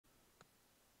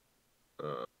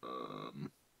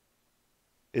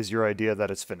Is your idea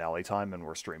that it's finale time and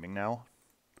we're streaming now?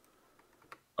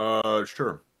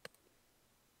 Sure.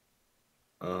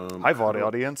 Hi, VOD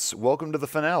audience. Welcome to the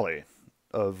finale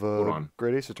of Hold on.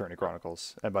 Great Ace Attorney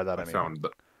Chronicles. And by that I mean...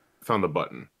 found the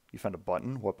button. You found a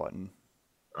button? What button?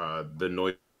 The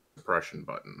noise suppression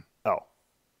button. Oh.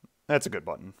 That's a good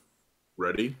button.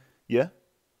 Ready? Yeah?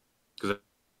 Because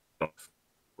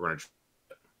we're going to...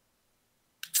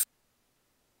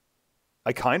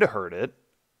 I kind of heard it.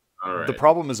 All right. The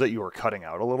problem is that you were cutting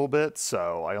out a little bit,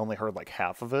 so I only heard like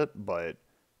half of it, but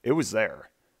it was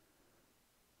there.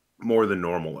 More than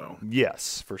normal, though.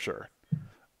 Yes, for sure.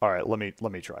 All right, let me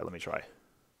try.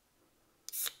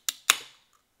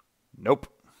 Nope.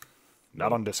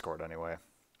 Not on Discord, anyway.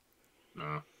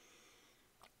 No.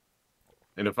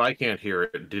 And if I can't hear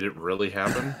it, did it really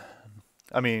happen?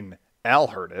 I mean, Al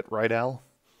heard it, right, Al?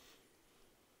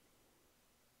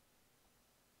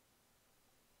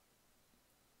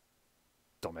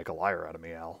 Don't make a liar out of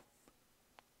me, Al.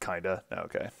 Kinda.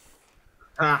 Okay.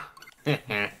 Ah.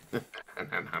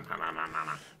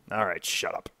 All right,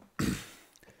 shut up.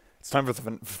 It's time for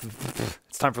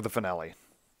the finale.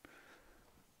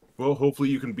 Well, hopefully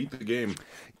you can beat the game.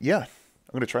 Yeah,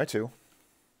 I'm gonna try to.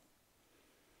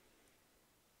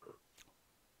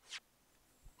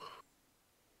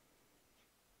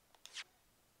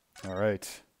 All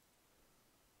right.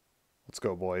 Let's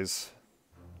go, boys.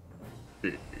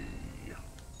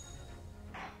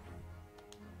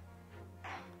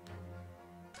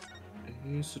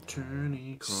 Ace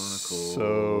Attorney Chronicles.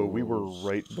 So we were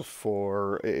right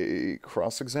before a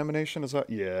cross-examination, is that?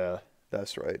 Yeah,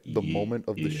 that's right. The moment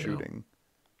of the shooting.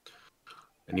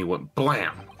 And he went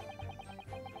blam.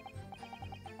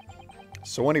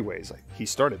 So anyways, he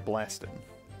started blasting.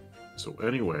 So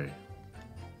anyway.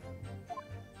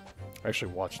 I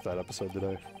actually watched that episode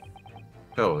today.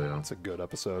 Hell yeah. It's a good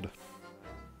episode.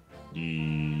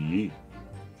 Yeah.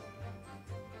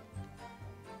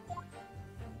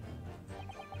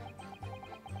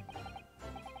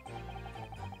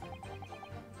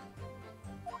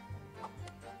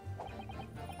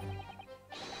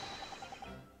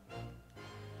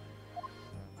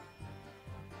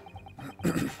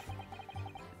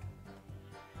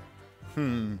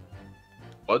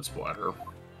 Blood splatter.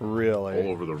 Really? All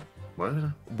over the... What?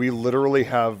 We literally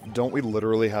have... Don't we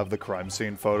literally have the crime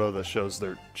scene photo that shows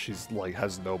that she's, like,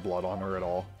 has no blood on her at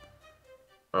all?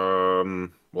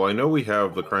 Well, I know we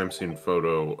have the crime scene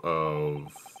photo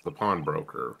of the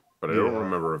pawnbroker, but I don't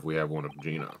remember if we have one of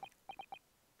Gina.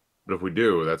 But if we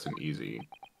do, that's an easy.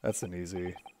 That's an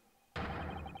easy.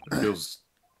 It feels...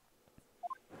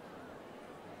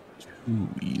 too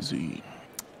easy.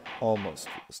 Almost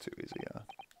feels too easy, yeah.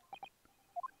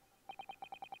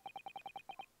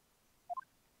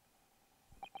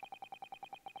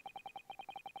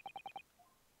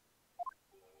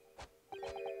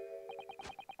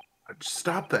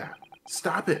 Stop that.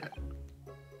 Stop it.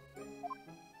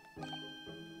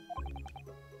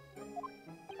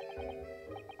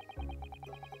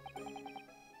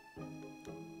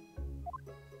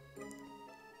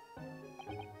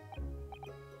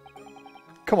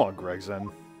 Come on,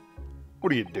 Gregson.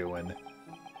 What are you doing?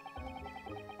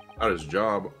 Not his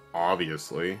job,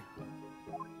 obviously.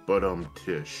 But,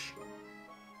 Tish.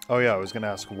 Oh yeah, I was gonna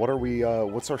ask, what are we,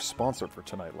 what's our sponsor for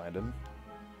tonight, Landon?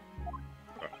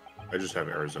 I just have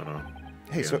Arizona.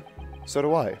 Hey, so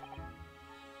do I.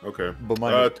 Okay. But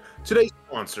my today's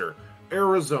sponsor,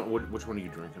 Arizona. Which one are you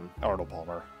drinking? Arnold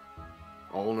Palmer.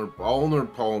 Palmer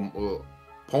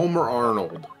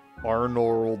Arnold.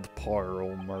 Arnold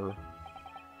Palmer.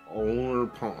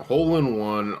 Hole in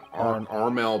one.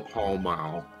 Armel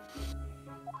Palmal.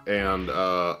 And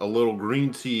a little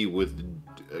green tea with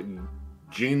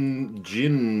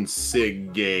ginseng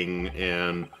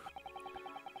and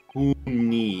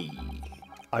huni.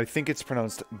 I think it's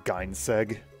pronounced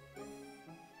Ginseg.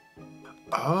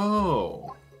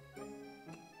 Oh.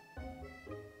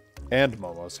 And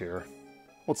Momo's here.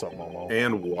 What's up, Momo?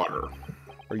 And water.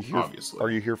 Are you here? Obviously. Are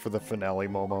you here for the finale,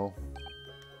 Momo?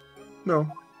 No.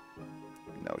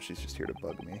 No, she's just here to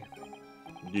bug me.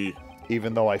 Yeah.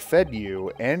 Even though I fed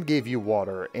you and gave you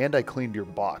water and I cleaned your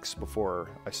box before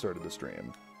I started the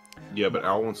stream. Yeah, but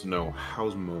Al wants to know,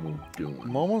 how's Momo doing?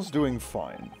 Momo's doing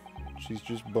fine. She's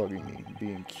just bugging me,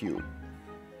 being cute.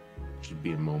 She's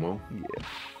being Momo? Yeah.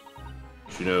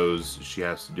 She knows she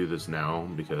has to do this now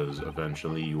because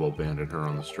eventually you will abandon her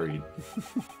on the street.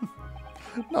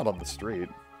 Not on the street.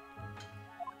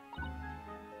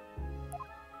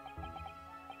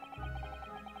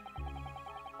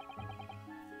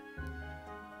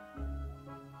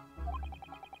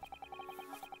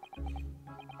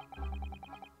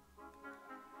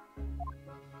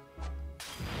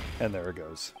 And there it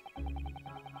goes.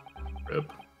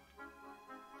 Rip.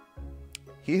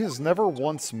 He has never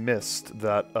once missed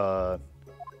that, I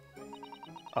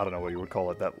don't know what you would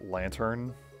call it, that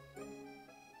lantern?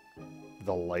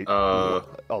 The light? A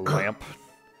lamp?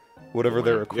 Whatever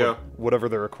their whatever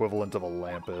their equivalent of a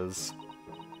lamp is.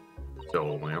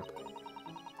 Still a lamp.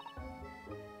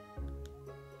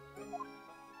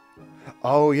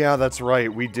 Oh yeah, that's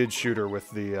right. We did shoot her with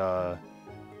the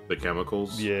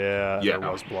chemicals? Yeah, there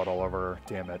was blood all over her.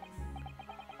 Damn it.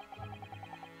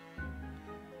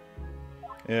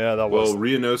 Yeah, that was... Well,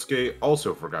 Ryunosuke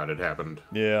also forgot it happened.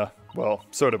 Yeah, well,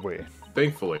 so did we.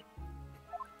 Thankfully.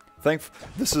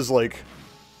 This is like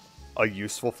a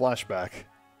useful flashback.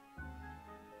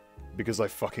 Because I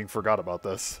fucking forgot about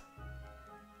this.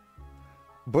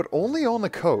 But only on the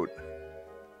coat.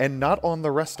 And not on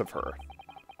the rest of her.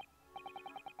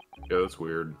 Yeah, that's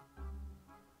weird.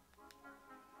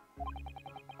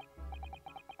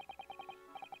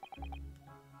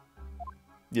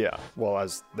 Yeah, well,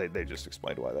 as they just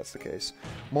explained why that's the case.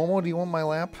 Momo, do you want my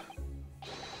lap?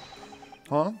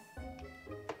 Huh?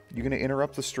 You gonna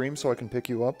interrupt the stream so I can pick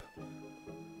you up?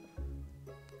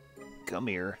 Come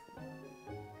here.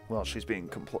 Well, she's being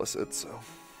complicit, so...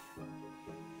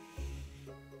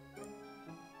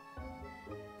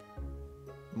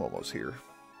 Momo's here.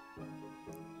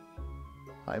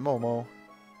 Hi, Momo.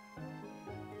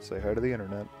 Say hi to the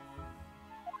internet.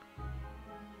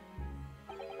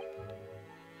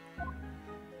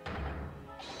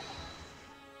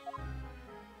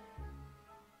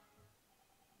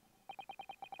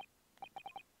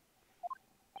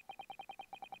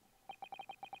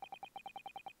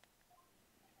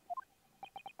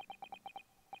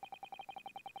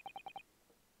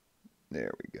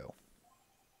 There we go.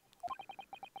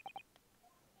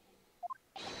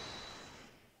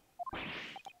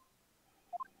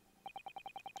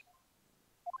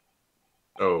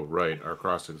 Oh, right. Our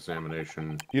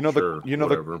cross-examination. You know,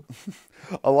 whatever.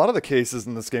 A lot of the cases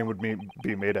in this game would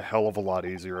be made a hell of a lot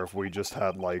easier if we just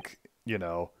had, like, you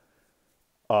know,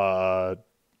 a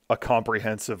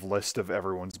comprehensive list of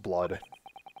everyone's blood.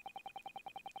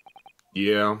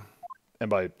 Yeah. And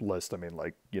by list, I mean,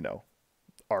 like, you know,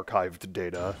 archived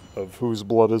data of whose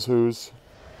blood is whose.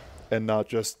 And not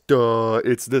just, duh,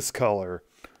 it's this color.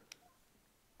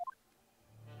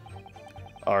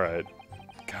 Alright.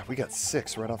 God, we got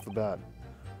 6 right off the bat.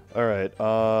 Alright,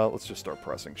 let's just start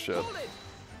pressing shit.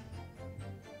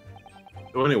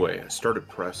 So anyway, I started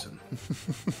pressing.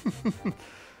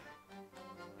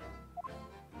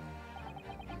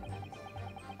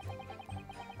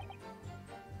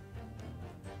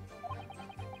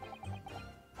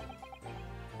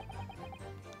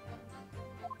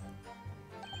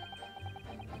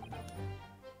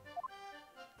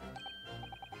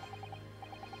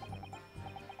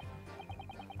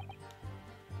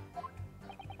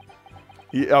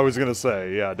 Yeah, I was gonna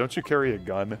say, yeah, don't you carry a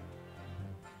gun?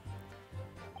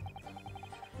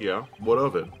 Yeah, what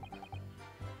of it?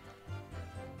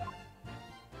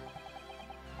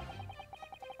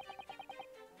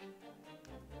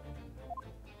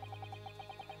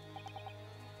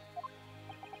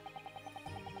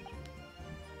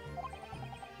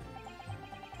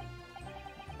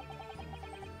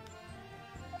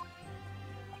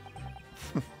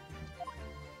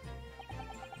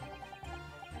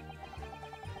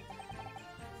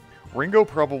 Ringo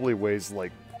probably weighs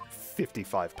like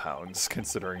 55 pounds,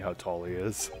 considering how tall he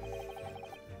is.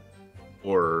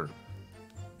 Or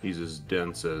he's as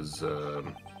dense as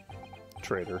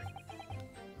Trader.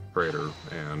 Prater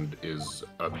and is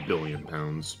 1 billion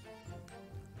pounds.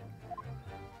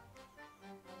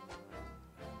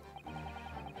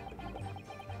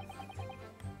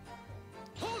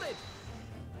 Hold it!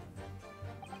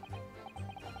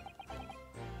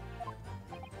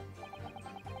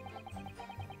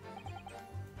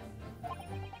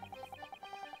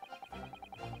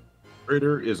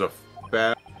 Prater is a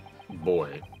fat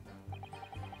boy.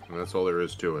 And that's all there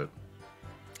is to it.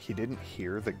 He didn't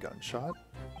hear the gunshot?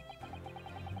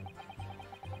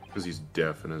 Because he's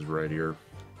deaf in his right ear.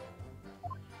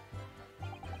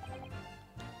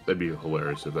 That'd be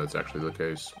hilarious if that's actually the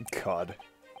case. God.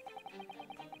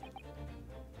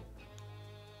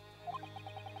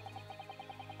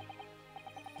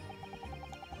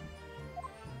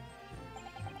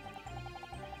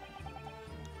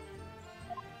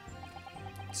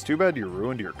 It's too bad you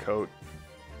ruined your coat.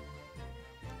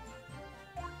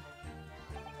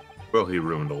 Well, he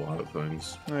ruined a lot of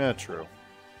things. Yeah, true.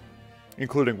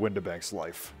 Including Windibank's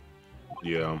life.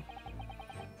 Yeah.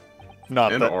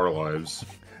 Not and that, our lives.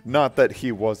 Not that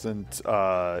he wasn't,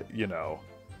 you know,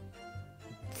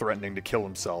 threatening to kill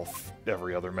himself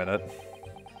every other minute.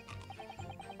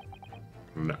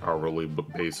 on an hourly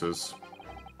basis.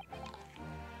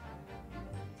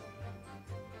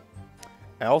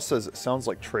 Al says it sounds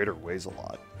like Trader weighs a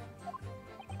lot.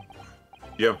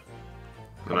 Yeah.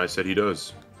 And I said he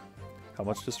does. How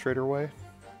much does Trader weigh?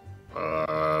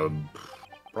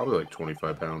 Probably like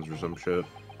 25 pounds or some shit.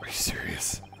 Are you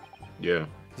serious? Yeah.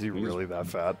 Is he really that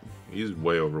fat? He's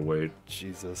way overweight.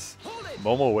 Jesus.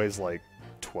 Momo weighs like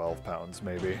 12 pounds,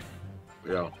 maybe.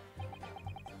 Yeah.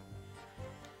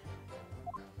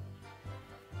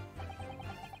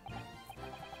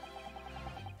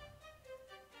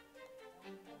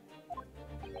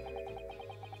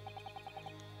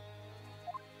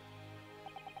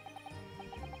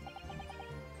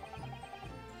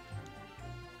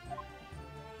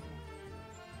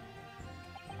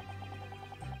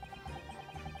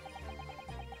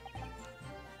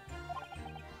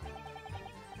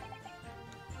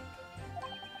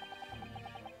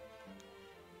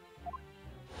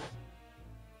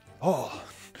 Oh.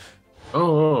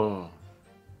 Oh.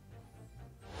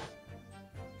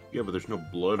 Yeah, but there's no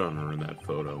blood on her in that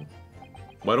photo.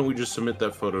 Why don't we just submit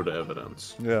that photo to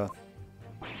evidence? Yeah.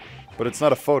 But it's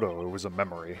not a photo, it was a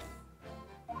memory.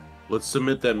 Let's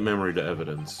submit that memory to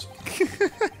evidence.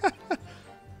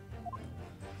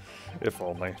 If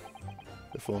only.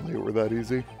 If only it were that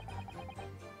easy.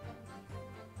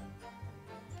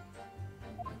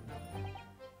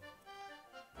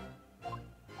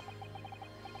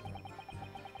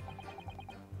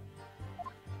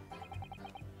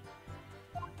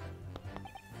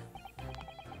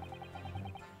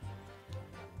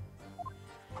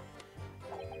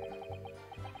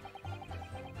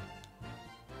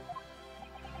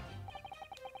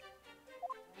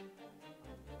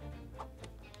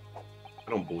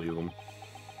 I don't believe him.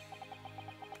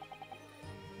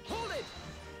 Hold it!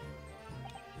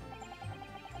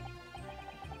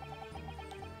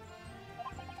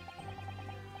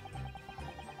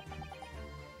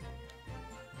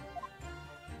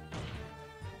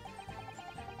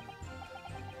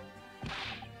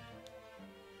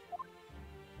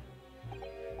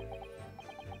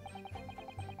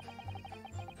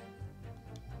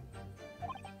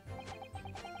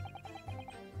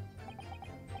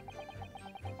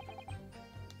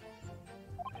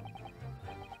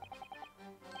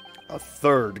 A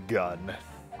third gun.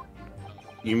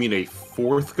 You mean a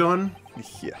fourth gun?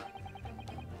 Yeah.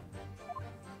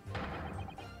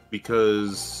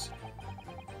 Because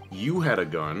you had a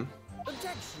gun.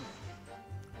 Objection!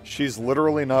 She's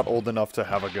literally not old enough to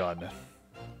have a gun.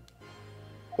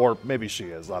 Or maybe she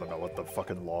is. I don't know what the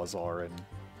fucking laws are in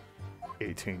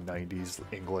 1890s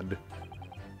England.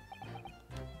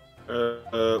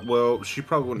 Well, she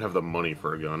probably wouldn't have the money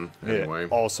for a gun anyway.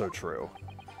 Yeah, also true.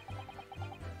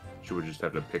 She would just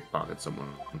have to pickpocket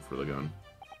someone for the gun.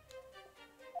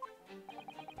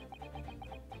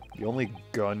 The only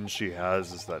gun she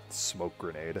has is that smoke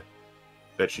grenade.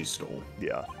 That she stole.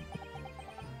 Yeah.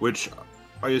 Which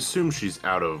I assume she's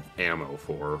out of ammo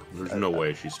for. There's no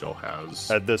way she still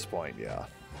has. At this point, yeah.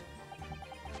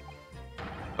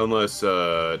 Unless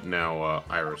now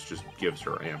Iris just gives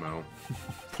her ammo.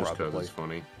 Just because it's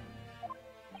funny.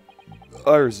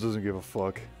 Iris doesn't give a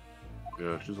fuck.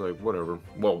 Yeah, she's like, whatever.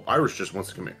 Well, Iris just wants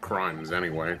to commit crimes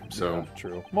anyway, so... Yeah,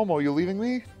 true. Momo, you leaving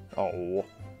me? Oh.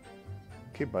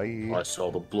 Okay, bye. I saw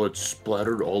the blood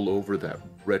splattered all over that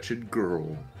wretched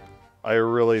girl. I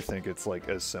really think it's, like,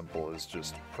 as simple as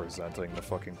just presenting the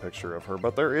fucking picture of her,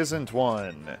 but there isn't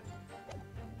one.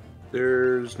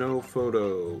 There's no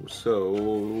photo,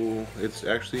 so it's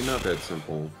actually not that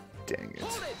simple. Dang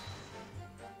it.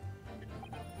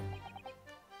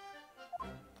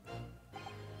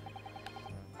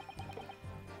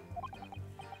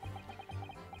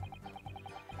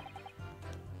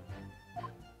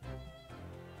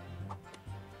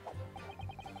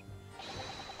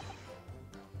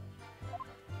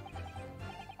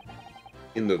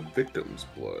 In the victim's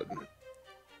blood.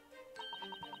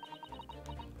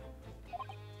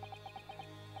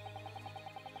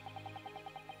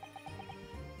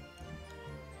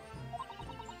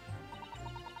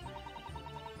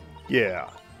 Yeah.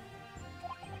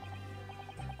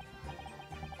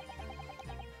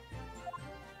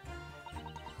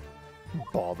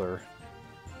 Bother.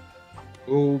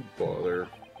 Oh, bother.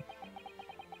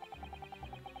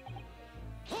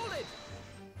 Hold it!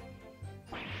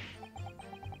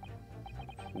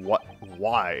 What?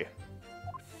 Why?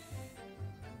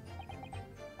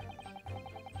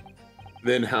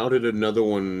 Then how did another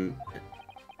one...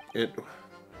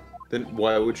 Then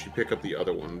why would she pick up the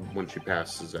other one when she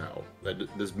passes out?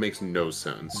 This makes no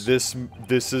sense. This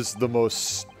is the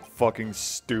most fucking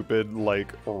stupid,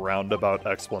 like, roundabout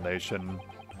explanation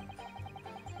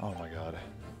Oh my god.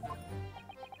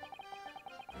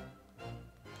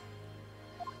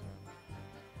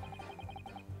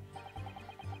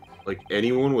 Like,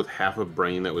 anyone with half a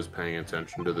brain that was paying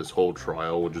attention to this whole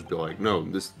trial would just be like, no,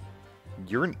 this...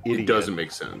 You're an idiot. It doesn't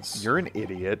make sense. You're an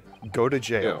idiot. Go to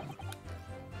jail.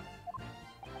 Yeah.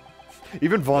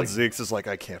 Even Von Zieks is like,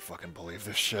 I can't fucking believe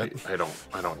this shit. I don't...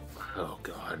 Oh,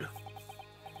 God.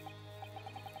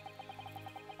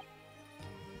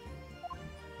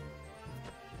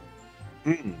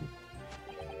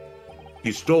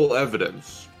 He stole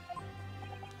evidence.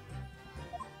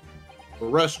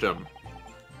 Arrest him.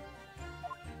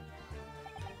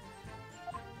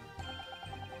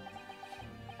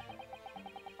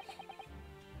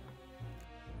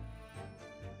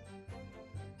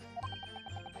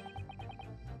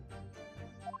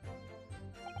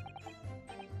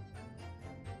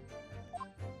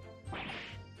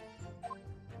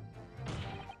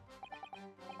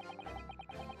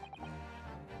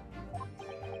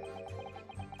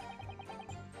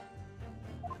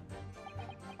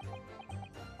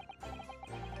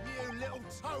 You little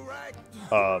toe rag.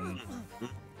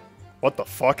 What the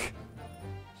fuck?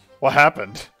 What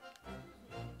happened?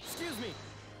 Excuse me.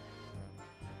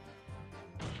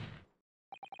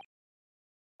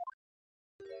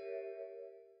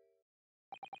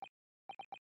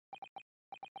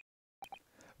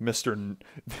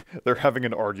 They're having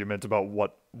an argument about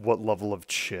what level of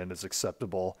chin is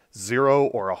acceptable. 0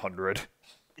 or 100.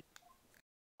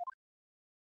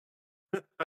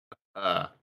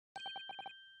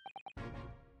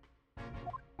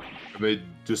 They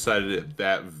decided at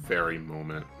that very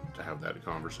moment to have that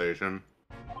conversation.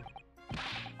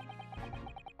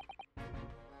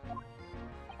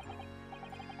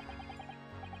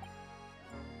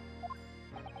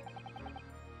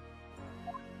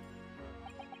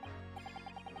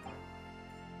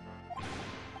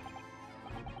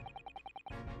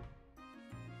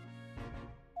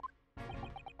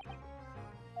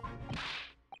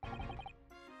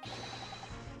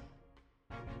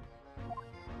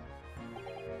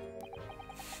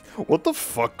 What the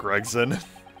fuck, Gregson?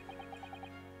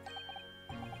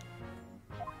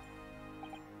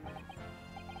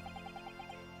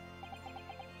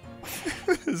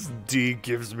 This D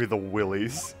gives me the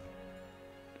willies.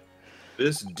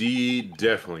 This D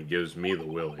definitely gives me the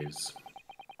willies.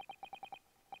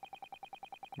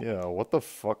 Yeah, what the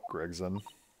fuck, Gregson?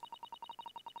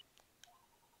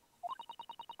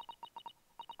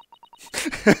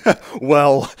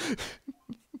 Well...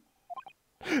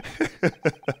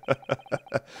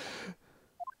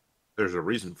 There's a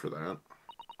reason for that.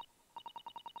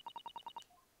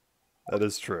 That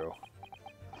is true.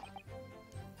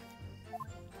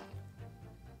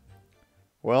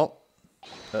 Well,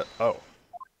 oh.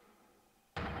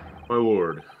 My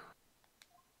lord.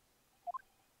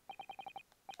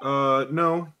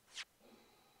 No.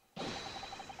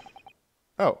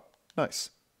 Oh, nice.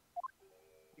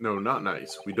 No, not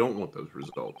nice. We don't want those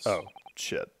results. Oh,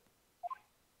 shit.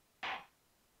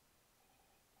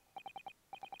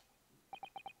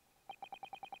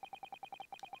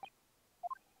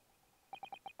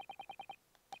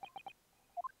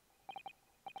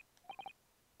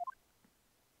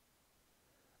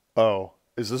 Oh,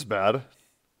 is this bad?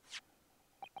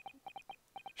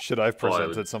 Should I have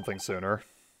presented something sooner?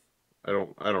 I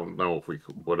don't know if we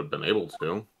would have been able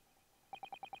to.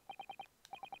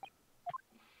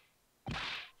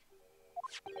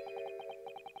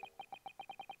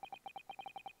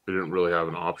 We didn't really have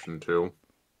an option to.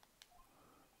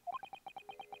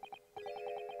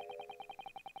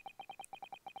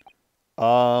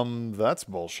 That's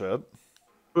bullshit.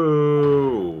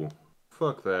 Boo!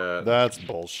 Fuck that. That's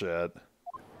bullshit.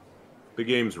 The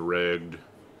game's rigged.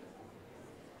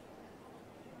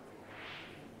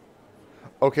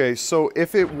 Okay, so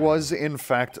if it was in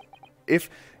fact... If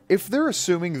they're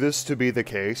assuming this to be the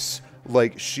case,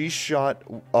 like, she shot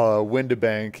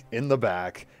Windibank in the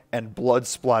back and blood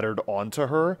splattered onto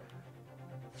her...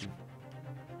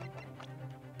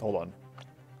 Hold on.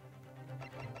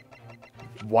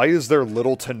 Why is there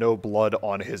little to no blood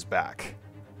on his back?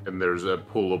 And there's a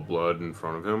pool of blood in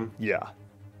front of him? Yeah.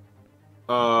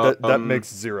 That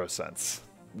makes zero sense.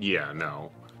 Yeah,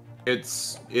 no.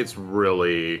 It's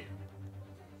really...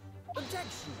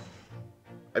 Objection.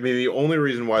 I mean, the only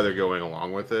reason why they're going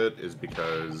along with it is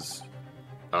because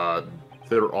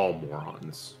they're all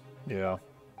morons. Yeah.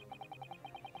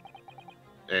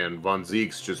 And Von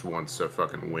Zieks just wants to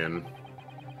fucking win.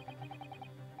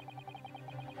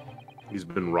 He's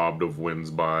been robbed of wins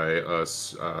by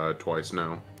us twice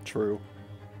now. True.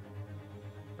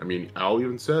 I mean, Al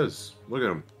even says, look at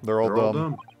him. They're all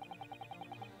dumb.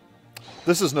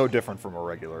 This is no different from a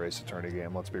regular Ace Attorney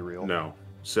game, let's be real. No.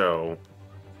 So,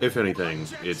 if anything,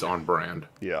 it's on brand.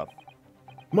 Yeah.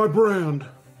 My brand!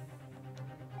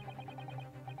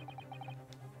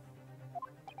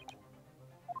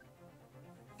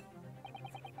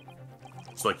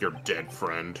 It's like your dead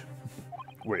friend.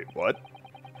 Wait, what?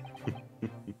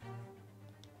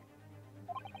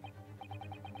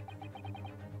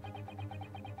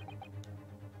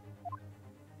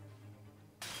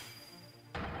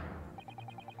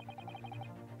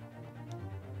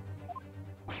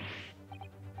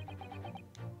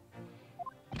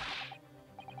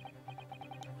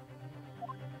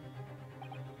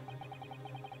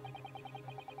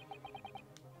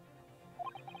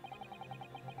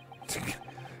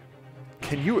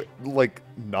 Can you, like,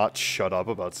 not shut up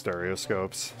about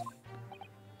stereoscopes?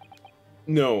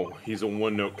 No, he's a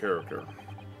one-note character.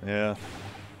 Yeah.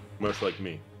 Much like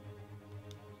me.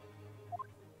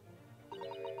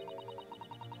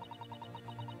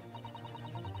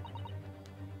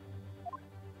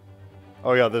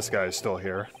 Oh yeah, this guy is still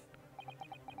here.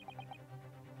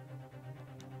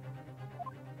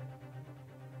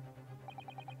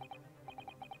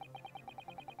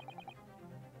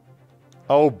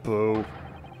 Oh, boo.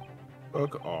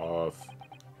 Fuck off.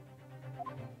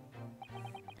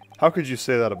 How could you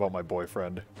say that about my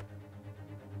boyfriend?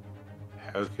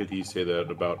 How could he say that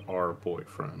about our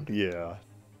boyfriend? Yeah.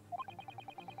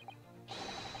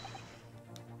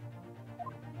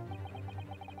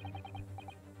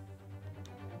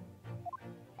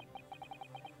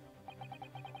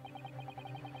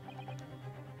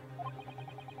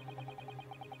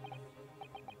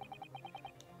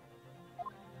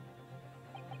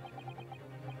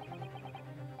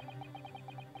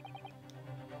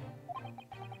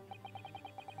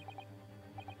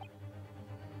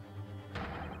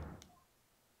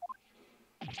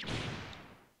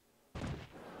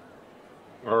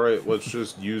 Alright, let's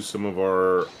just use some of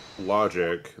our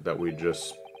logic that we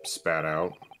just spat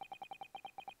out.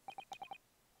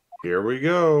 Here we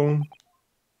go.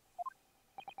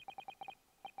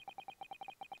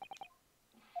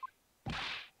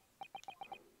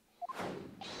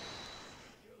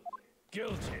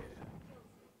 Guilty.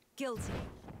 Guilty.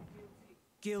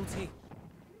 Guilty.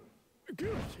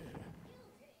 Guilty.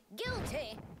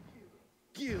 Guilty.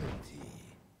 Guilty.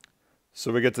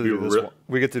 So we get to do this.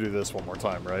 We get to do this one more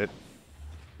time, right?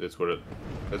 That's what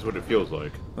it feels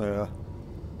like. Yeah.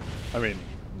 I mean,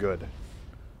 good.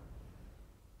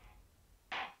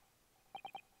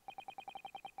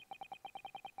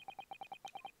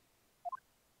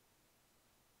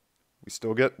 We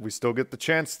still get the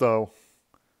chance though.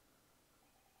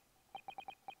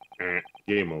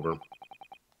 Game over.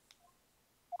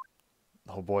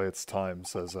 Oh boy, it's time,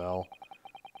 says Al.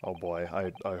 Oh boy,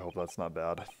 I hope that's not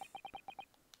bad.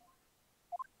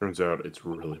 Turns out it's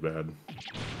really bad.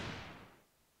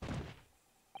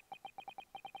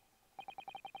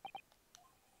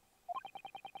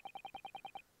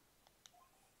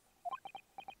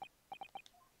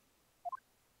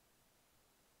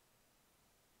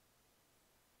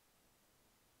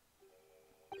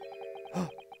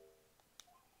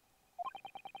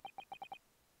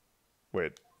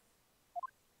 Wait.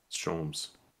 It's Sholmes.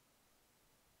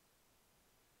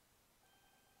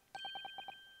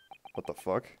 What the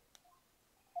fuck?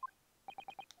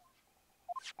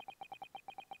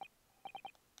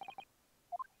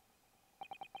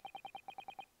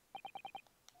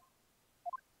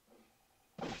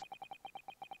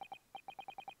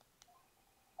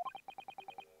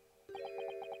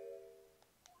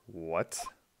 What?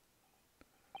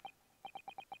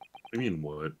 I mean,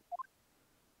 what?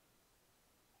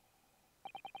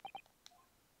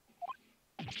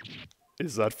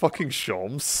 Is that fucking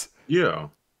Sholmes? Yeah.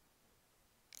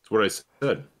 That's what I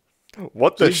said.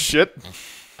 What the shit?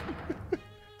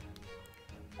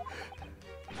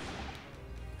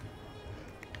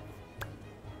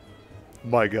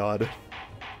 My god.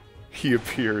 He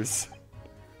appears.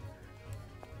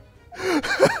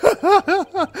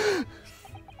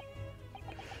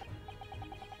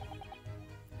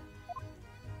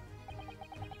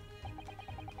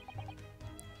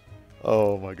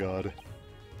 Oh my god.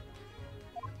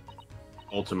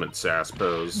 Ultimate sass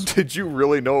pose. Did you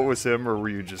really know it was him, or were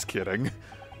you just kidding?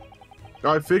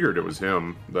 I figured it was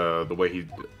him. The way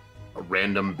a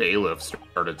random bailiff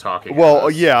started talking.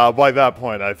 Well, yeah, by that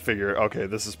point I figure, okay,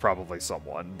 this is probably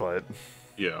someone, but...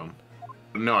 Yeah.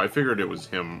 No, I figured it was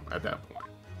him at that point.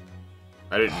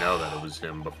 I didn't know that it was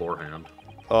him beforehand.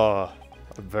 I'm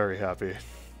very happy.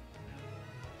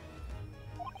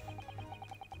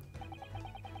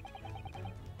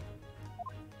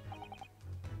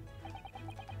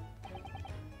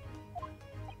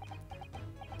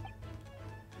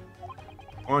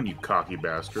 Come on, you cocky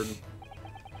bastard.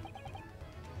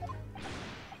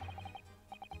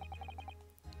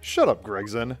 Shut up,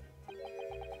 Gregson.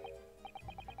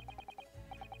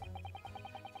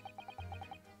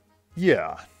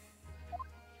 Yeah.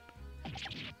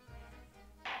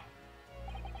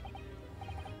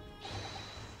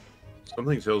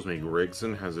 Something tells me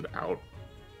Gregson has it out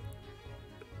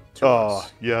to Oh,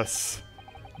 us. yes.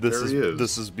 There he is.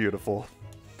 This is beautiful.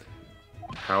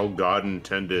 How God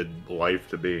intended life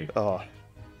to be. Oh.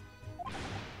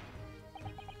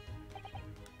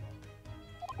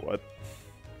 What?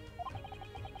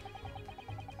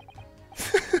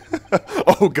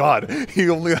 Oh god, he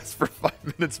only asked for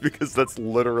 5 minutes because that's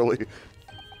literally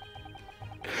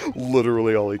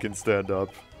all he can stand up.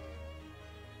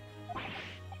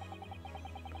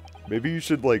 Maybe you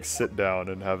should, like, sit down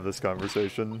and have this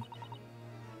conversation.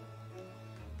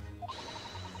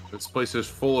 This place is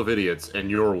full of idiots,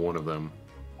 and you're one of them.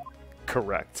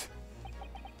 Correct.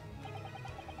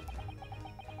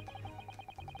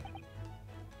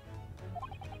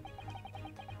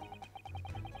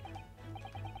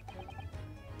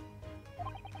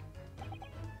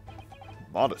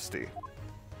 Modesty.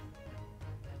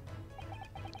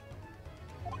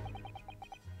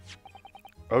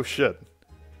 Oh shit.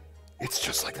 It's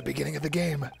just like the beginning of the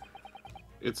game.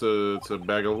 It's a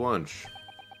bag of lunch.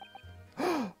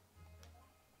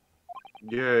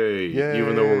 Yay. Yay.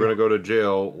 Even though we're gonna go to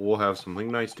jail, we'll have something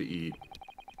nice to eat.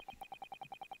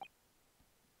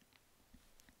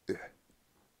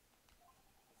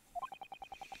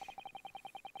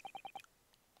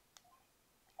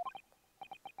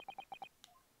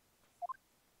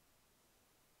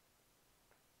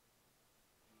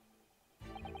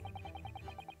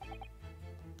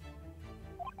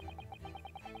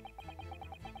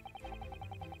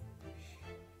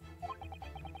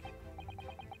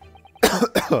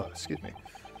 Excuse me.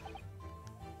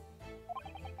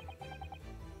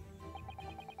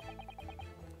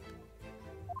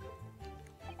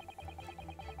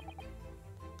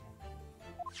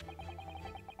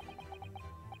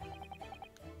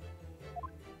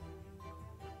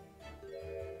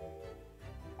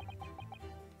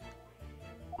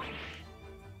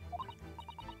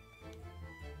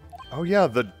 Oh yeah,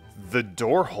 the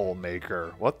door hole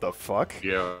maker. What the fuck?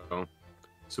 Yeah.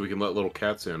 So we can let little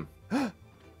cats in.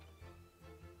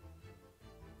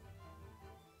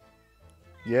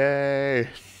 Yay!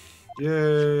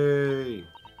 Yay!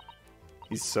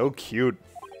 He's so cute.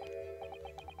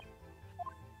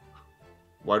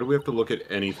 Why do we have to look at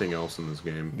anything else in this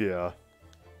game? Yeah.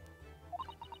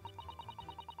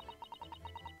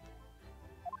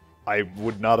 I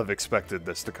would not have expected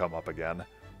this to come up again.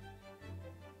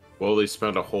 Well, they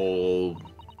spent a whole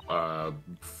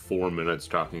 4 minutes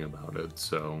talking about it,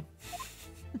 so...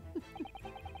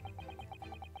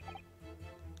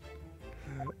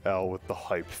 Al with the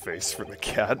hype face for the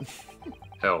cat.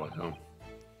 Hell no.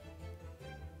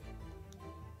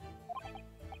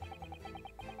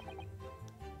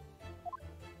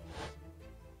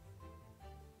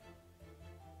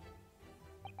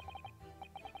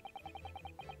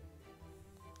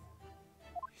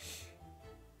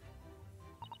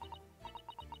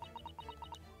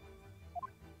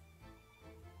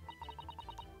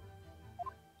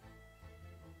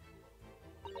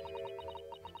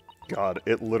 God,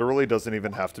 it literally doesn't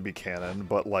even have to be canon,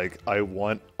 but like I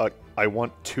want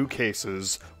 2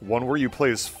 cases, one where you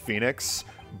play as Phoenix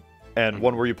and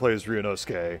one where you play as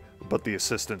Ryunosuke, but the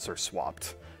assistants are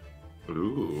swapped.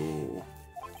 Ooh.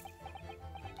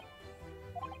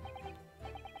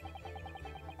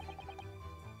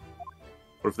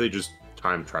 What if they just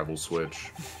time travel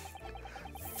switch?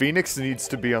 Phoenix needs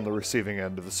to be on the receiving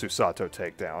end of the Susato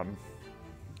takedown.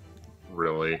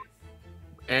 Really?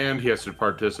 And he has to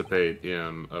participate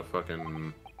in a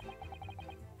fucking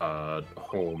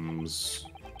Holmes.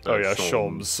 Oh yeah,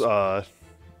 Sholmes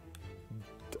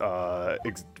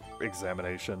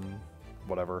examination,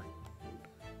 whatever.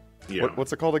 Yeah.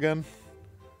 What's it called again?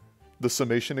 The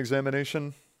summation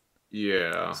examination?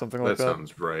 Yeah. Something like that? That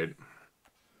sounds right.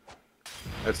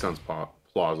 That sounds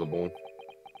plausible.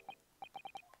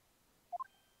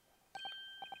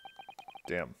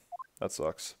 Damn, that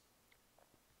sucks.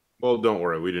 Well, don't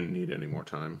worry. We didn't need any more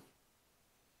time.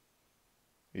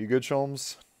 You good,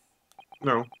 Sholmes?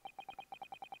 No.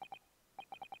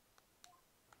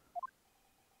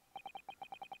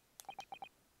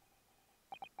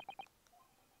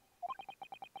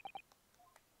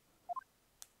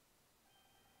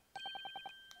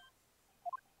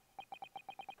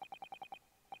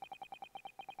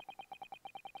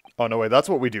 Oh no, wait, that's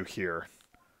what we do here.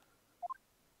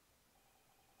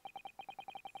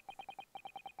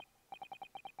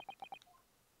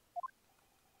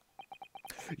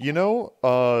 You know,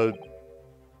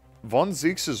 Von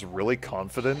Zeeks is really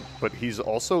confident, but he's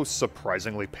also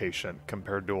surprisingly patient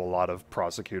compared to a lot of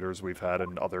prosecutors we've had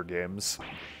in other games.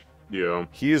 Yeah.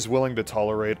 He is willing to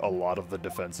tolerate a lot of the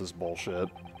defense's bullshit.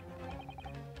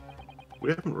 We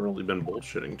haven't really been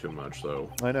bullshitting too much, though.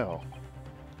 I know.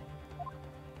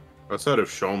 Outside of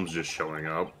Sholmes just showing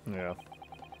up. Yeah.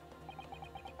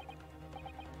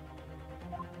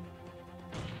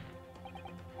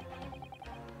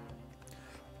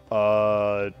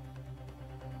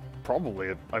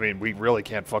 Probably. I mean, we really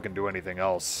can't fucking do anything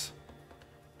else.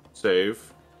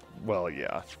 Save. Well,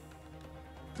 yeah.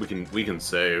 We can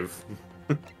save.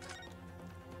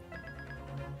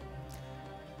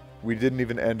 We didn't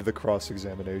even end the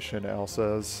cross-examination, Al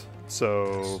says.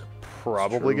 So, It's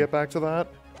probably true. get back to that.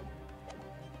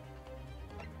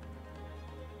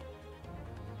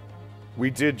 We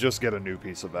did just get a new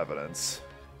piece of evidence.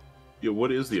 Yeah,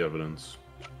 what is the evidence?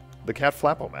 The cat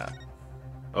flapomat.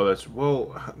 Oh, that's...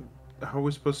 Well, how are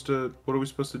we supposed to... What are we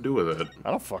supposed to do with it?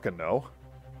 I don't fucking know.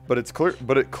 But it's clear.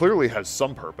 But it clearly has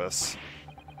some purpose.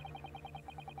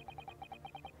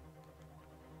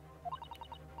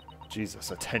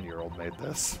 Jesus, a 10-year-old made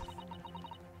this.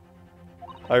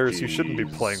 Iris, you shouldn't be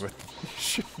playing Jeez. with... You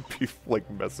shouldn't be, like,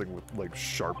 messing with, like,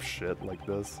 sharp shit like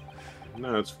this.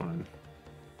 No, it's fine.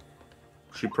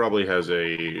 She probably has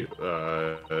a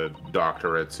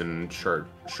doctorates in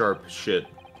sharp shit.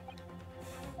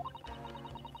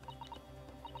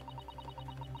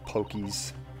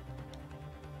 Pokies.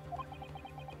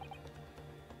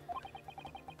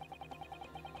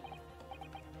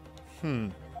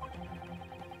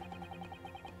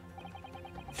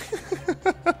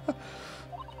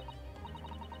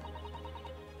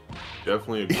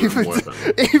 Definitely a grim weapon.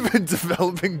 Even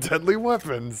developing deadly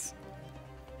weapons.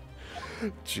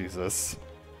 Jesus.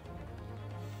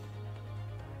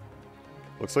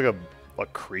 Looks like a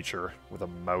creature with a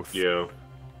mouth. Yeah.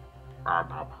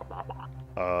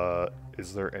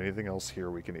 Is there anything else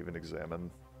here we can even examine?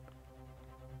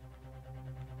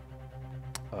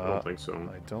 I don't think so.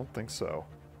 I don't think so.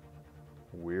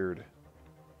 Weird.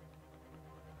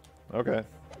 Okay.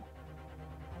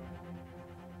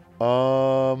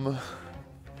 Well,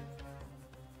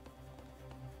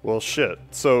 shit.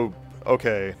 So,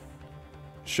 okay.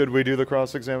 Should we do the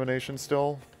cross-examination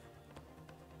still?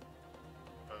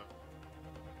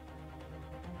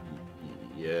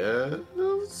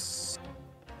 Yes.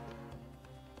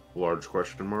 Large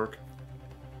question mark.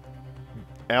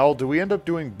 Al, do we end up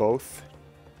doing both?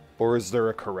 Or is there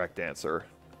a correct answer?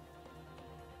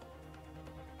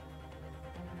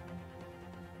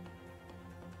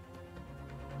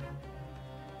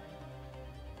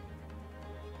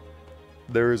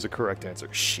 There is a correct answer.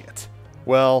 Shit.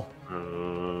 Well,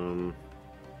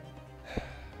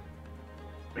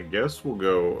 I guess we'll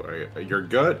go. Your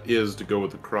gut is to go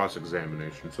with the cross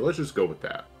examination, so let's just go with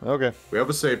that. okay. We have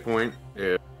a save point.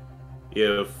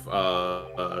 If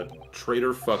a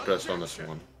traitor fucked us on this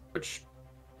one, which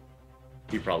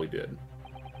he probably did.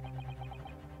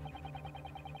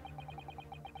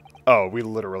 Oh, we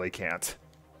literally can't.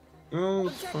 Well,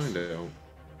 let's find out.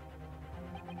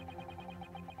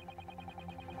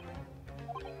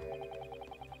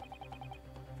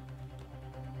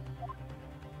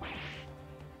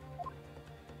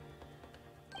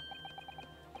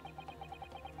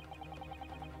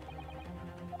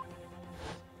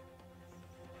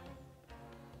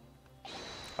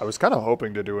 I was kind of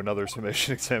hoping to do another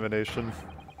summation examination.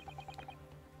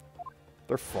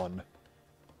 They're fun.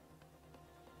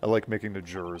 I like making the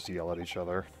jurors yell at each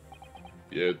other.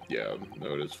 Yeah,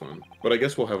 no, it is fun. But I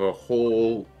guess we'll have a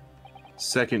whole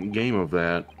second game of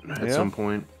that at some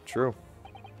point. True.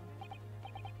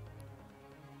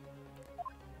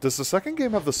 Does the second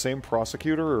game have the same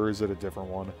prosecutor, or is it a different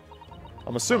one?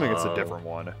 I'm assuming it's a different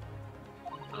one.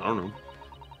 I don't know.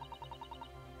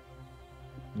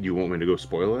 You want me to go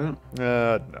spoil that?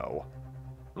 No.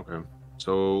 Okay.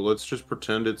 So let's just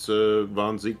pretend it's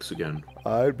Von Zeeks again.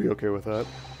 I'd be okay with that.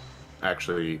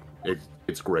 Actually,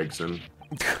 it's Gregson.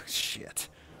 Shit.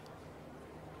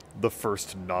 The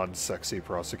first non-sexy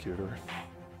prosecutor.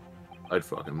 I'd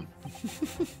fuck him.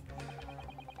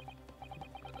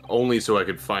 Only so I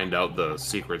could find out the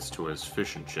secrets to his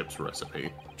fish and chips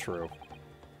recipe. True.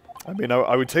 I mean,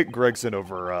 I would take Gregson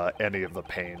over any of the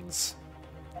Pains.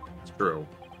 It's true.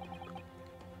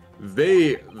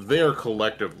 They are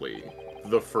collectively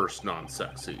the first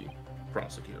non-sexy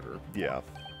prosecutor. Yeah.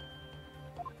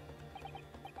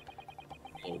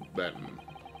 Old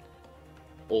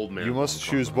man. You must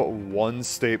choose but one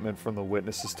statement from the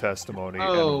witness's testimony.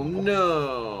 Oh and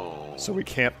no! so we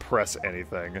can't press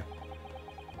anything.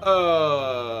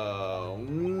 Oh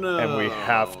no!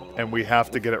 And we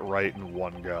have to get it right in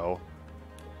one go.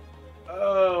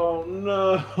 Oh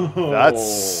no! That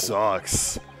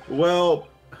sucks. Well,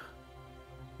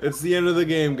 it's the end of the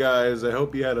game, guys. I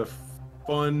hope you had a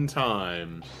fun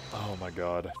time. Oh my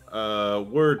god.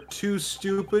 We're too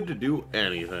stupid to do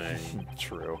anything.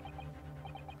 True.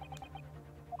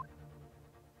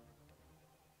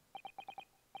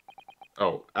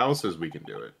 Oh, Al says we can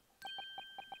do it.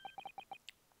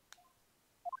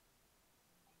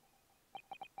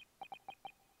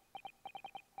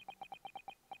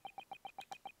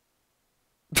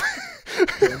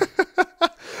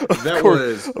 That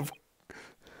was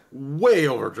way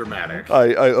over dramatic.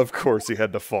 Of course he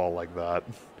had to fall like that.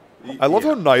 I love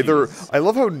how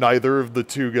neither of the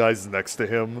two guys next to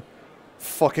him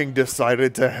fucking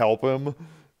decided to help him.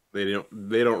 They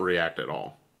don't react at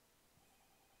all.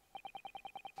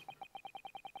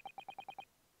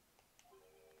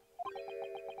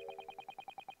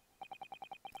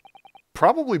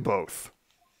 Probably both.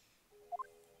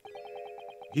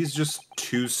 He's just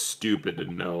too stupid to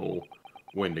know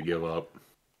when to give up.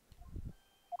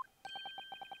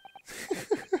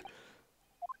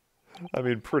 I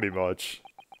mean, pretty much.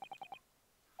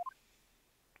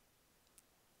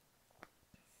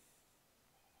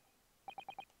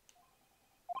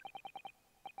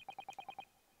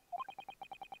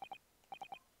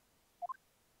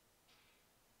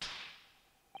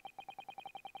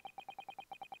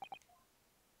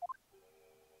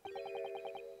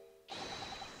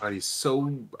 God, he's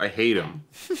so... I hate him.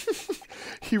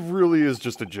 He really is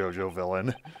just a JoJo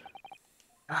villain.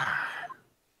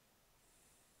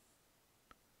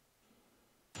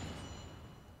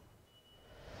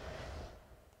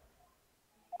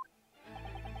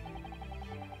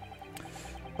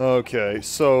 Okay,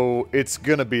 so it's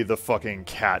gonna be the fucking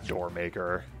cat door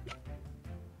maker.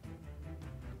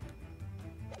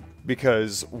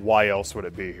 Because why else would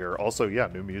it be here? Also, yeah,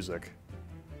 new music.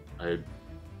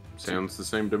 Sounds the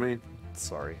same to me.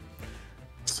 Sorry.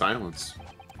 Silence.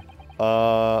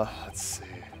 Let's see.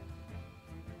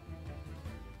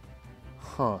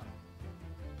 Huh.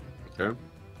 Okay.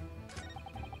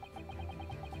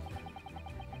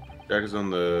 Jack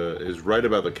is right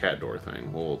about the cat door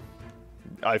thing. Well,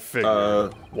 I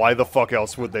figured. Why the fuck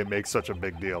else would they make such a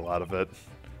big deal out of it?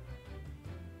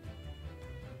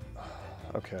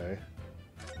 Okay.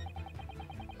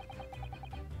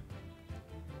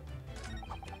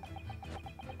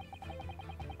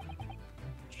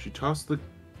 She tossed the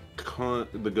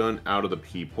gun out of the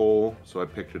peephole, so I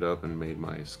picked it up and made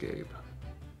my escape.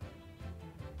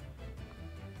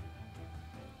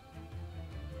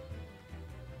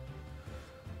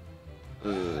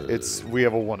 We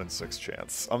have a 1 in 6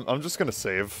 chance. I'm just gonna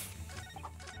save.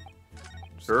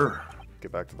 Sure.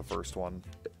 Get back to the first one.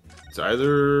 It's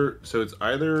either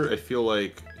I feel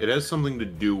like it has something to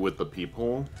do with the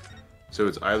peephole, so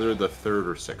it's either the third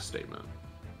or sixth statement.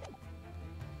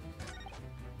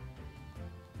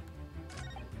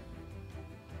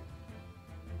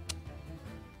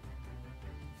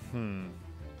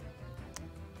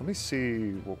 Let me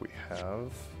see what we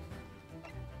have.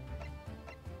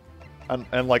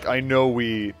 And like I know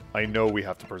we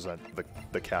have to present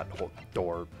the cat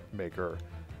door maker.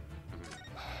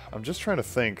 I'm just trying to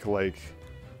think like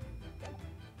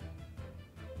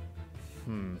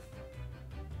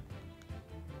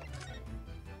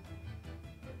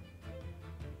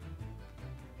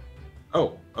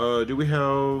Oh, do we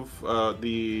have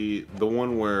the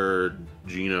one where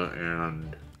Gina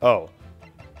and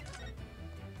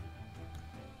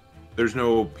there's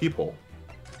no people.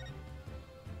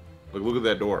 Like, look at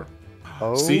that door.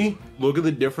 Oh. See? Look at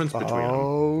the difference between them.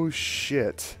 Oh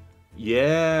shit.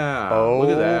 Yeah. Oh look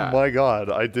at that. my god,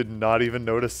 I did not even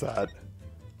notice that.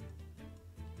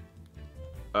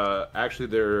 Actually,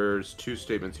 there's two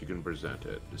statements you can present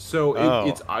it. So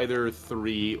it's either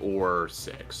 3 or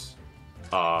 6.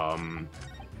 Wow.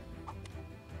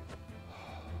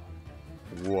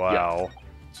 Yeah.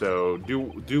 So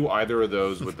do either of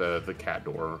those with the cat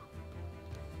door.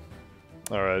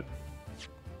 All right.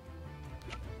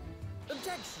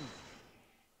 Objection.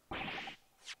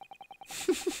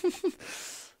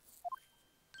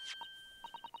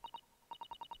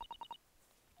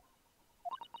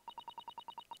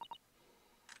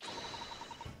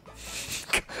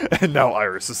 And now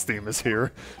Iris's theme is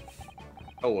here.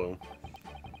 Hello.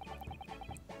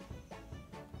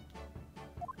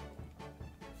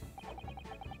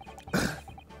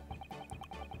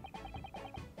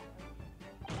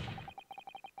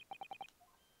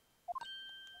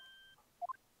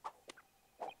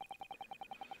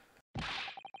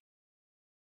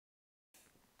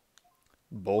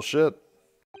 Bullshit.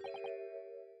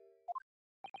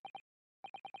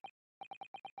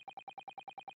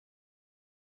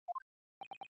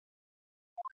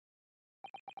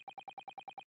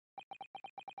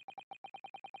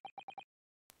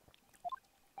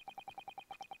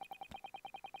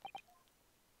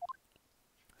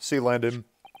 See, Landon,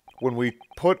 when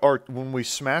we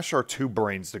smash our two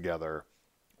brains together,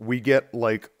 we get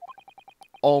like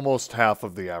almost half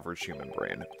of the average human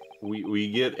brain. We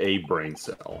get a brain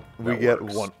cell. We get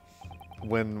one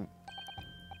when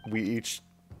we each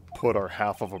put our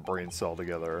half of a brain cell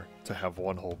together to have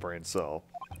one whole brain cell.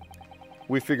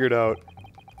 We figured out,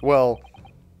 well,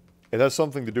 it has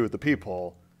something to do with the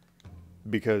peephole,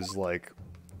 because, like,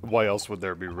 why else would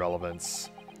there be relevance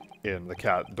in the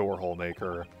cat door hole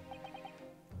maker?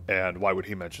 And why would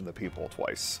he mention the peephole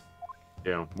twice?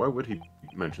 Yeah, why would he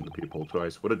mention the peephole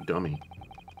twice? What a dummy.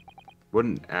 What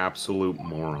an absolute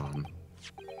moron.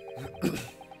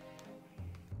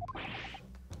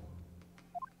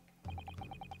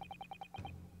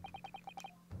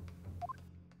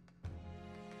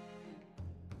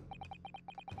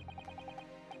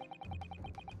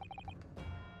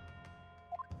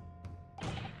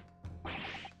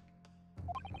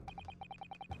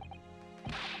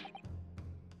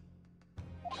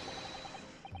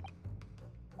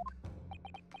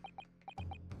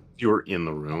 You're in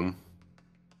the room.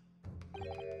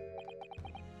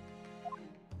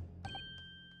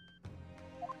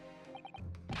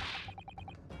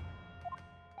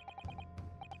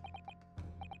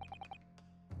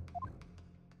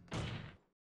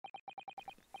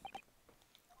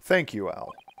 Thank you,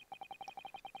 Al.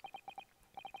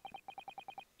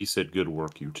 He said, good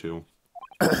work, you two.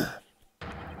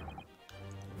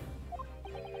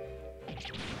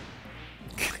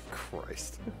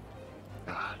 Christ.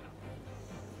 God.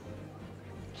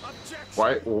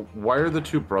 Objection. Why are the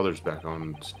two brothers back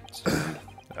on stand?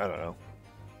 I don't know.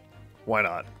 Why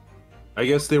not? I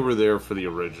guess they were there for the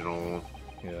original.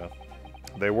 Yeah.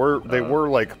 They were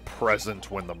like present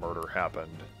when the murder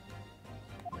happened.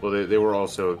 Well, they were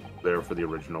also there for the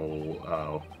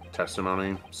original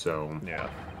testimony, so... Yeah.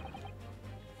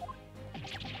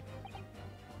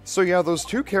 So yeah, those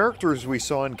two characters we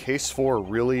saw in Case 4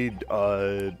 really,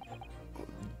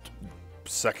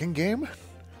 second game?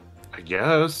 I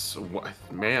guess.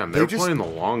 Man, they're playing the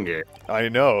long game. I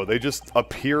know, they just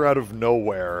appear out of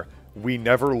nowhere. We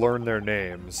never learn their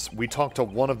names. We talk to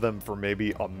one of them for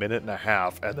maybe a minute and a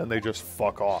half, and then they just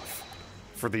fuck off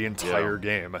for the entire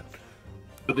game.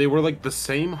 But they were like the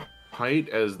same height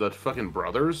as the fucking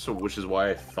brothers, so which is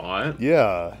why I thought.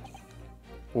 Yeah.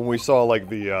 When we saw like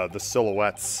the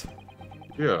silhouettes.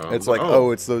 Yeah. It's like,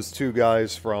 oh, it's those two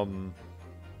guys from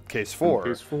Case 4.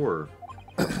 Case 4.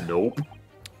 Nope.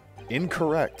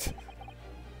 Incorrect.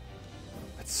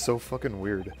 That's so fucking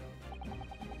weird.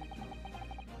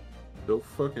 So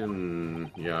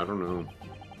fucking... Yeah, I don't know.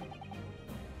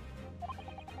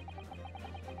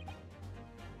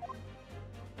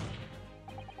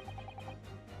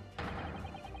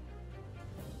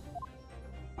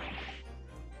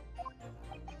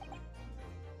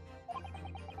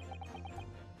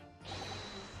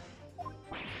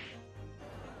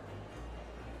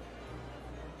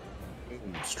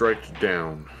 Strike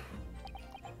down.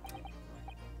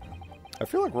 I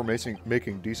feel like we're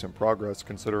making decent progress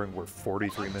considering we're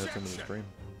 43 minutes into the stream.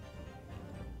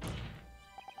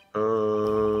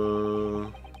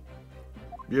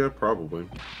 Yeah, probably.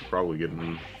 Probably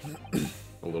getting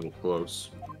a little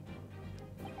close.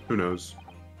 Who knows?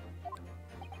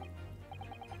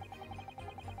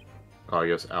 Oh, I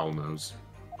guess Al knows.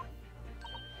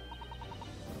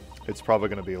 It's probably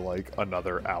going to be like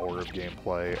another hour of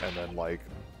gameplay and then like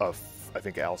I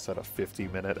think Al said a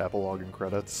 50-minute epilogue and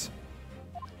credits.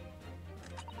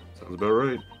 Sounds about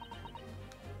right.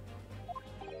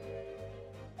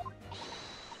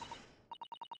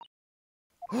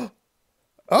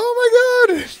 Oh my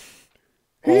god!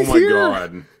 He's oh my here!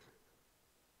 god.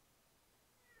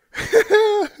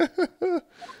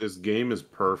 This game is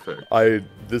perfect.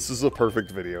 This is a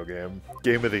perfect video game.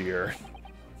 Game of the year.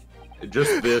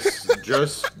 Just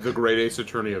the Great Ace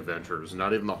Attorney Adventures,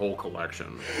 not even the whole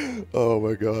collection. Oh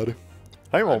my god.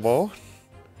 Hi, Momo.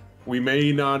 We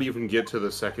may not even get to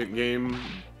the second game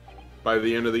by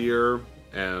the end of the year,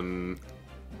 and,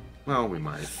 well, we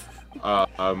might.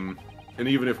 And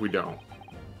even if we don't,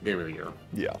 Game of the Year.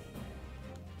 Yeah.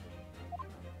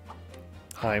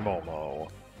 Hi, Momo.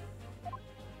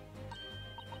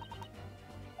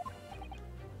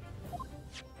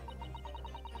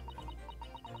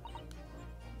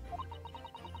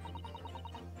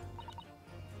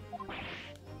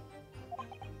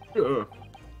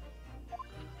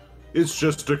 It's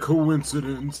just a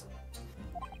coincidence.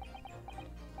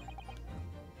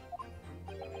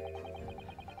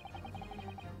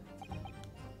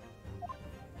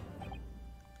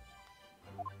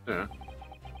 Yeah.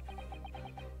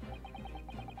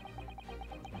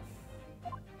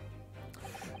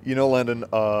 You know, Landon,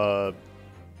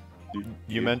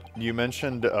 You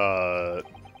mentioned the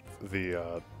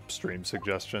stream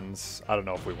suggestions. I don't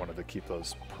know if we wanted to keep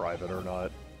those private or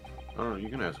not. Oh, you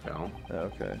can ask Al.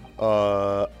 Okay.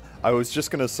 I was just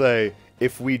gonna say,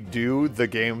 if we do the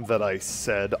game that I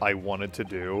said I wanted to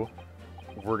do,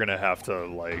 we're gonna have to,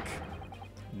 like,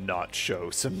 not show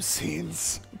some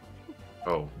scenes.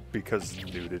 Oh. Because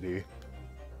nudity.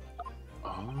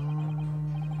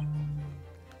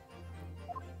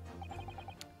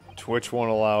 Twitch won't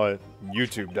allow it.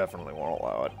 YouTube definitely won't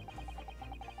allow it.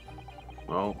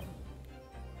 Well,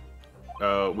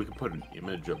 we can put an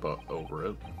image up over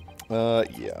it.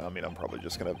 Yeah, I mean, I'm probably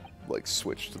just gonna, like,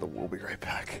 switch to the "we'll be right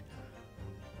back."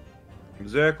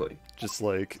 Exactly. Just,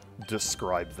 like,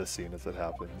 describe the scene as it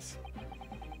happens.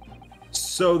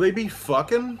 So they be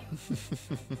fucking?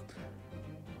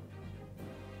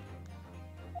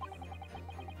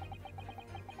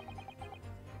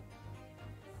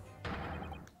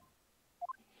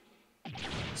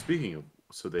 Speaking of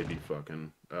so they be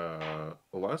fucking, The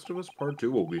Last of Us Part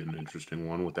 2 will be an interesting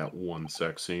one with that one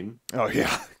sex scene. Oh,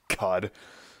 yeah. God.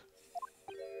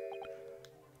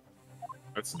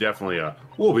 That's definitely a,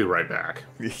 we'll be right back.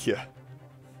 Yeah.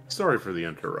 Sorry for the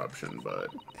interruption, but...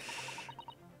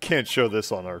 Can't show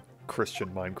this on our Christian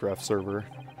Minecraft server.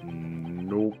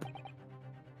 Nope.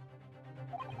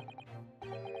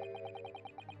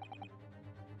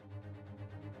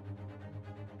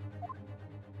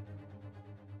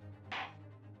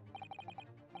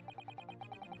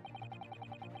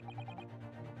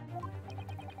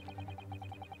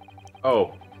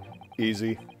 Oh.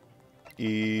 Easy.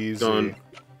 Easy. Done.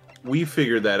 We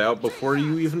figured that out before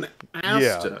you even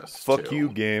asked us. Fuck to. you,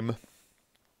 game.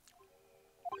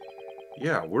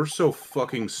 Yeah, we're so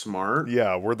fucking smart.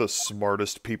 Yeah, we're the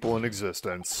smartest people in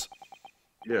existence.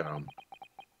 Yeah.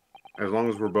 As long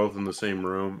as we're both in the same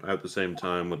room at the same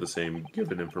time with the same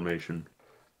given information.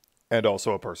 And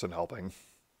also a person helping.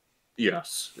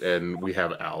 Yes, and we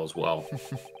have Al as well.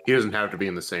 He doesn't have to be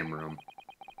in the same room.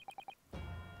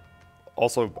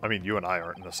 Also, I mean, you and I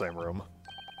aren't in the same room.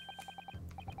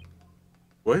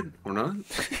 What? We're not?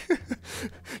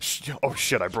 Oh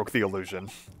shit, I broke the illusion.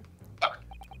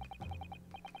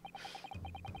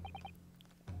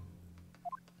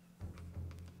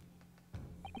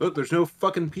 Look, there's no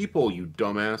fucking people, you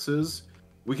dumbasses.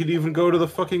 We could even go to the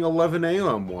fucking 11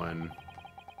 a.m. one.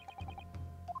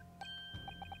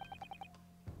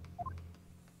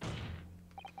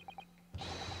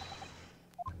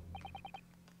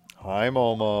 Hi,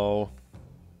 Momo.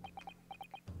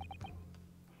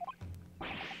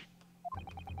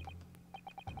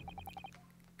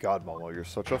 God, Momo, you're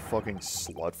such a fucking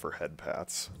slut for head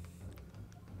pats.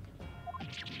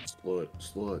 Slut,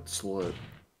 slut, slut.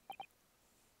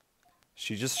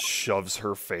 She just shoves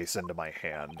her face into my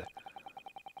hand.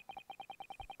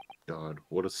 God,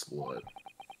 what a slut.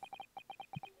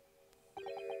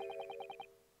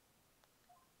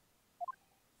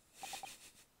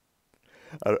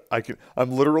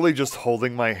 I'm literally just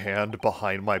holding my hand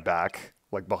behind my back,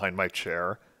 like behind my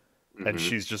chair, and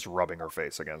she's just rubbing her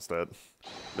face against it.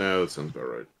 Yeah, that sounds about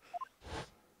right.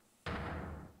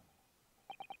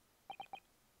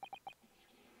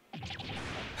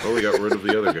 Oh, we got rid of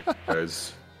the other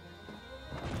guys.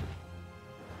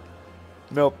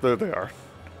 Nope, there they are.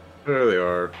 There they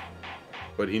are.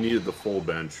 But he needed the full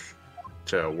bench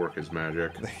to work his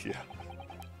magic. Yeah.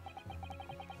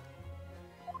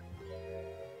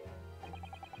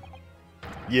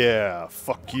 Yeah,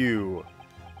 fuck you.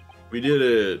 We did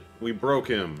it. We broke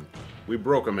him. We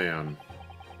broke a man.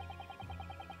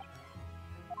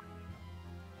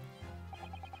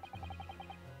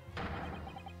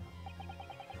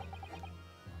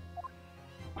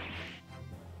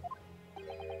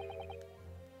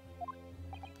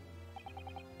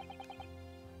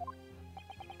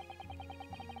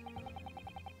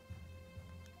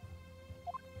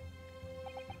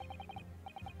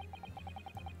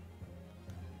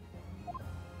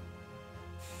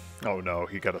 Oh no,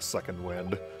 he got a second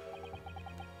wind.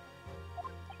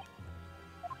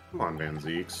 Come on, Van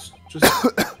Zeeks. Just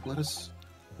let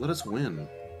us win.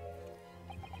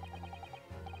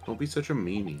 Don't be such a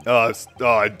meanie.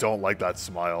 I don't like that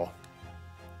smile.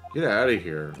 Get out of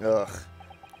here. Ugh.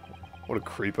 What a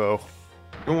creepo.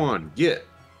 Come on, get.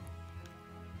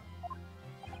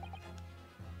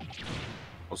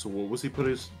 Also, what was he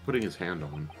putting his hand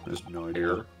on? Just no idea.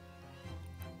 air?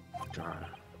 God.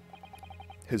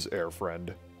 His air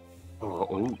friend.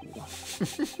 Oh.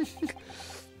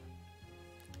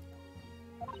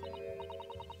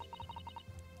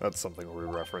 That's something we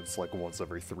reference like once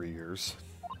every 3 years.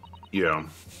 Yeah.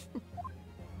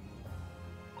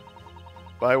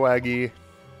 Bye, Waggy.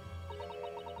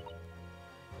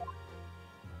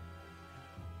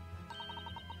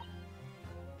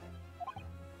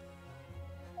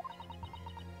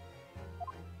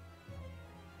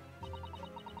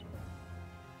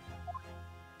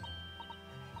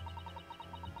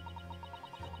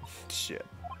 Shit.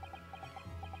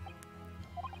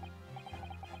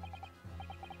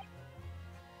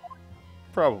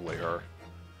 Probably her.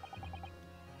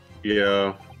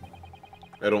 Yeah.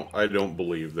 I don't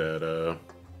believe that,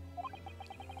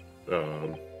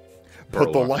 But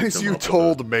the Warlock lies come you up with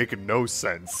told make no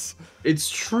sense. It's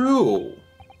true!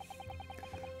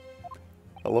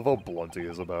 I love how blunt he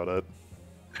is about it.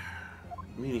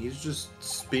 I mean, he's just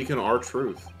speaking our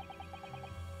truth.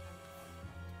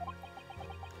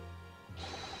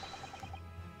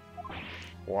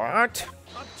 What?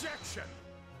 Objection!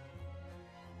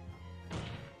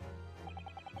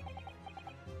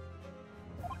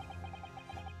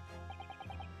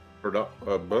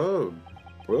 Bug.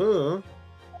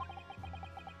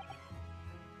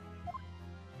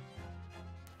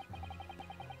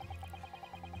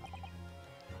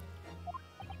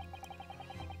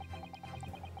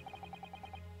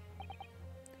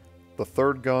 The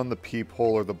third gun, the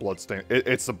peephole, or the bloodstain?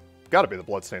 It's got to be the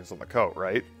bloodstains on the coat,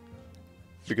 right?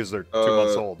 Because they're 2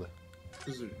 months old.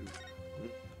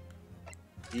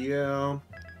 Yeah.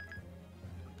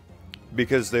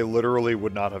 Because they literally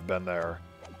would not have been there.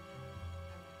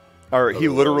 Or he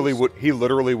Otherwise-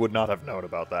 literally would not have known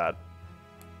about that.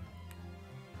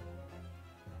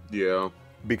 Yeah.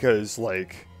 Because,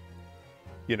 like,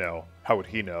 you know, how would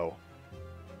he know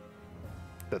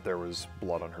that there was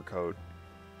blood on her coat?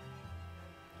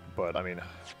 But, I mean,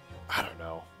 I don't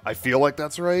know. I feel like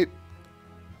that's right.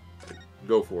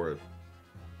 Go for it.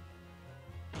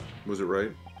 Was it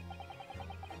right?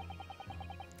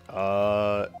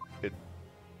 It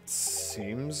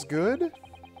seems good.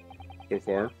 So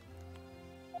far?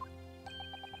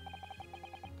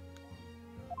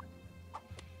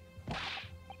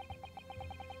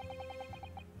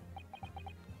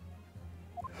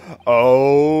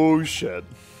 Oh, shit.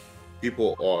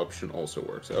 People option also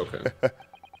works. Okay.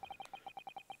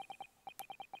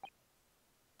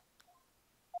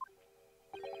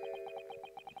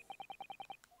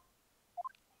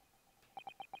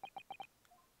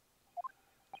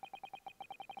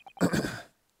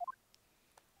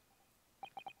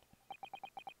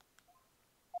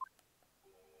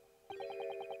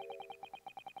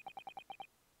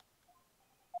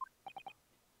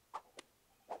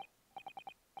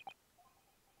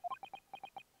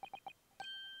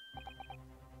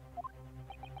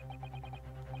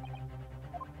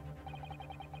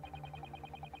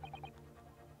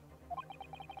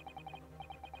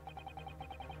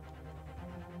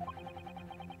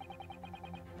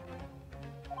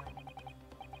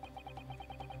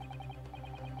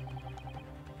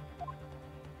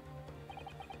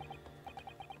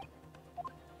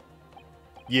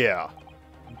 Yeah.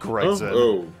 Gregson.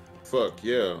 Oh, fuck,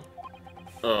 yeah.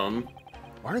 Why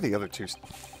are the other two...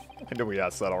 I know we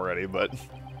asked that already, but...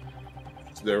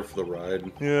 It's there for the ride.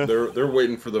 Yeah. They're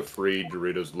waiting for the free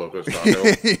Doritos Locos Taco.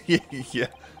 Yeah.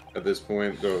 At this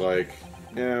point, they're like,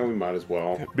 yeah, we might as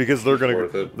well. Because they're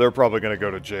Worth gonna... it. They're probably gonna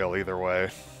go to jail either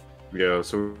way. Yeah,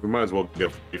 so we might as well get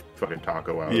a free fucking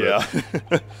taco out of Yeah.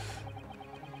 it.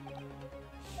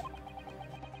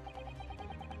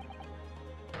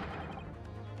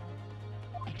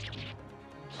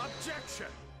 Objection!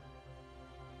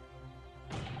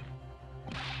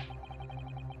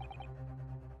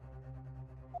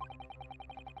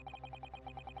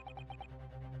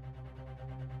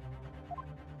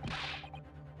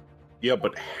 Yeah,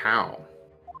 but how?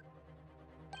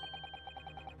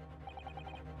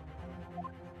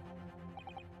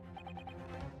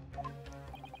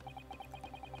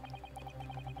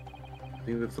 I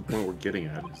think that's the point we're getting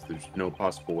at, is there's no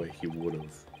possible way he would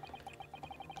have.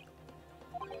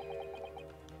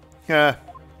 Yeah.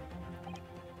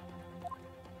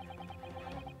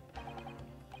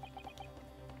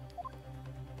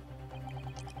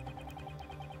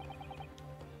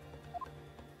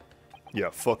 Yeah,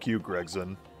 fuck you,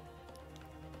 Gregson.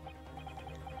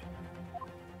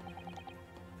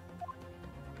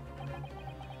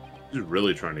 He's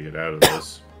really trying to get out of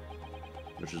this.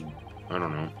 Which is, I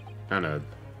don't know, kind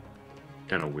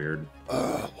of weird.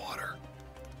 Water.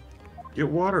 Get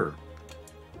water.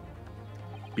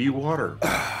 Be water.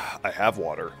 I have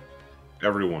water.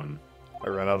 Everyone, I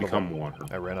ran out become of... water.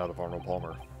 I ran out of Arnold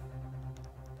Palmer.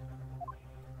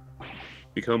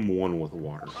 Become one with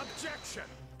water. Objection!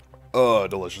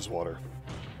 Delicious water.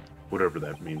 Whatever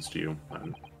that means to you.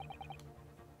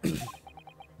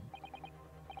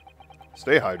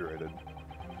 Stay hydrated.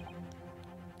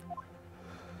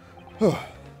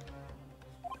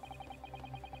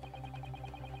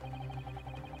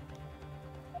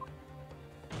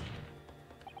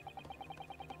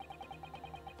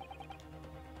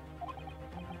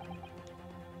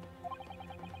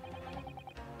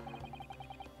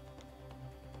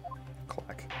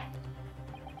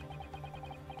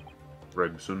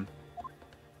 Gregson.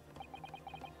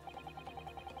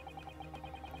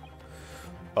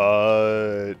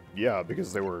 Yeah,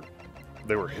 because they were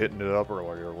hitting it up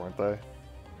earlier, weren't they?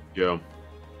 Yeah.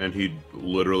 And he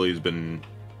literally has been,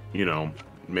 you know,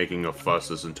 making a fuss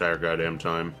this entire goddamn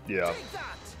time. Yeah. Take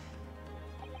that!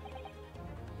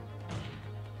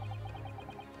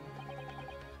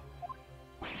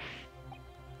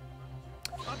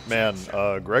 Man,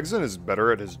 Gregson is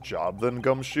better at his job than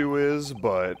Gumshoe is,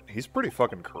 but he's pretty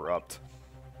fucking corrupt.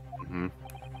 Mm-hmm.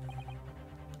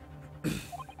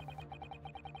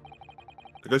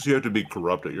 I guess you have to be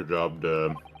corrupt at your job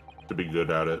to be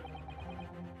good at it.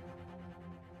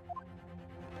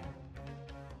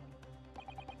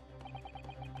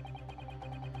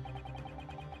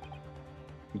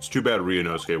 It's too bad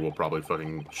Ryunosuke will probably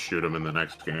fucking shoot him in the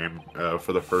next game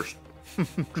for the first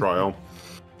trial.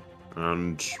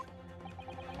 And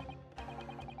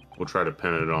we'll try to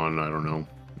pin it on, I don't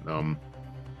know,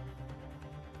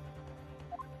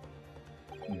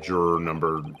 juror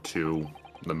number 2,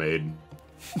 the maid.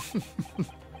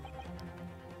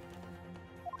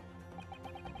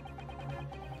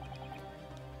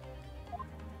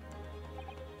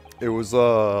 It was,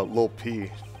 Lil P.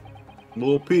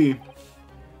 Lil P.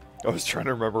 I was trying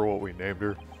to remember what we named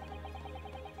her.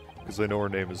 Because I know her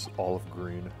name is Olive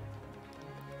Green.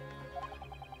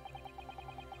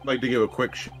 I'd like to give a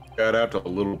quick shout out to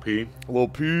Little P. Lil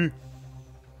P.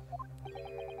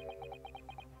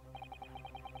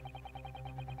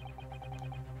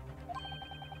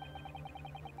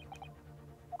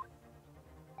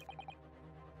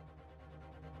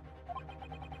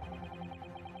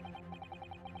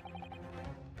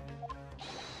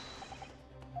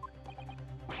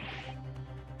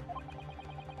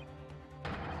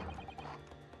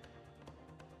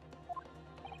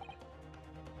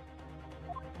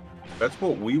 That's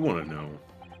what we want to know.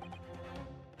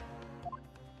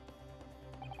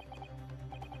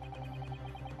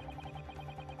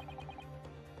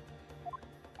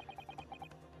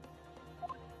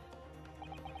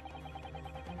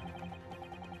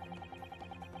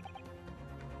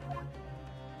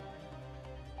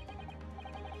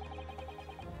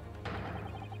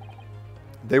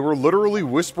 They were literally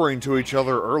whispering to each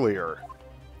other earlier.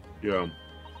 Yeah.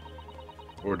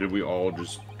 Or did we all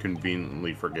just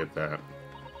conveniently forget that?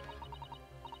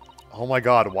 Oh my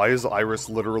god, why is Iris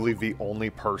literally the only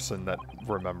person that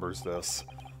remembers this?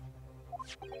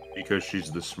 Because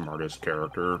she's the smartest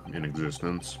character in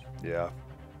existence. Yeah.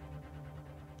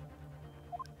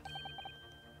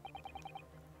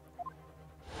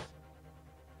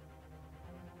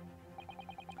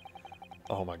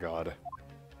 Oh my god.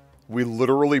 We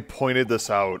literally pointed this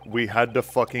out. We had to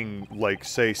fucking, like,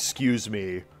 say, "excuse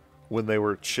me," when they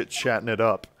were chit-chatting it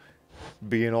up.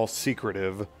 Being all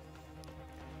secretive.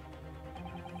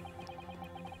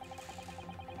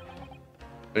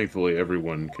 Thankfully,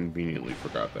 everyone conveniently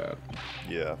forgot that.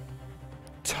 Yeah.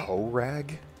 Toe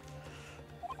rag?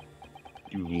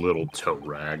 You little toe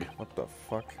rag. What the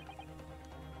fuck?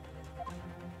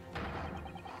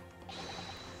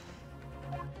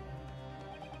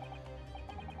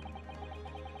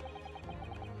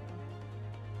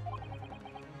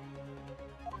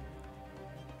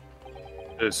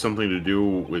 It's something to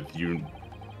do with you,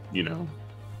 you know.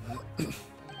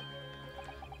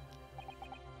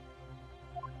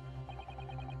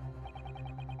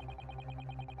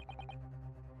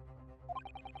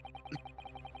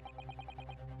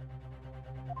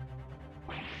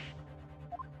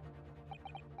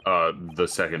 The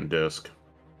second disc.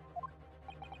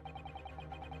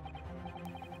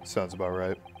 Sounds about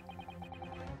right.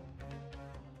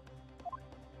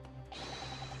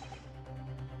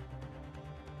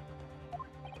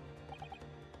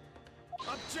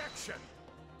 Objection!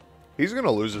 He's gonna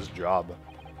lose his job.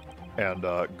 And,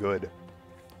 good.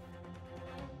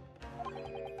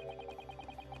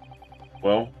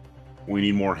 Well, we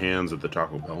need more hands at the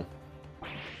Taco Bell.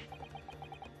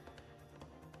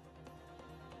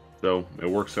 So, it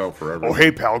works out for everyone. Oh,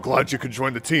 hey, pal, glad you could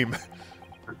join the team.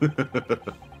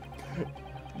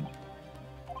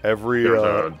 Every,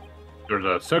 There's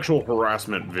a sexual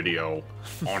harassment video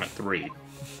on at 3.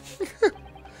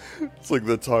 It's like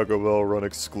the Taco Bell run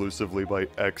exclusively by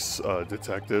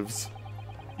ex-detectives.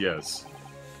 Yes.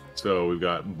 So, we've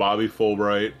got Bobby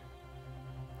Fulbright.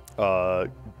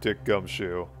 Dick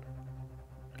Gumshoe.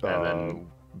 And then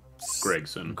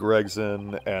Gregson.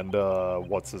 Gregson, and,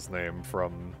 what's his name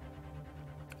from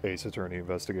Ace Attorney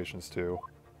Investigations 2?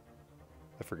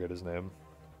 I forget his name.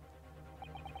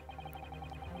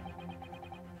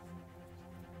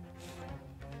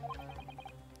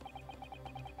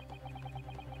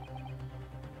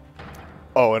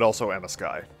 Oh, and also Emma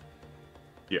Skye.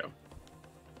 Yeah.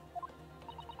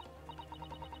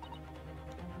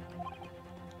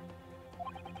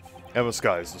 Emma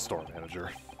Sky is the store manager.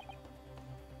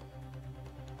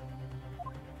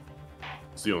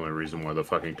 It's the only reason why the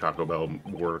fucking Taco Bell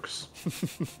works.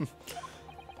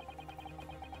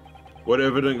 What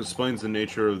evidence explains the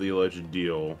nature of the alleged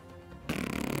deal?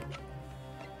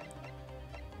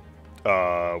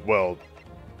 Well,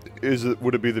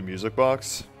 would it be the music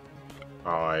box?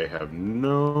 I have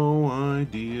no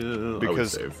idea.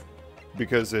 Because, I would save.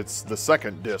 because it's the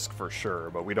second disc for sure,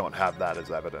 but we don't have that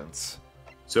as evidence.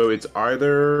 So it's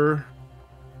either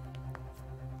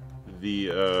the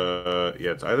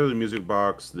it's either the music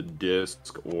box, the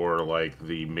disc, or like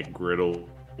the McGriddle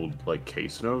like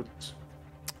case notes.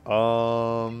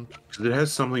 'Cause it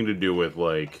has something to do with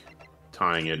like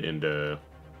tying it into.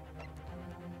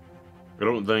 I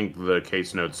don't think the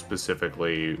case notes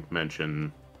specifically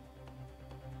mention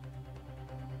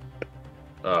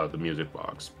the music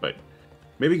box, but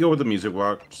maybe go with the music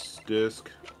box disc.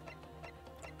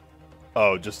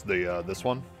 Oh, just the this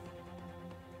one?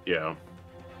 Yeah.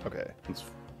 Okay.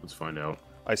 Let's find out.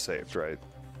 I saved, right?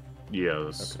 Yeah.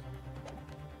 That's... Okay.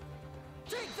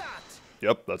 Take that!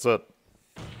 Yep, that's it.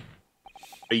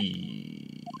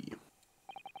 Hey.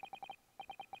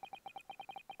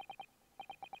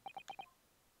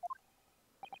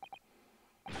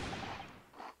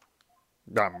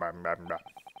 Dum, dum, dum, dum.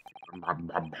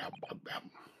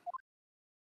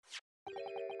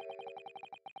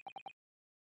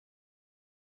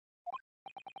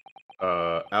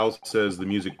 Al says the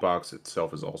music box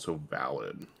itself is also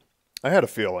valid. I had a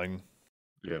feeling.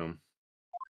 Yeah.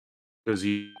 Because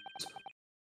he's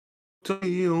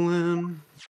stealing.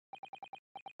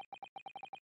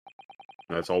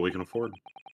 That's all we can afford.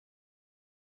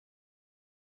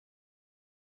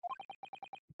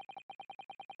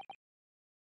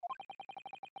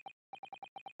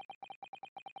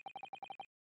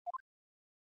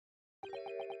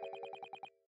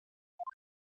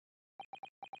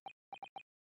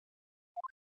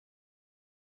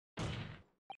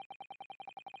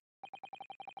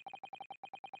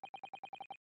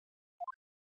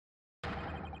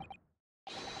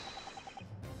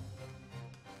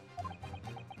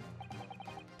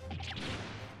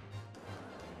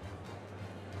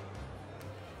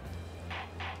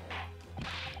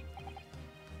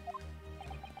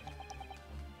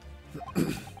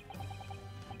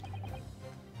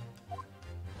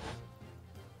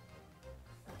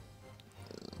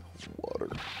 Water.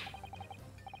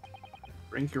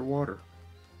 Drink your water.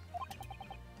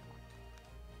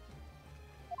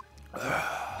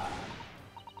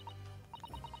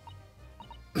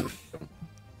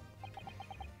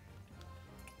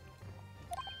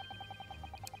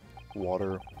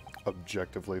 Water,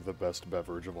 objectively the best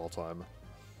beverage of all time.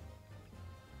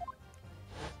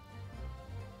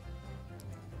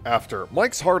 After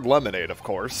Mike's Hard Lemonade, of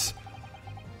course.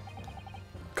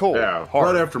 Cold, Yeah,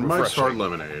 hard, right after Mike's Hard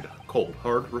refreshing. Lemonade. Cold,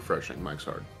 hard, refreshing. Mike's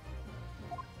Hard.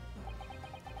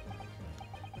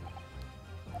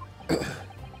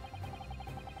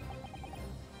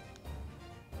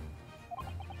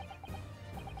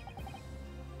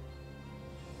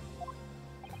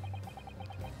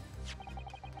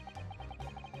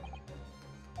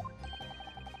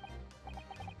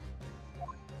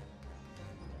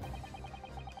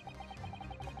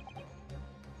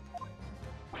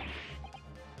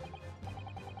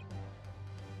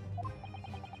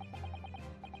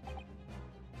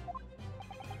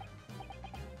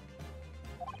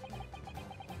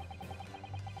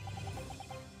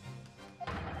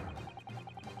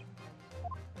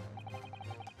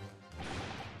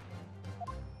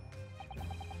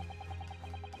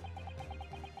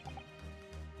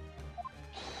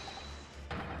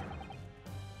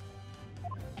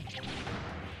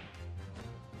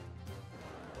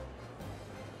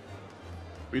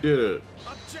 We did it.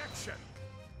 Objection!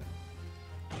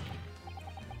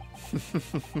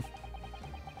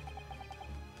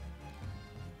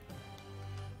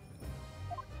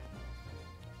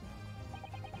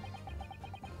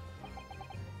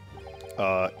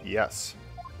 Yes.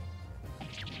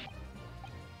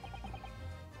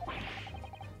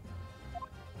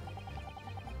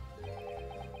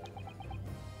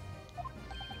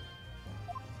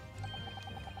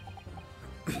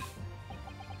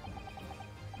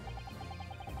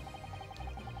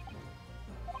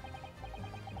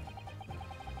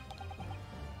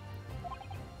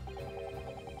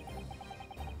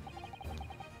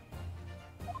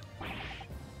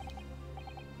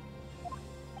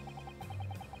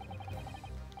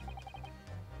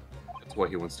 That's why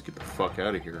he wants to get the fuck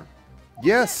out of here.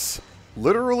 Yes!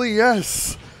 Literally,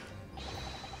 yes!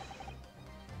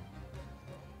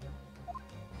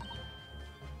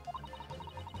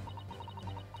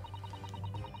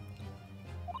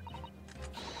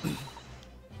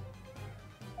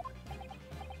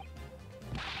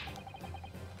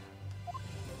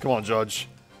 Come on, Judge.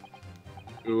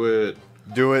 Do it.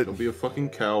 Do it. Don't be a fucking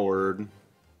coward.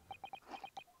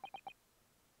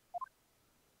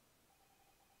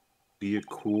 Be a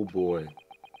cool boy.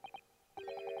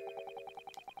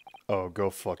 Oh, go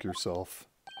fuck yourself.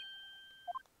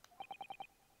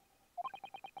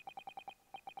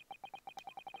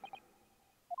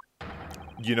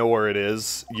 You know where it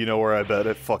is? You know where I bet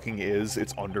it fucking is?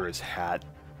 It's under his hat.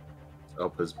 It's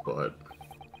up his butt.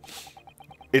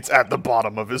 It's at the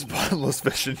bottom of his bottomless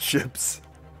fish and chips.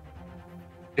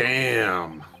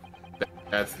 Damn.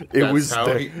 It was how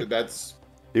there. that's.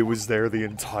 It was there the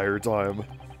entire time.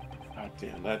 God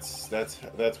damn.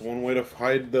 That's one way to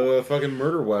hide the fucking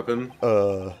murder weapon.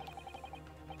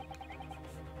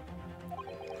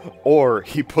 Or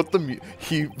he put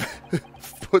he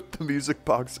put the music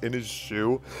box in his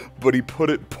shoe, but he put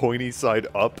it pointy side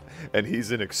up, and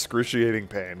he's in excruciating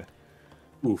pain.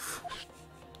 Oof.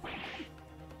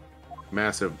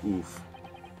 Massive oof.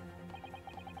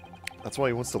 That's why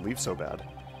he wants to leave so bad.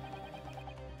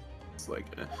 It's like,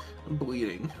 I'm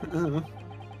bleeding.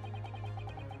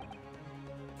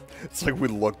 It's like we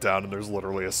look down and there's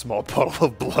literally a small puddle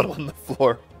of blood on the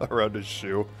floor around his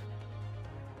shoe.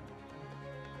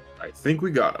 I think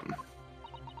we got him.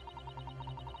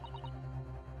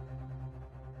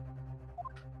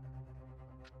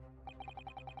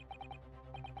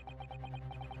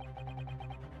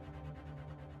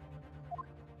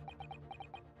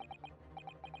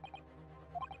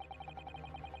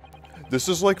 This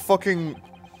is like fucking...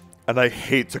 And I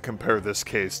hate to compare this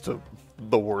case to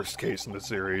the worst case in the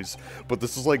series, but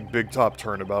this is like Big Top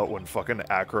Turnabout when fucking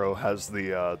Acro has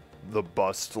the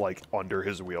bust, like, under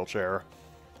his wheelchair.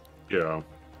 Yeah.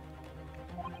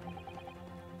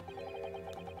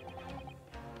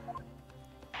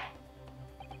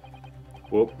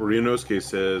 Well, Ryunosuke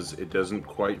says it doesn't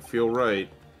quite feel right.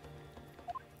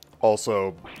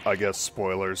 Also, I guess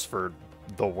spoilers for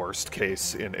the worst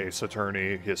case in Ace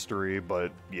Attorney history,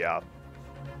 but yeah.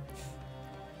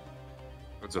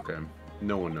 That's okay.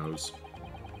 No one knows.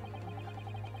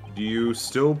 Do you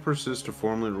still persist to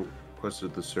formally request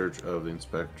the search of the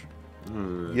inspector?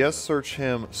 Yes, search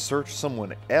him. Search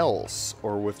someone else,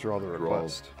 or withdraw the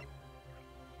request.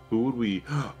 Who would we...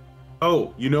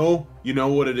 Oh, you know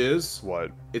what it is?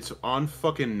 What? It's on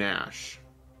fucking Nash.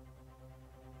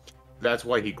 That's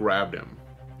why he grabbed him.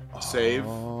 Save,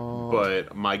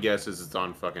 but my guess is it's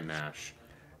on fucking Nash.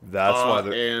 That's why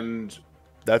they're... And...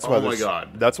 That's why oh my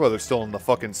god. That's why they're still in the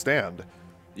fucking stand.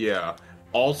 Yeah.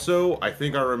 Also, I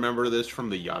think I remember this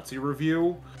from the Yahtzee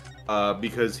review,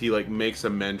 because he like makes a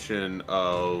mention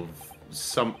of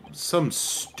some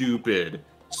stupid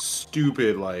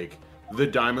like the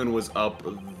diamond was up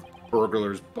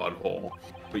burglar's butthole,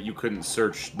 but you couldn't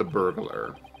search the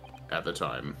burglar at the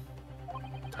time.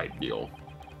 Type deal.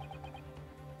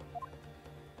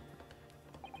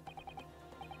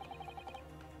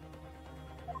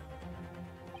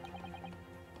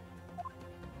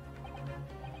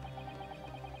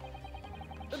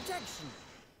 Objection.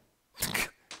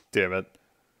 Damn it.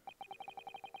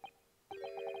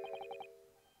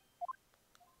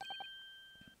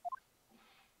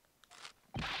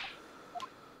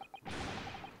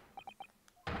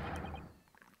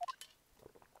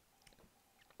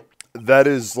 That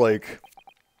is, like,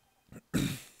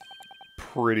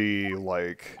 pretty,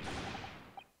 like...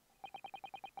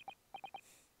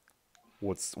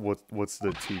 What's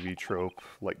the TV trope?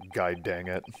 Like, God dang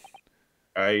it.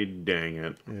 Dang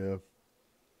it. Yeah.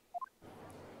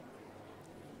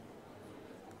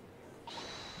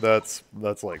 That's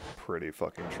like pretty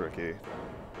fucking tricky.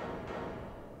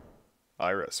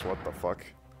 Iris, what the fuck?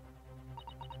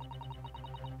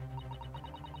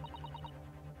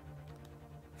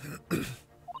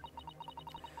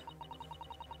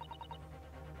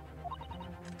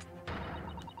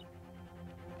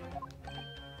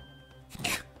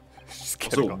 She's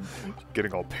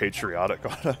getting all patriotic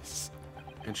on us.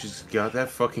 And she's got that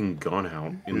fucking gun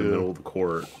out in the middle of the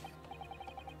court.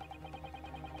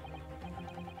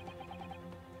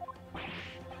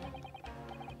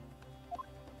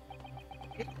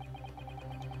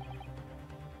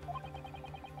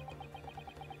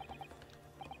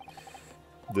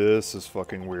 This is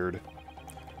fucking weird.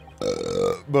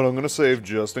 But I'm gonna save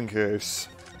just in case.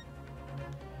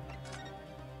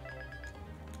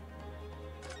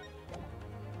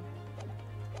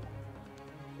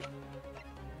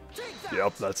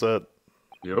 Yep, that's it.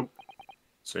 Yep.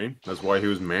 See? That's why he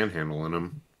was manhandling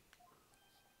him.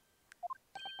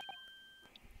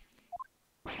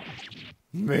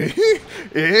 Me?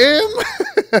 Him?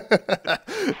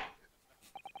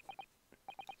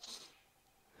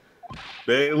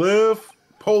 Bailiff,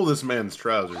 pull this man's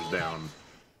trousers down.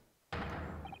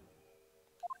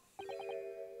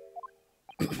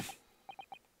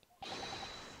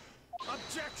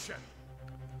 Rejection.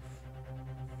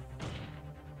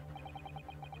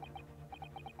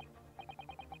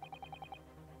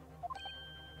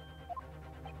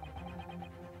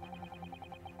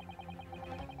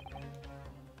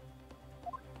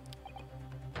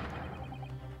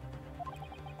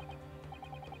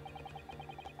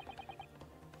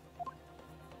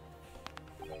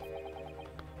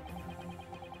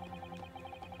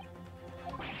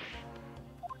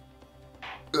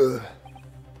 Ugh.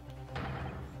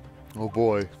 Oh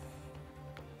boy.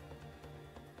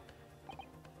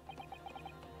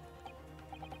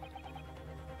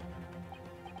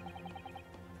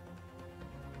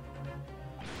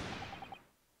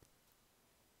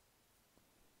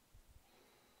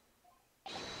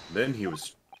 Then he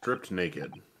was stripped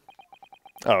naked.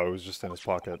 Oh, it was just in his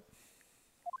pocket.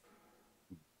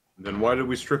 Then why did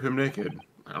we strip him naked?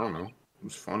 I don't know. It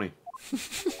was funny.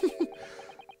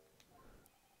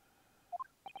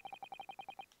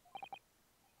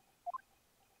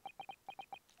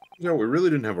 Yeah, we really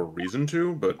didn't have a reason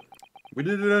to, but we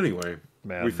did it anyway.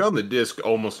 Man. We found the disc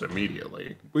almost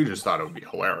immediately. We just thought it would be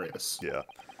hilarious. Yeah.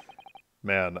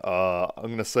 Man,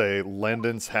 I'm gonna say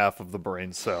Landon's half of the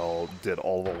brain cell did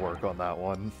all the work on that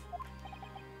one.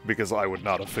 Because I would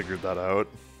not have figured that out.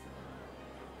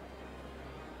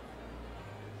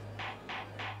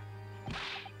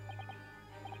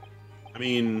 I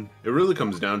mean, it really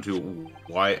comes down to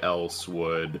why else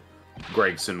would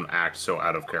Gregson act so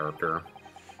out of character?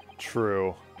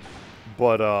 True.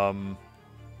 But,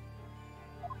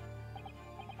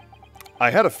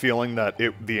 I had a feeling that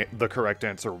the correct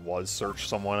answer was search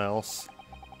someone else.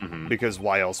 Mm-hmm. Because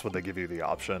why else would they give you the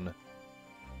option?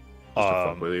 Just to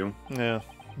fuck with you. Yeah.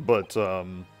 But,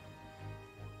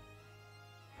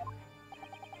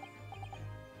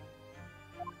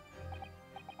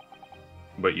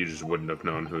 But you just wouldn't have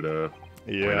known who to...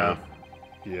 yeah.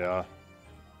 Yeah.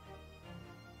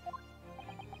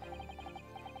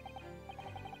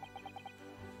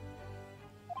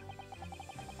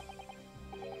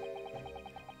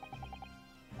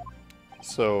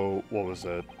 So, what was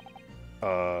it?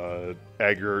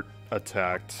 Egger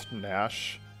attacked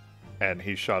Nash, and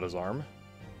he shot his arm?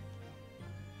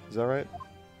 Is that right?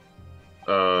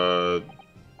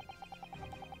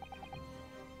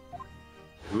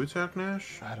 Who attacked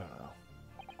Nash? I don't know.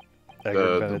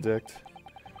 Egger Benedict?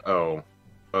 Oh.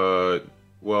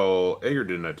 Well, Egger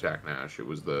didn't attack Nash. It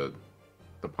was the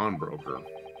pawnbroker.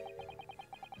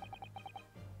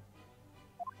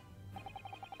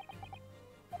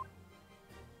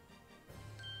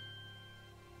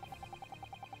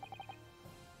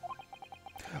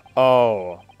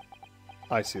 Oh.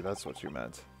 I see, that's what you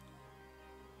meant.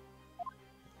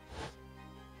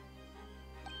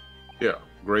 Yeah,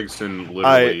 Gregson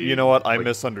literally... You know what? I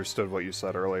misunderstood what you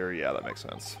said earlier. Yeah, that makes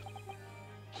sense.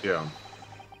 Yeah.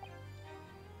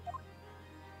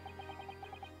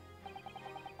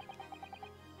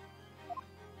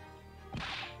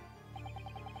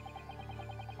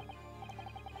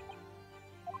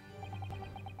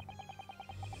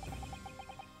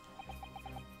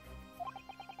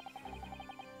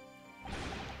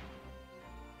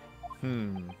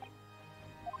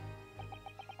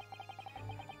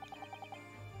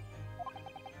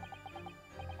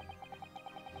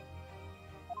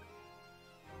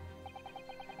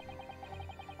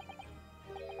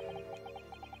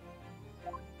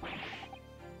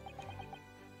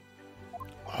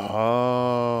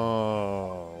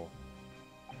 Oh.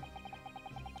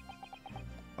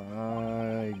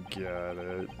 I get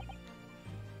it.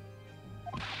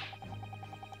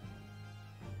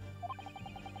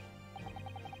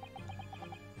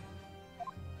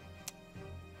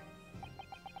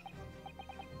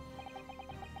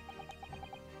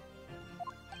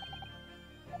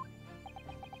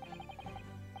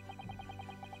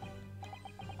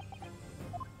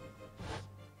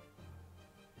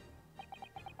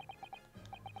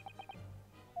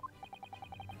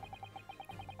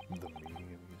 The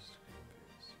meaning of use.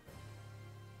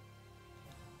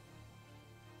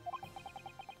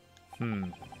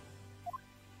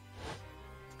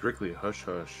 Strictly hush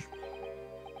hush.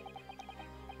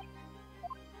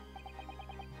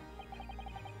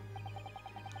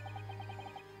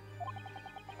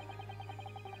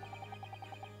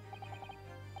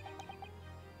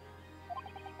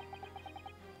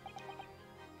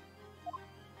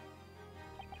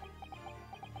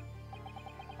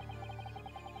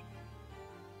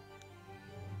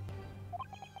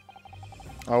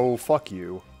 Oh, fuck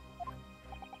you.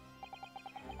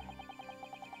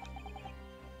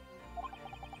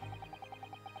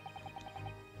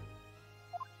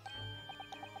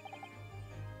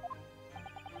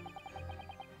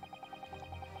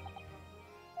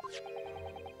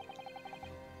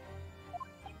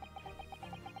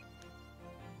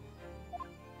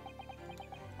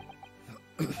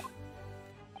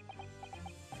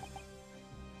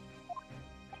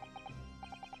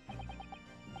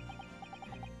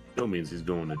 Still means he's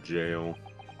going to jail.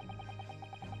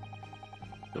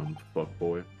 Dumb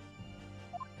fuckboy.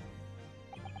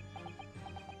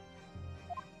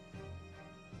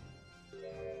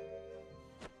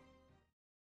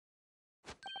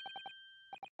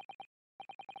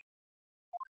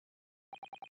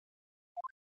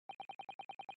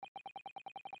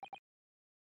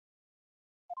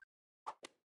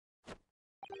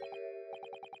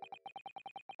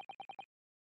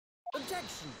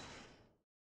 Objection.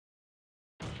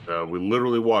 We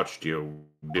literally watched you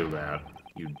do that,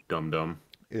 you dum-dum.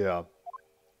 Yeah.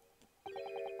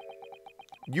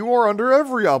 You are under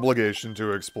every obligation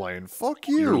to explain. Fuck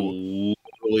You're you.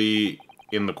 literally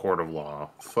in the court of law.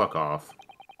 Fuck off.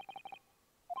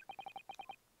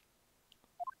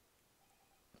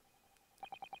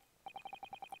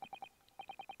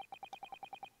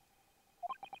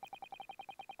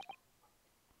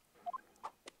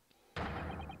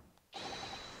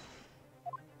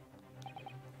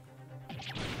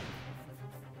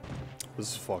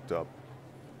 This is fucked up.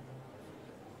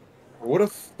 What a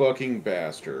fucking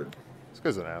bastard. This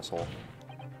guy's an asshole.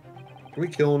 Can we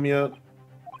kill him yet?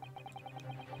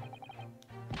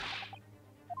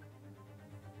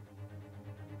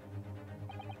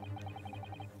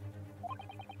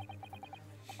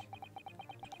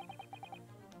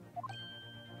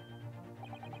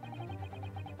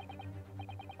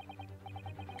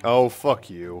 Oh,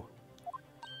 fuck you.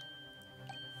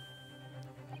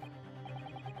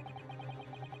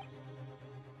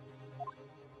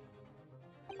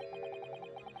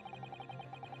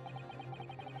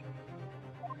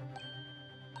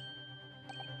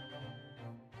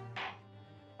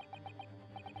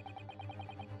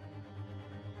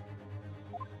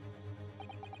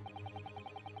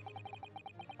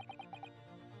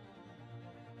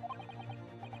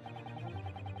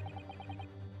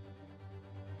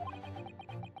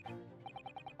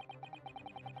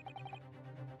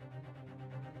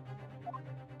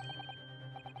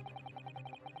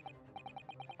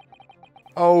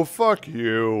 Oh, fuck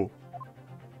you.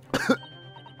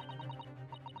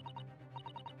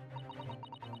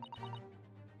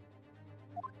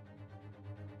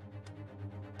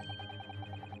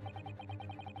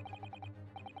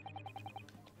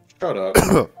 Shut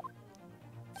up.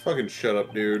 Fucking shut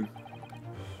up, dude.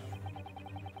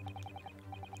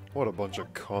 What a bunch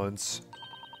of cunts.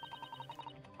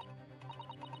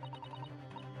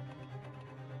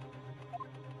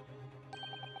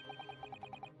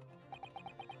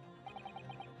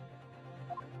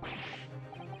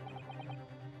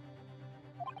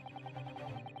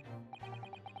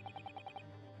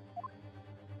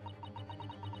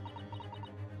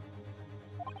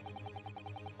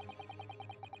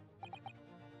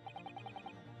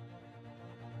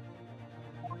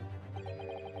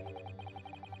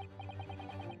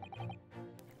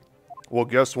 Well,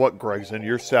 guess what, Gregson?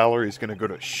 Your salary is going to go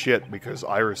to shit because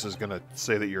Iris is going to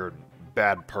say that you're a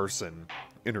bad person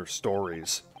in her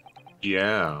stories.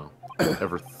 Yeah.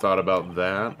 Ever thought about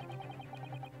that?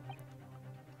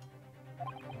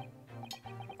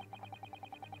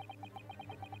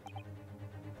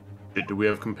 Do we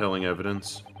have compelling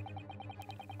evidence?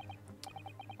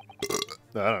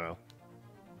 I don't know.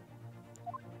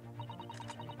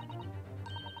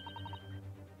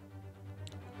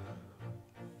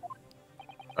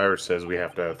 Iris says we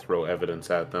have to throw evidence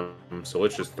at them, so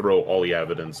let's just throw all the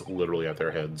evidence literally at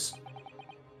their heads.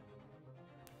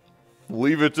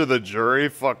 Leave it to the jury?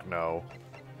 Fuck no.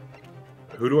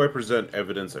 Who do I present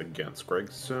evidence against?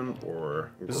 Gregson or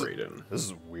Graydon? This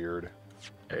is weird.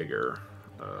 Egger.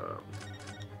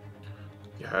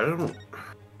 Yeah, I don't...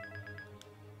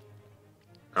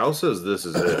 Al says this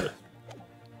is it.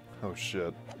 Oh,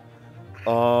 shit.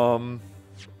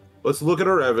 Let's look at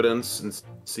our evidence and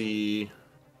see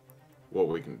what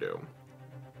we can do.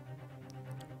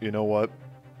 You know what?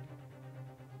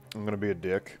 I'm gonna be a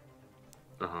dick.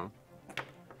 Uh-huh.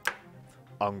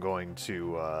 I'm going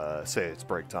to, say it's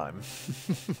break time.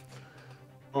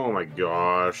 Oh my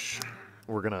gosh.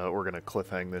 We're gonna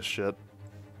cliffhang this shit.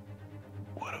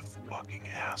 What a fucking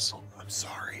asshole. I'm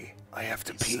sorry. I have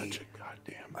to He's pee. such a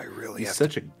goddamn... I really He's have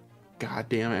such a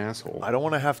goddamn asshole. I don't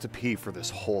want to have to pee for this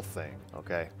whole thing,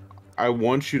 okay? I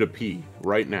want you to pee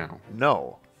right now.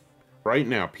 No. Right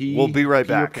now. Pee. We'll be right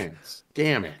pee your back. pants.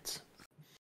 Damn it.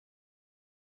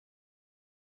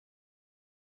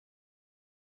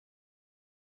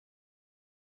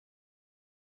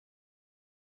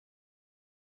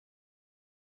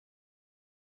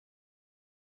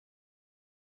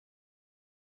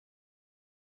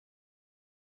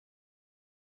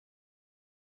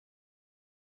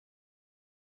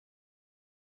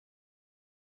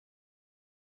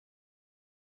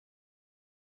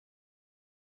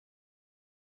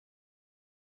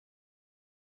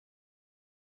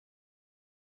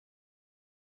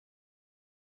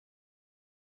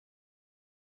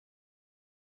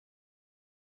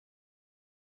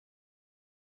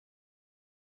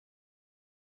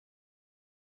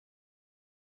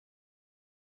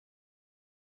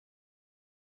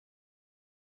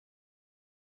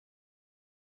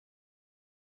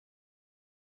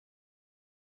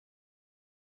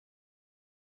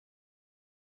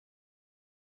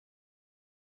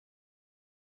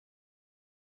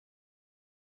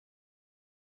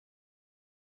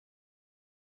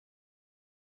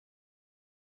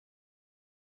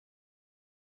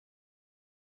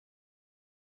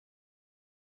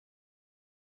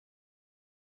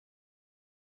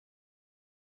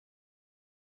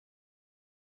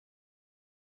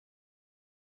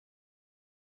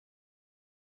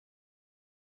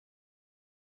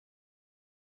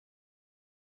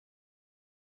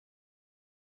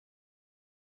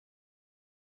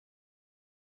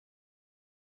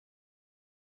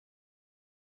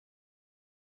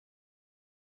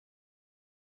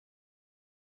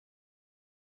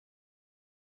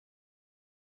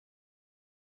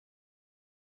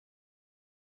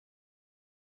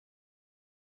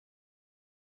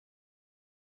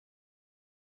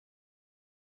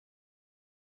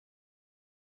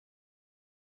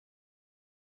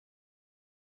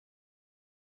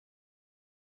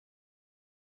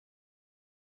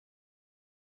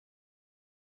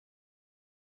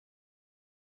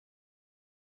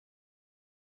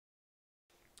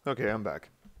 Okay, I'm back.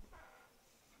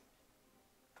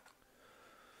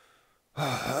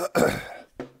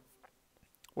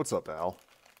 What's up, Al?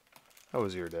 How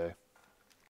was your day?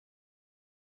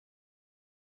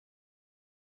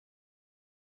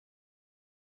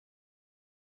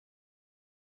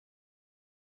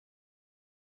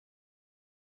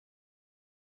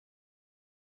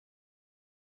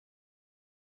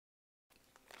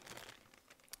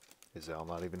 Is Al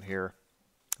not even here?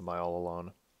 Am I all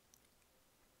alone?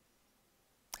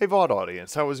 Hey, VOD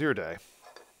audience, how was your day?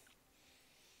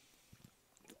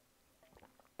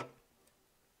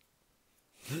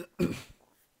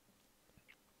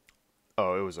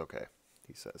 Oh, it was okay,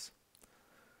 he says.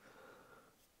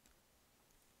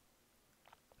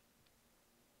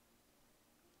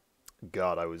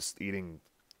 God, I was eating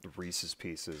Reese's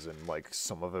Pieces and, like,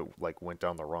 some of it, like, went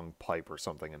down the wrong pipe or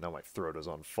something, and now my throat is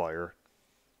on fire.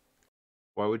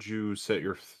 Why would you set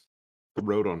your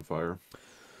throat on fire?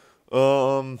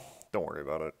 Don't worry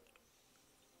about it.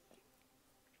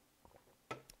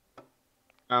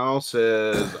 Al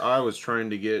says, I was trying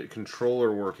to get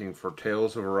controller working for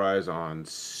Tales of Arise on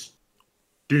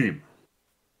Steam.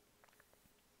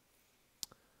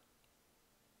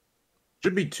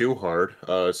 Should be too hard.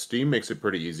 Steam makes it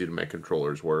pretty easy to make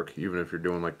controllers work, even if you're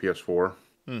doing like PS4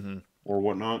 or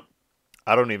whatnot.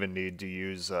 I don't even need to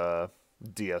use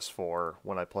DS4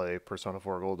 when I play Persona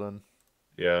 4 Golden.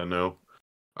 Yeah, no.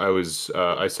 I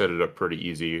set it up pretty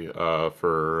easy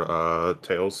for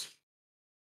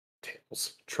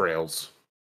Trails.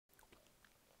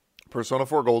 Persona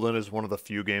 4 Golden is one of the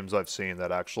few games I've seen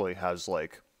that actually has,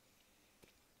 like,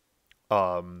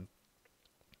 PS4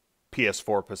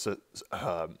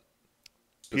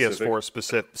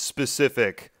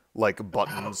 specific like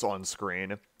buttons on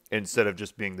screen instead of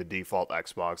just being the default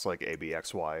Xbox like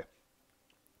ABXY.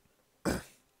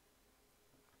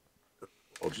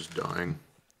 All just dying.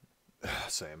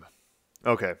 Same.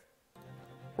 Okay,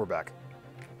 we're back.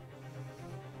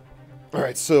 All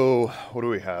right, so what do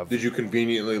we have? Did you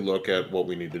conveniently look at what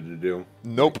we needed to do?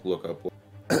 Nope. Like, look up.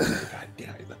 God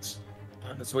damn it!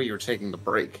 That's why you were taking the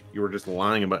break. You were just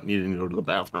lying about needing to go to the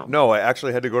bathroom. No, I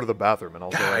actually had to go to the bathroom, and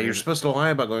also God, you're supposed to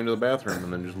lie about going to the bathroom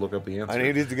and then just look up the answer. I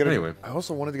needed to get anyway. I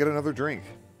also wanted to get another drink.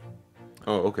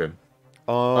 Oh, okay.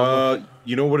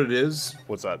 You know what it is?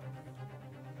 What's that?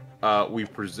 We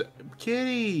present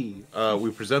Kitty.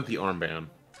 We present the armband.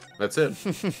 That's it.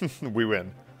 We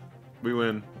win. We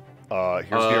win. Here's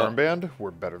the armband. We're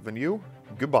better than you.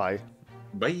 Goodbye.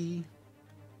 Bye.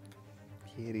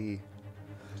 Kitty.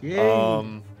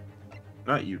 Yay.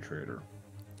 Not you, trader.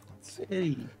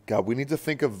 Hey. God, we need to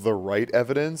think of the right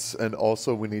evidence, and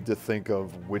also we need to think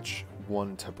of which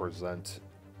one to present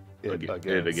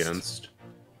it against.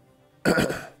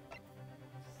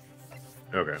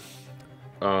 Okay.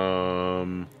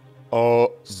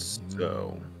 Oh.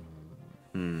 So.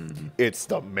 It's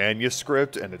the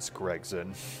manuscript, and it's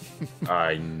Gregson.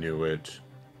 I knew it.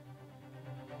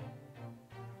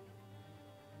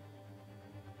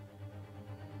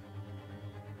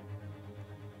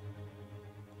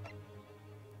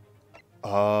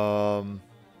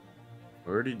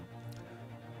 Where did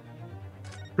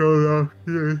go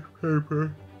the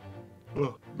paper?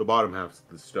 Oh, the bottom half's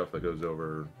the stuff that goes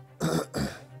over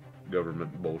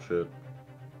government bullshit.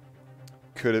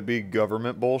 Could it be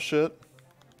government bullshit?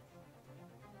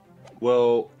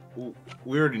 Well,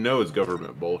 we already know it's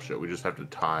government bullshit. We just have to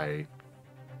tie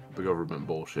the government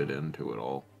bullshit into it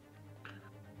all.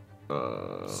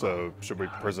 So, should we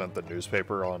present the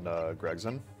newspaper on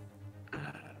Gregson?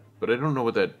 But I don't know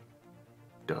what that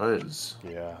does.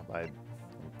 Yeah, I'm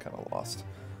kind of lost.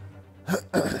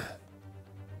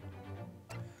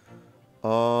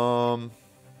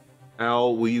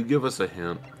 Al, will you give us a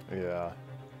hint? Yeah.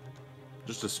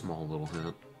 Just a small little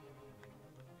hint.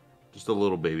 Just a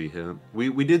little baby hint.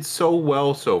 We did so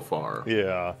well so far.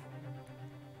 Yeah.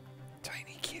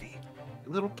 Tiny kitty.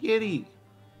 Little kitty.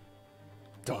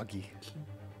 Doggy.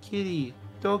 Kitty.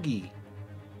 Doggy.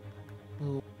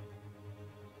 Oh.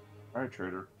 Alright,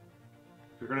 trader.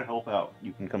 If you're gonna help out,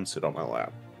 you can come sit on my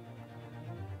lap.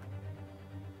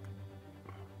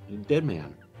 He's a dead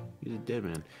man. He's a dead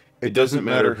man. It doesn't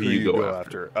matter who you go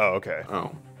after. Oh, okay.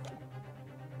 Oh.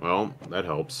 Well, that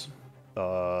helps.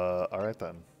 Alright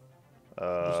then.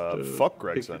 Fuck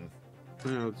Gregson.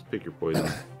 Yeah, let's pick your poison.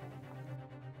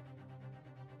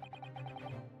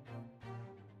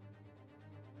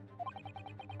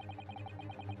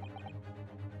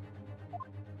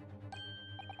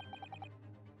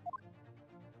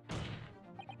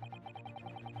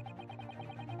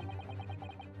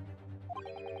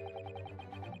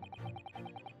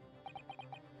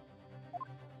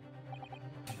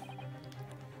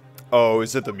 Oh,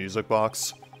 is it the music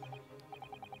box?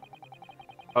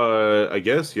 I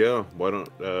guess, yeah. Why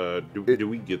don't, do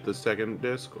we get the second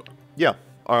disc? Yeah.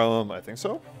 I think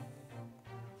so.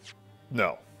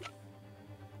 No.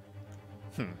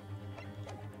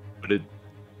 But it's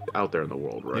out there in the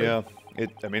world, right? Yeah.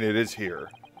 I mean, it is here.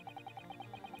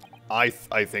 I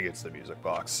think it's the music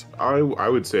box. I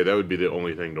would say that would be the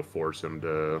only thing to force him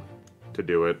to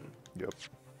do it. Yep.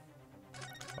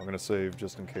 I'm gonna save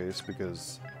just in case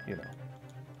because, you know.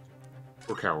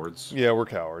 We're cowards. Yeah, we're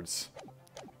cowards.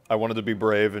 I wanted to be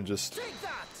brave and just... Take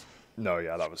that! No,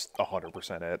 yeah, that was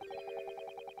 100% it.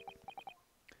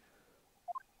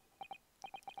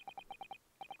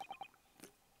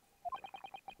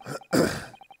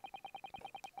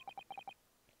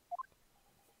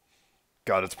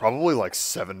 God, it's probably like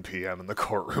 7 p.m. in the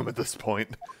courtroom at this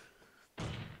point.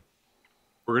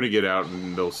 We're gonna get out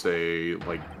and they'll say,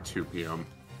 like, 2 p.m.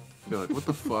 Be like, what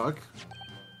the fuck?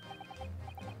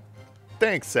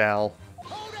 Thanks, Sal.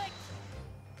 Hold it!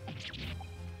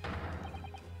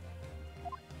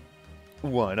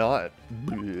 Why not,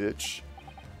 bitch?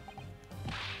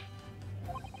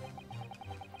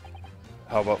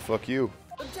 How about fuck you?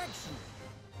 Objection!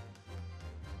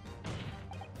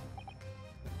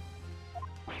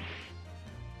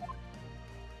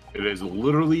 It has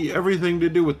literally everything to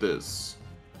do with this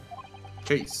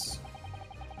case.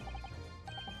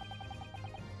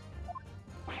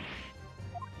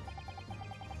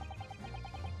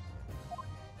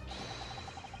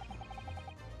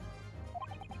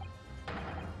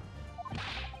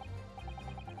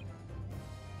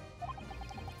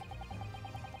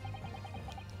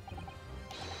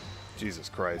 Jesus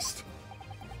Christ.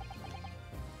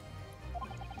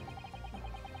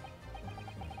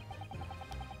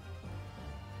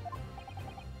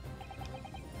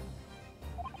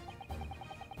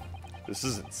 This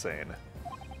is insane.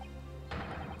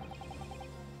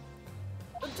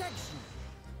 Objection!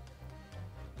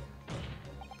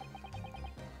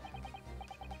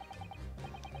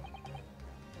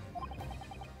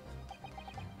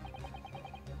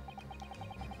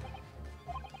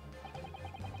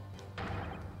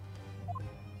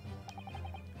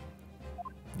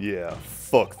 Yeah,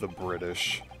 fuck the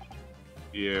British.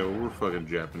 Yeah, we're fucking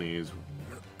Japanese.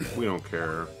 We don't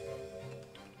care.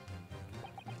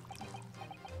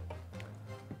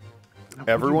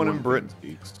 Everyone in One Britain,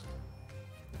 thing speaks.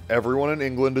 everyone in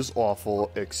England is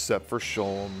awful except for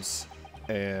Sholmes,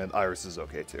 and Iris is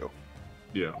okay too.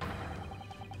 Yeah.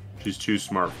 She's too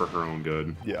smart for her own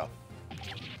good. Yeah.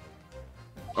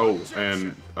 Oh,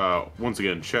 and once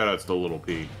again, shoutouts to Little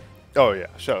P. Oh yeah,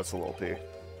 shout out to Lil P.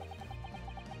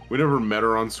 We never met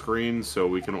her on screen, so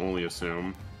we can only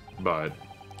assume. But,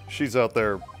 She's out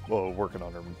there, well, working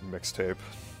on her mixtape.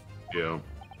 yeah.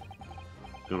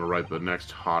 Gonna write the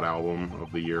next hot album of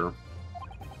the year.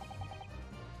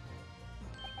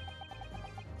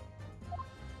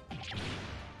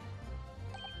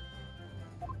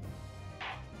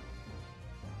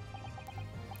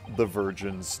 The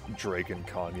Virgins, Drake and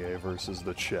Kanye versus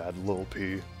the Chad Lil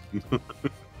P.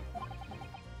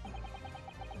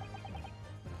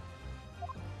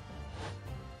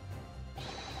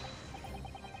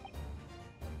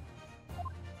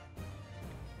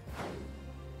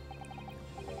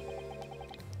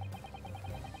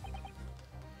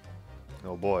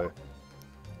 Oh boy.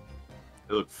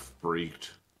 They look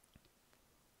freaked.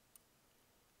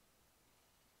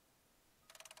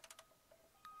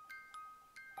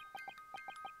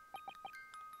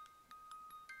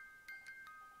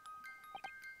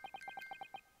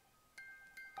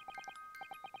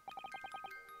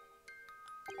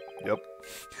 Yep.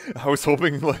 I was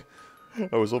hoping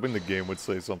the game would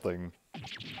say something.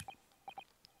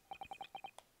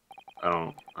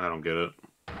 I don't get it.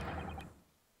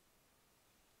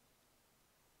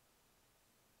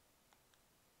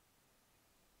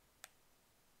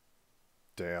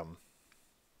 Damn.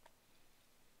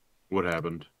 What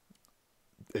happened?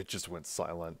 It just went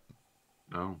silent.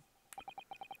 Oh.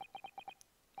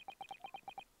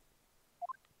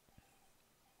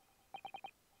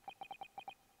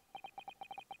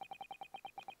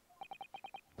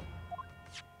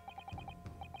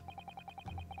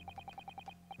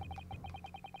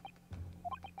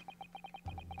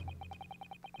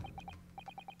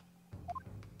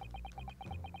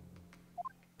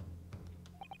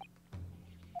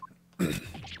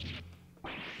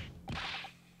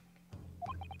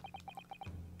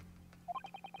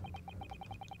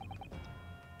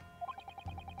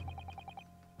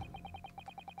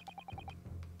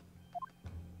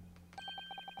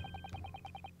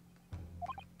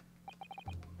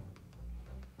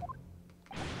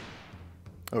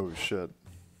 Oh shit.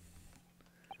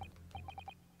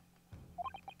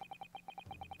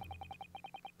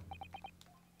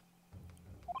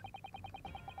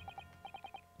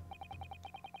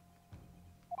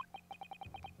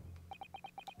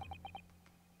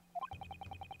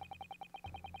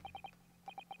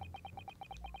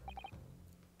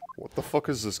 What the fuck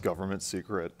is this government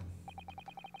secret?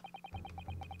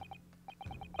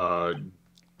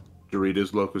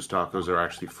 Doritos Locos Tacos are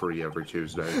actually free every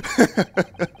Tuesday.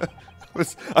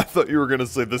 I thought you were gonna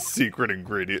say the secret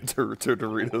ingredient to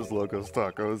Doritos Locos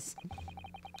Tacos.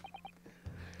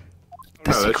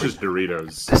 No, that's just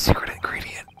Doritos. The secret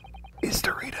ingredient is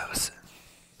Doritos.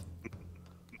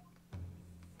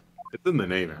 It's in the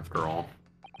name, after all.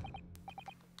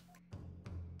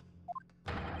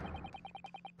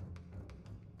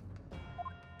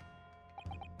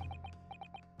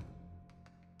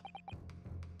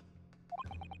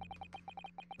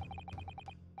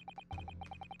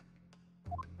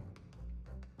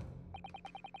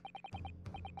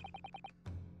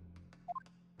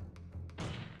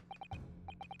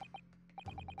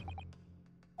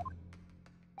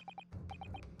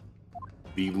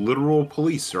 The literal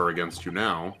police are against you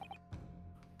now.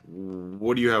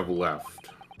 What do you have left?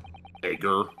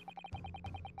 Egger?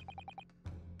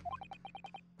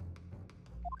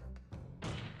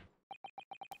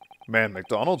 Man,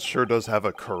 McDonald's sure does have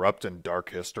a corrupt and dark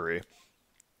history.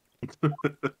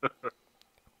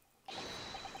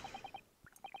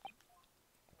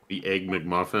 The Egg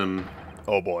McMuffin.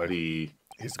 Oh boy. The...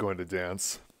 He's going to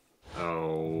dance.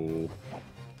 Oh...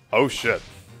 Oh shit.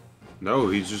 No,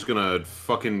 he's just gonna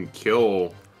fucking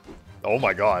kill... Oh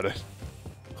my god.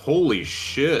 Holy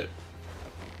shit.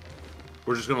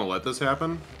 We're just gonna let this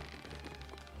happen?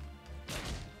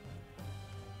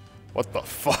 What the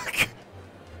fuck?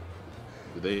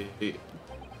 Do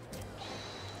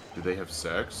they have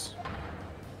sex?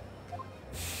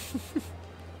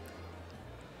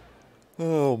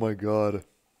 Oh my god.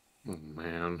 Oh,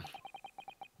 man.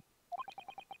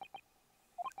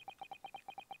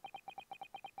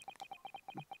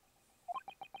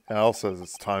 Al says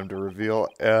it's time to reveal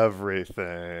everything.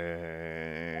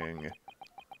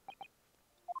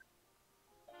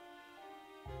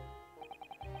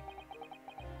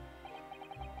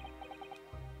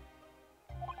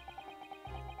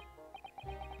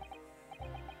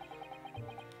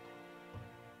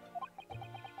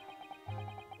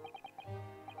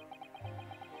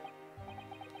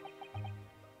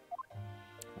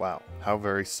 Wow, how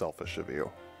very selfish of you.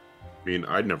 I mean,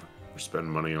 I'd never spend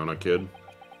money on a kid.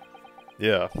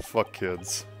 Yeah, fuck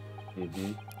kids.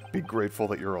 Mm-hmm. Be grateful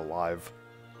that you're alive.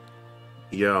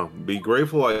 Yeah, be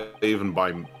grateful I even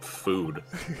buy food.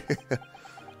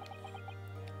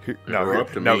 Now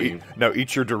me.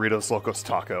 Eat your Doritos Locos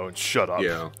Taco and shut up.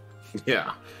 Yeah.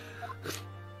 Yeah.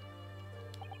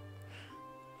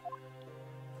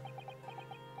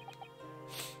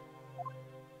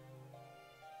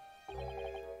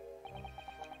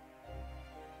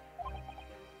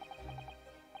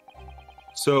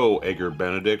 So, Egger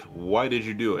Benedict, why did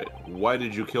you do it? Why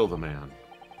did you kill the man?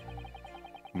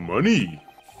 Money!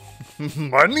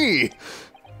 Money!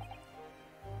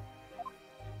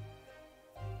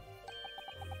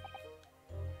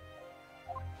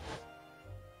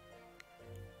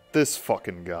 This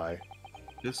fucking guy.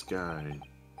 This guy.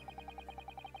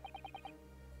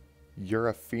 You're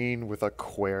a fiend with a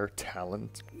queer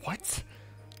talent. What?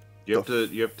 You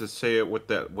have to say it with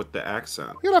the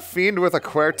accent. You're a fiend with a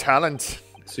queer talent.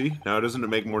 See? Now doesn't it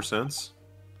make more sense?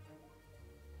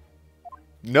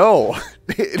 No,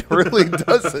 it really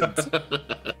doesn't.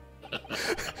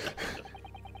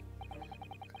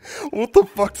 What the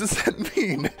fuck does that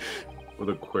mean? With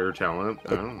a queer talent?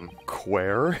 I don't know.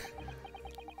 Queer?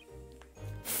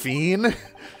 Fiend?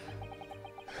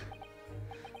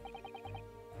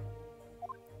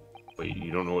 Wait,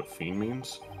 you don't know what fiend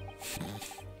means?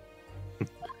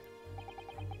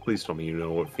 Please tell me you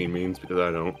know what fiend means, because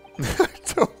I don't. I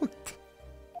don't.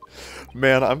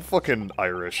 Man, I'm fucking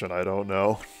Irish and I don't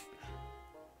know.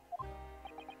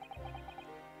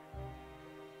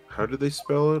 How do they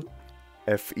spell it?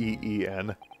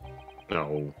 F-E-E-N.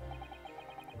 No.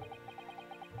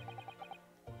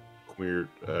 Queer,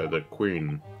 the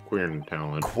queen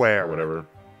talent. Queer. Or whatever.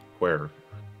 Queer.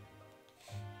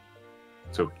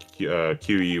 So,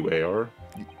 Q-U-A-R?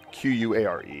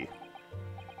 Q-U-A-R-E.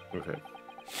 Okay.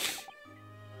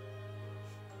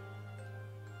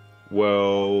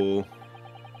 Well...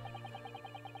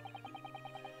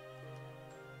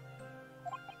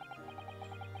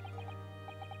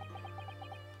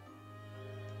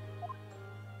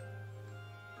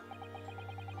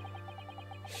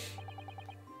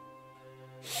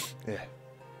 Yeah.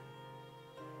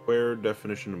 Queer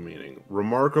definition of meaning.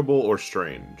 Remarkable or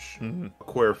strange. Mm-hmm. A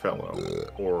queer fellow.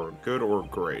 Or good or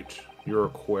great. You're a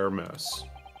queer mess.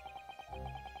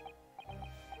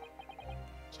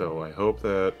 So I hope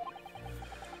that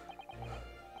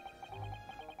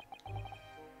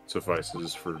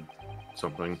suffices for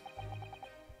something.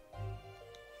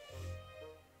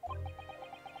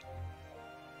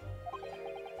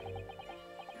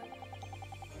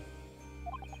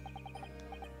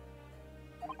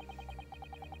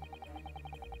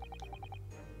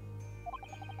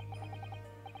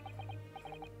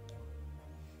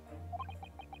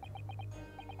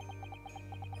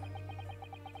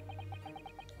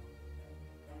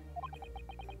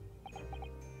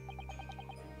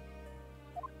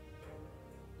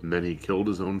 And then he killed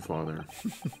his own father.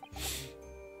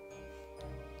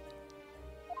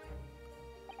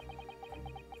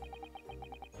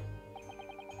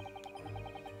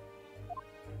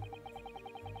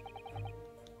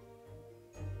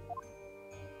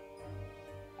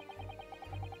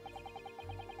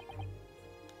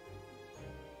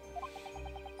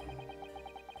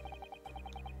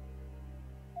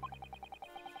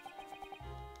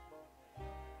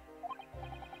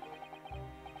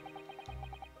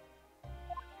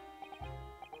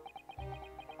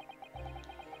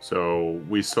 So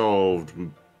we solved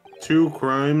 2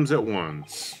 crimes at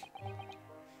once.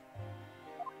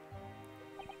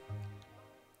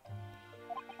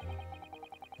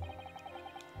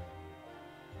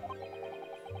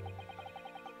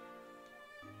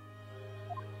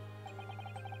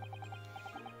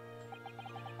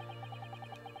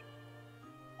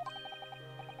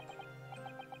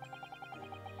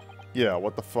 Yeah,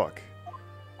 what the fuck?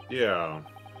 Yeah.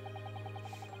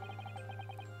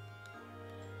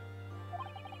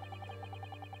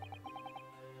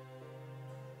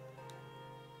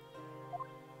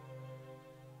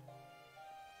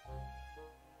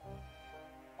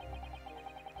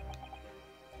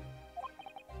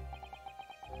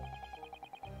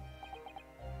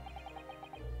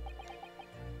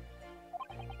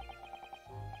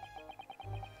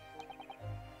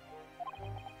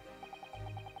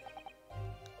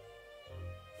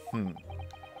 Hmm.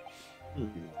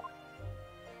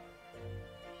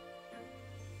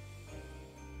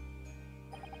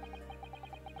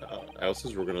 Al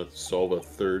says we're gonna solve a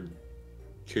 3rd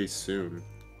case soon.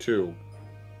 2.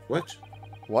 What?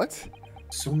 What?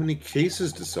 So many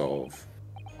cases to solve.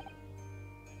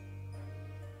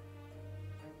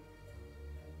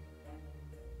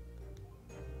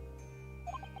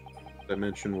 I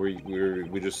mentioned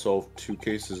we just solved 2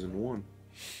 cases in 1.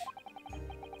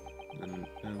 And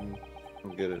I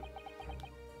don't get it.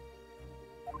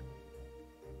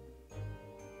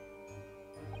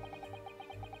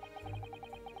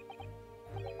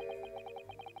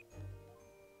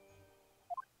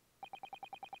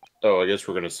 Oh, I guess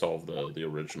we're gonna solve the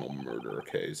original murder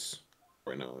case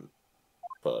right now.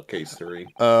 Case 3.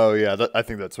 Oh, yeah, I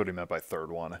think that's what he meant by 3rd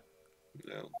one.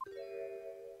 No.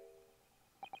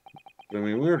 I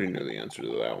mean, we already knew the answer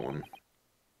to that one.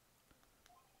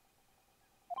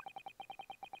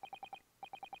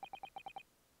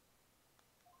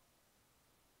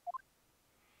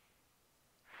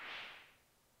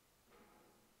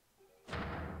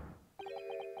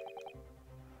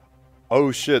 Oh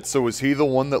shit, so was he the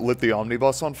one that lit the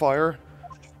omnibus on fire?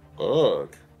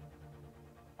 Fuck.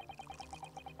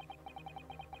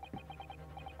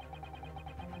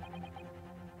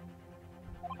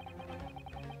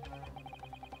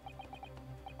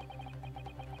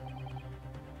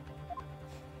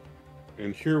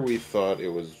 And here we thought it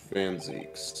was Van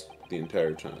Zeek's the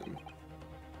entire time.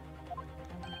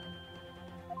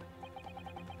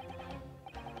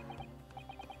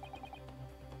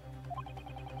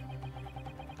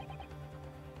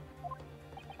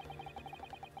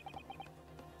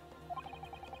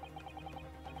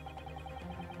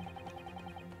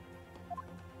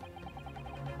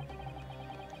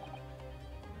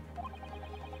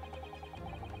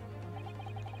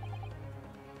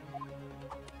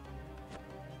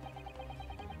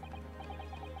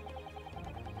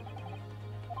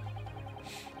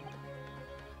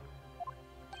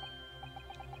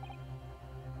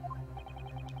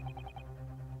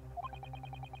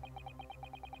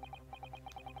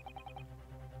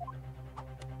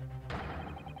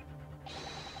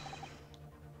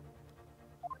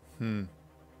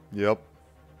 Yep.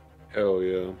 Hell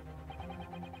yeah.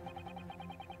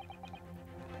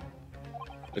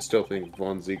 I still think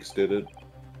Von Zeeks did it.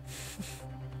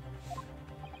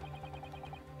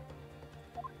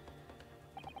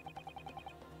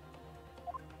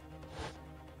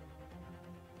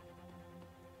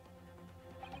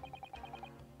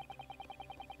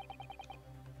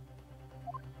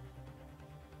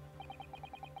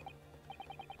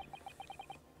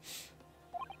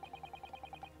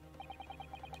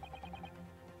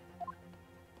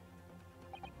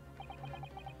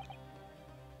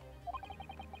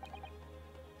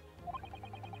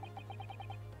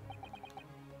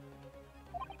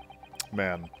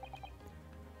 Man.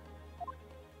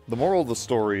 The moral of the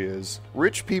story is,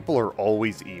 rich people are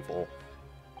always evil.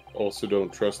 Also,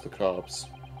 don't trust the cops.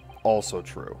 Also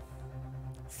true.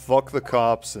 Fuck the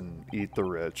cops and eat the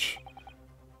rich.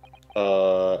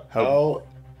 Al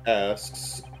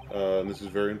asks, and this is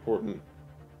very important,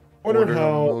 wonder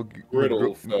how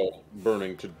Griddle felt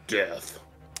burning to death.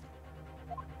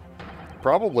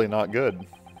 Probably not good.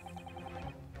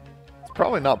 It's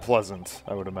Probably not pleasant,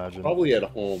 I would imagine. Probably at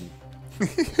home.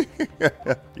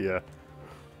 Yeah.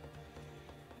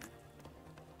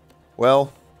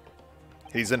 Well,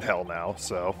 he's in hell now,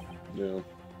 so... Yeah.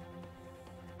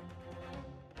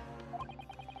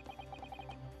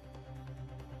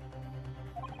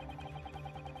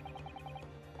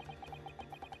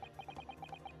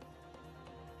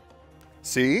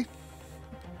 See?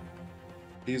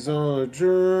 He's on a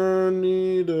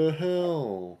journey to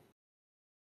hell.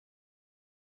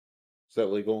 Is that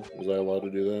legal? Was I allowed to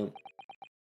do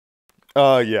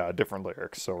that? Yeah, different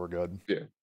lyrics, so we're good. Yeah.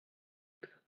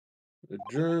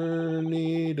 A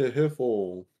journey to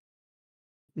Hiffle.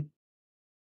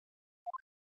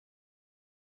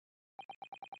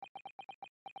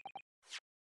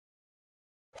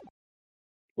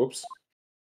 Whoops.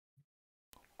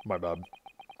 My bad.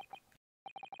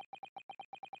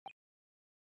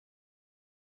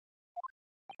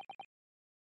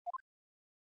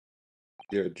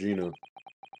 Yeah, Gina.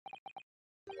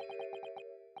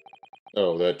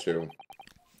 Oh, that too.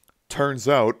 Turns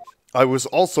out, I was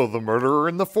also the murderer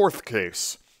in the fourth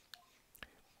case.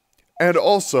 And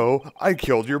also, I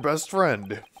killed your best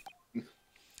friend.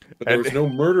 But there was no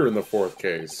murder in the fourth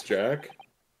case, Jack.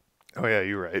 Oh yeah,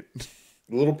 you're right.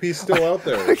 The little piece still out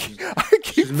there.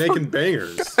 She's making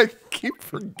bangers. I keep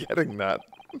forgetting that.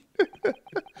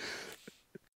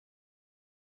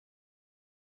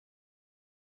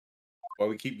 While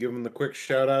we keep giving the quick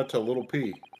shout out to Little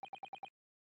P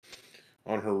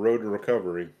on her road to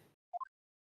recovery.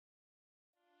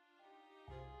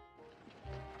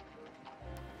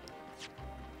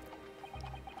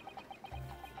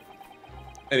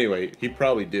 Anyway, he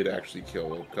probably did actually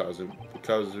kill Kazu.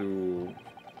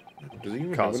 Does he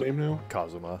even have a name now?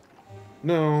 Kazuma.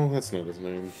 No, that's not his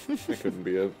name. That couldn't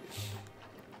be it.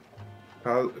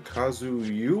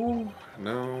 Kazuyu?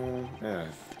 No. Yeah.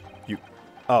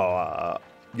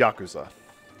 Yakuza.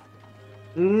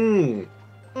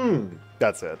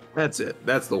 That's it. That's it.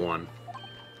 That's the one.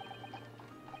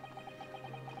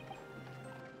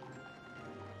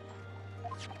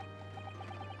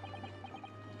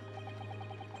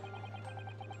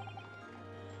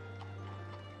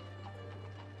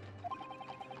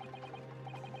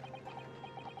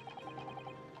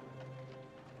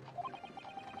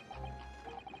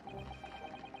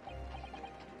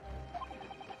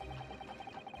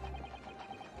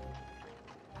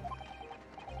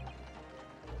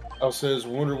 Al says,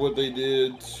 wonder what they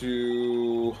did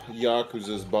to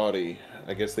Yakuza's body.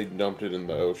 I guess they dumped it in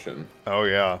the ocean. Oh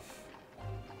yeah.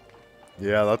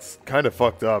 Yeah, that's kind of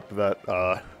fucked up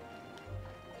that,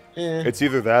 It's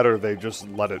either that or they just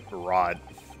let it rot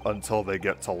until they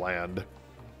get to land.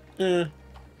 That's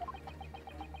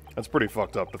pretty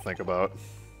fucked up to think about.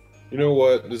 You know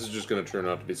what? This is just going to turn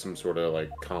out to be some sort of,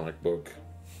 like, comic book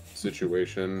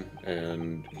situation,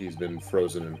 and he's been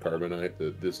frozen in carbonite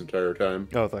this entire time.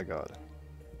 Oh, thank God.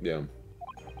 Yeah.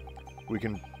 We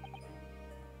can...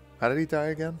 How did he die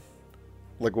again?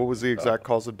 Like, what was the exact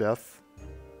cause of death?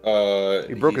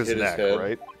 He broke his neck,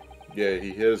 right? Yeah,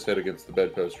 he hit his head against the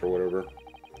bedpost or whatever.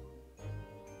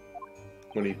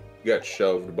 When he got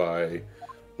shoved by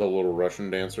the little Russian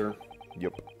dancer.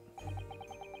 Yep.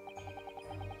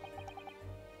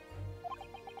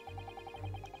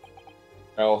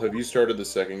 Al, have you started the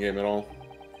second game at all?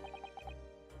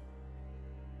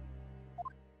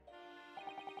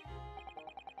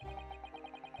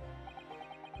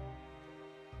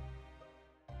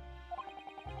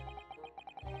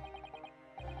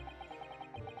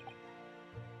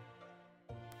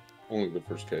 Only the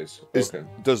first case. Okay.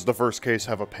 Does the first case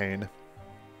have a pain?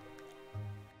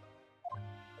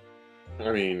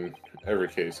 I mean, every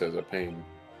case has a pain.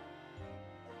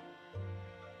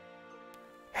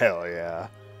 Hell yeah.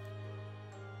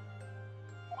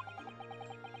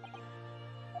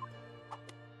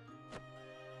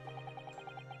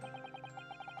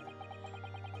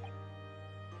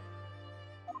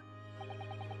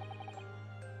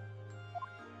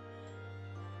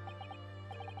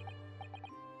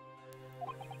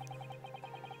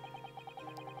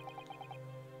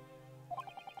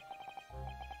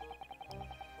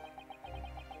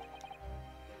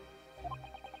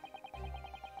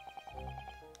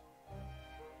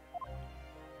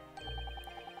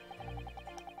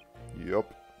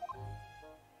 Yep.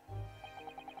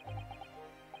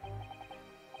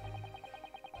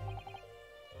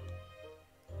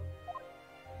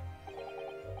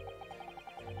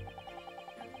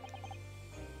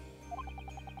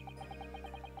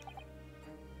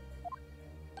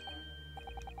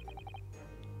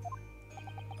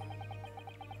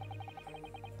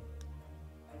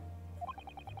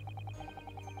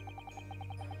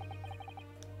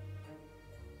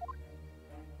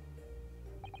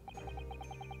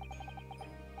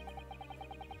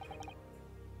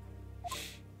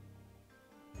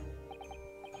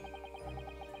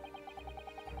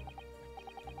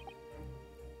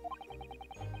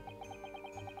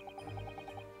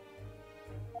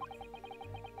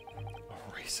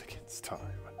 Race against time.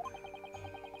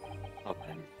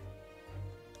 Okay.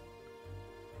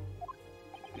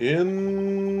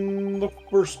 In the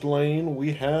first lane,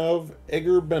 we have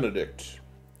Egger Benedict.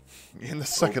 In the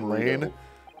second lane,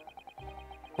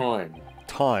 Time.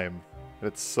 time.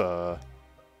 It's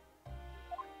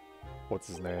what's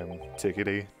his name?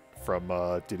 Tickety from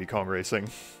Diddy Kong Racing.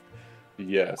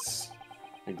 Yes,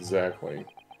 exactly.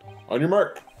 On your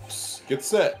mark, get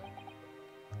set.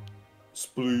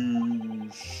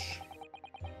 Sploosh.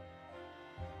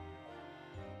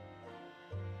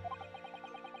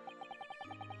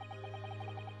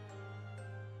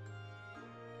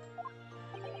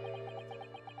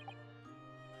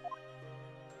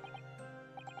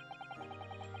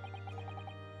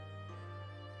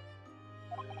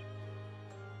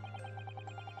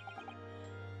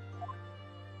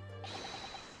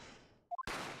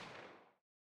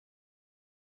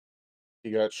 He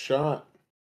got shot.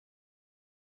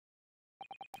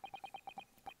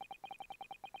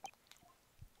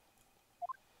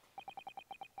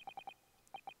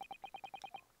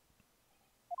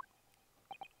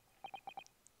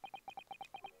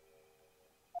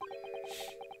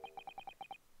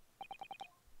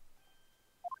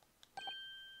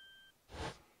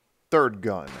 Third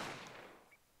gun.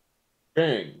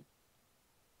 Bang.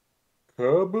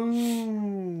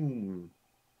 Kaboom.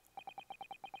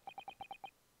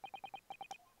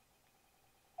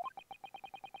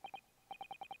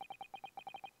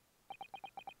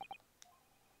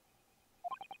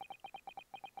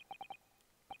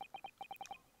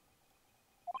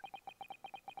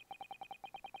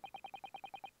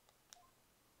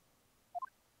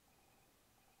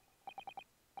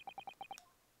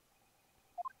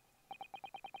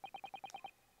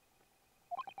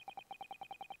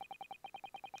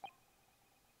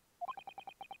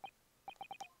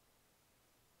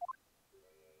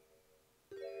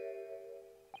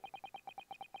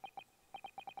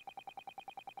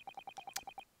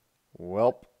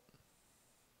 Welp.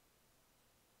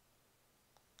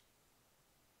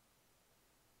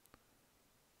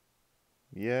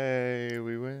 Yay,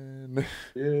 we win.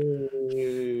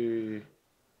 Yay.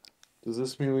 Does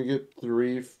this mean we get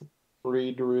 3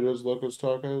 free Doritos Locos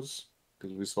Tacos?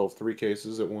 Because we solved 3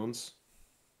 cases at once.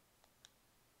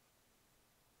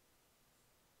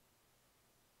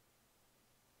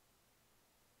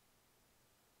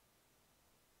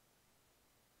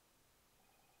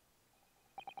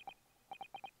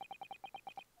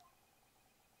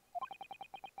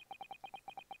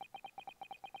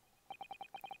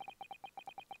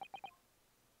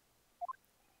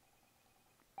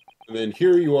 And then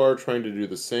here you are trying to do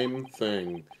the same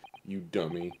thing, you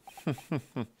dummy.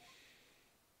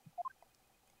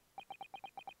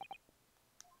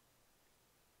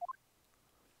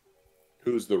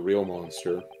 Who's the real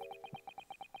monster?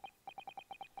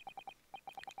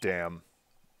 Damn.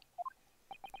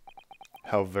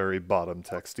 How very bottom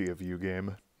texty of you,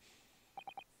 game.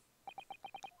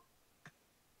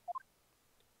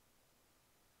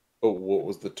 Oh, what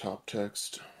was the top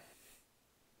text?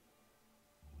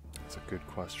 That's a good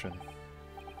question.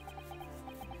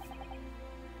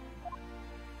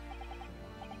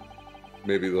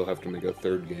 Maybe they'll have to make a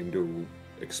third game to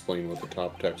explain what the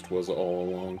top text was all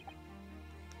along.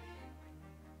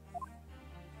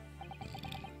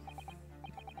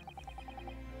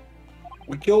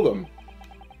 We killed him.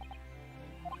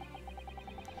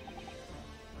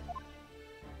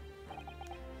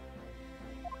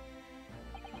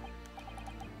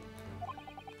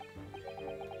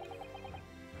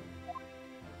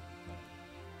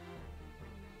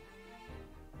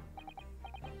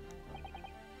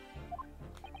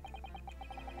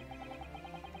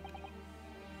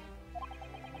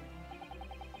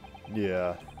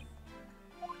 Yeah.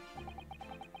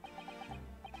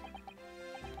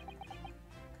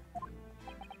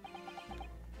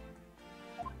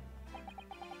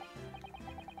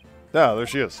 Ah, there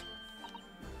she is.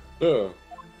 Yeah.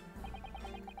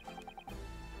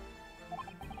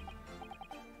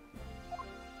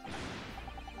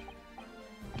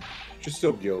 She's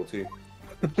still guilty.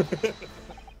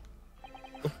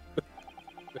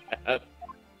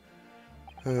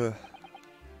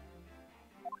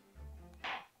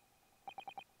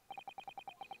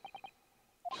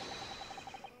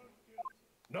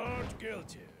 Not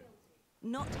guilty.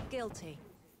 Not guilty.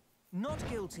 Not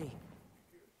guilty.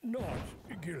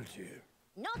 Not guilty.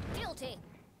 Not guilty.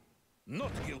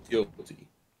 Not guilty. Guilty.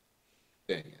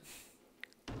 Dang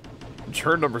it.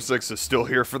 Turn number 6 is still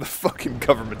here for the fucking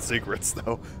government secrets,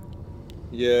 though.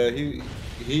 Yeah,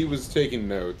 he was taking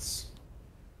notes.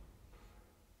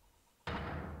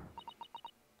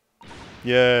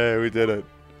 Yay, we did it.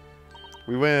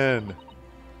 We win.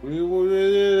 We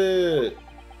did it!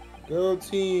 Go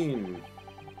team!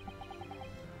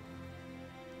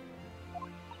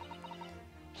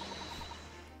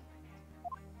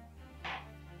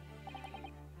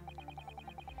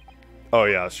 Oh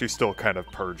yeah, she's still kind of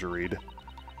perjuried.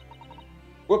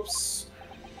 Whoops.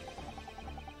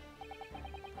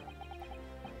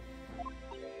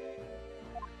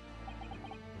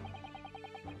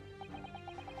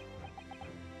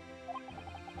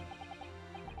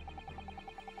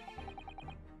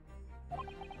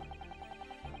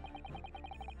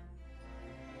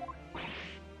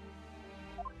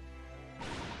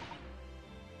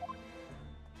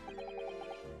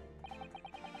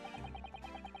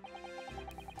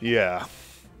 Yeah.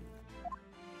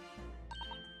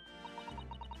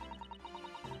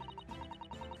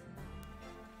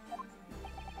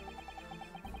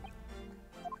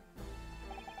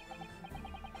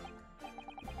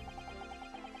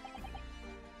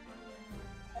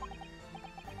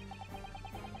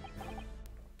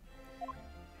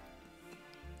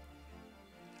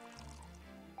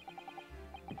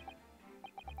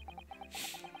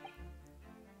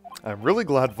 I'm really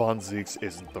glad Von Zeeks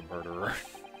isn't the murderer.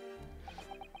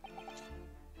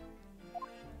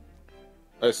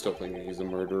 I still think he's a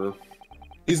murderer.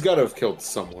 He's got to have killed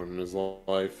someone in his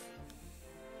life.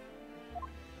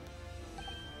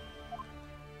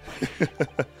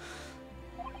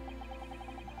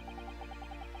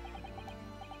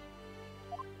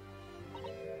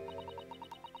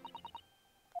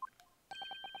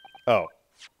 Oh.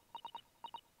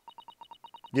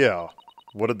 Yeah.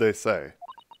 What did they say?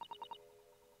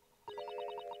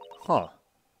 Huh.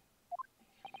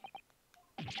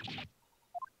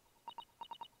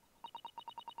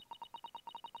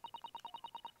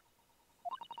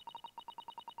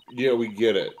 Yeah, we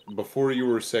get it. Before you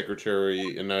were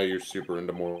secretary, and now you're super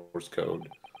into Morse code.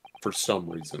 For some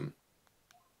reason.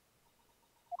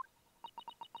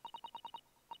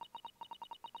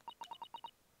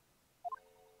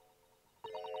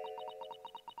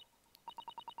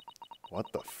 What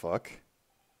the fuck?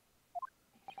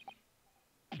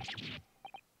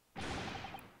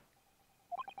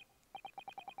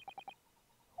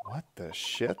 What the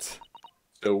shit?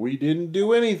 So we didn't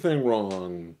do anything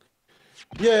wrong.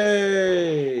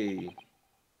 Yay!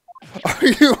 Are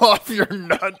you off your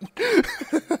nut?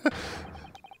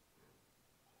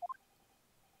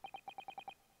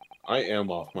 I am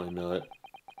off my nut.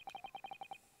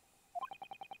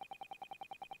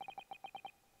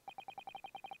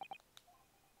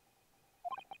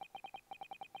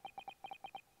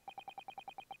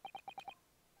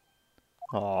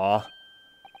 Aw.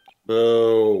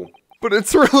 Boo. But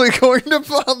it's really going to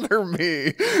bother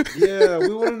me. Yeah,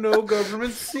 we want to know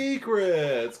government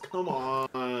secrets. Come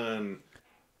on.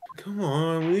 Come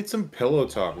on. We need some pillow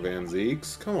talk, Van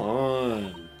Zeeks. Come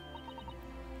on.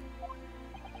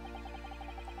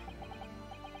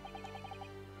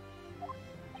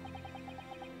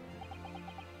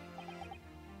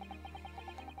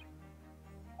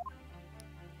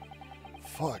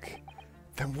 Fuck.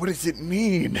 Then what does it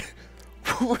mean?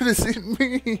 What does it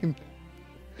mean?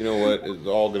 You know what? It's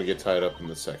all going to get tied up in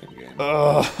the second game.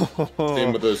 Oh.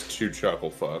 Same with those two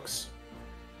chuckle fucks.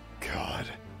 God.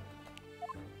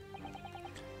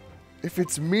 If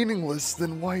it's meaningless,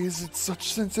 then why is it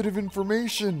such sensitive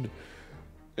information?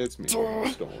 It's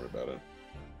meaningless. Don't worry about it.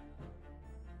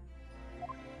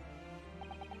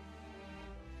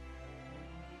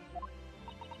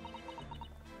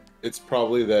 It's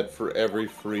probably that for every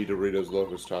free Doritos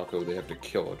Locos Taco, they have to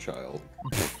kill a child.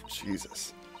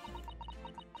 Jesus.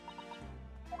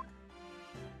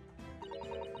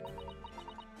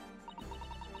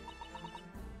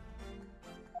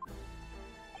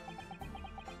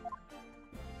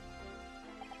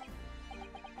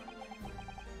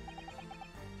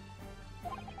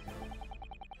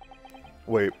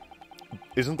 Wait,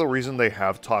 isn't the reason they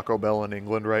have Taco Bell in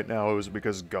England right now is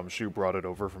because Gumshoe brought it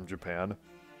over from Japan?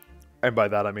 And by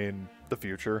that I mean the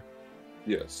future.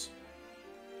 Yes.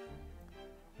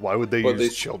 Why would they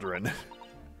use children?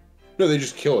 No, they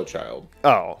just kill a child.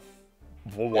 Oh.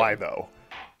 Well, why though?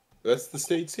 That's the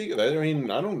state secret. I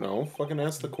mean, I don't know. Fucking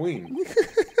ask the queen.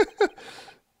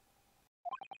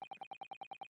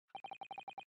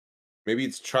 Maybe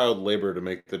it's child labor to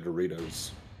make the Doritos.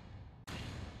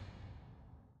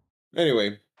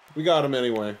 Anyway, we got them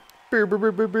anyway. Boo, boo,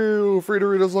 boo, boo, boo. Free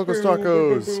Doritos Locos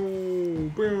Tacos. Boom,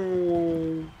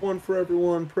 boom. One for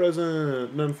everyone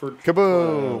present, none for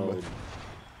Kaboom. Cloud.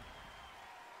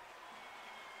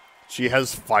 She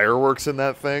has fireworks in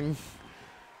that thing?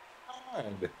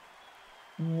 God.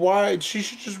 Why? She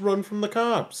should just run from the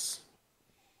cops.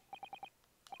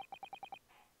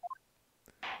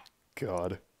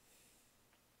 God.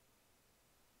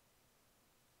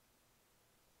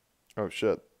 Oh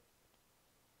shit.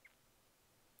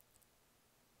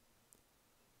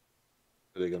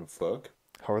 Are they gonna fuck?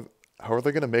 How are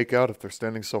they gonna make out if they're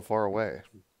standing so far away?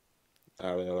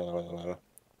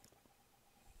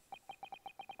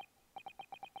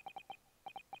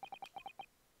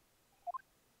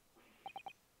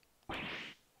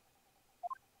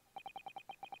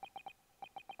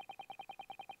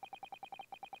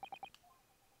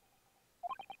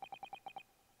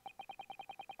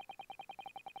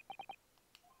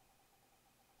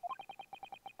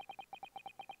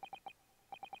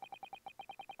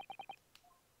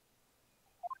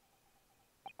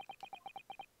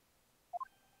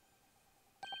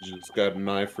 Just got an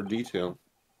eye for detail.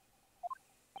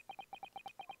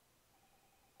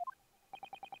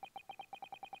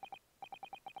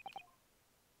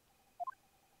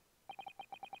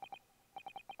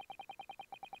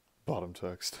 Bottom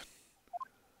text.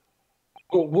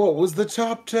 Oh, what was the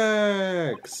top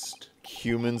text?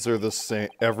 Humans are the same.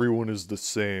 Everyone is the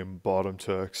same. Bottom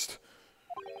text.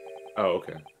 Oh,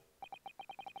 okay.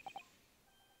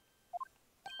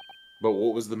 But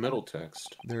what was the middle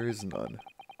text? There is none.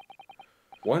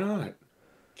 Why not?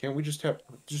 Can't we just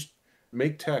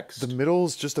make text? The middle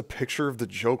is just a picture of the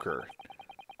Joker.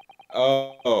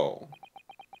 Oh.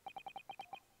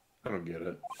 I don't get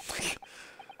it.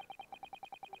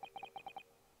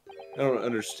 I don't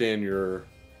understand your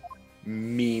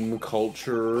meme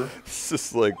culture. It's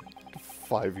just like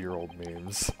 5-year-old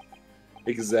memes.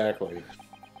 Exactly.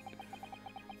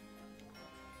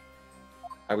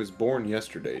 I was born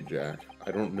yesterday, Jack.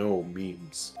 I don't know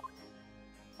memes.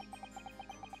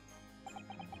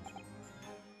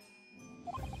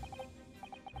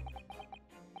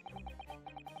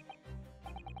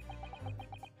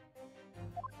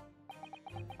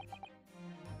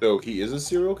 So he is a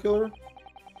serial killer?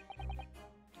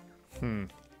 Hmm.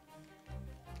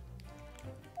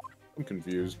 I'm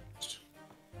confused.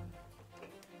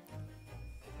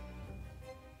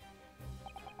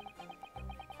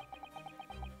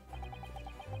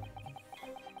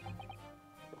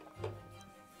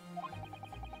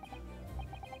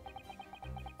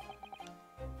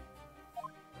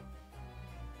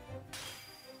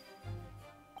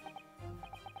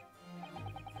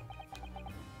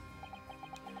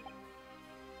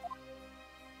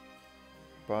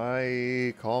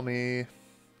 Bye. Call me.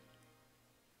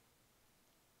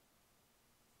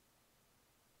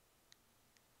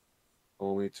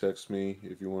 Call me, text me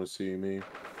if you want to see me.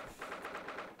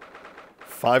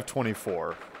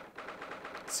 5:24.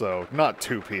 So not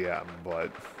 2 p.m.,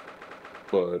 but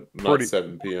Not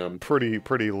 7 p.m.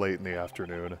 pretty late in the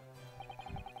afternoon.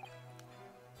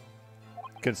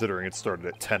 Considering it started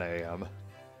at 10 a.m.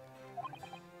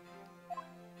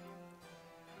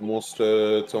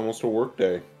 It's almost a work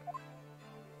day.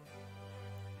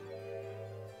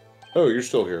 Oh, you're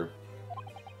still here.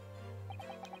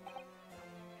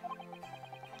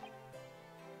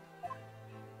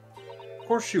 Of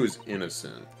course she was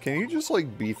innocent. Can you just,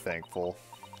 like, be thankful?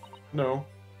 No.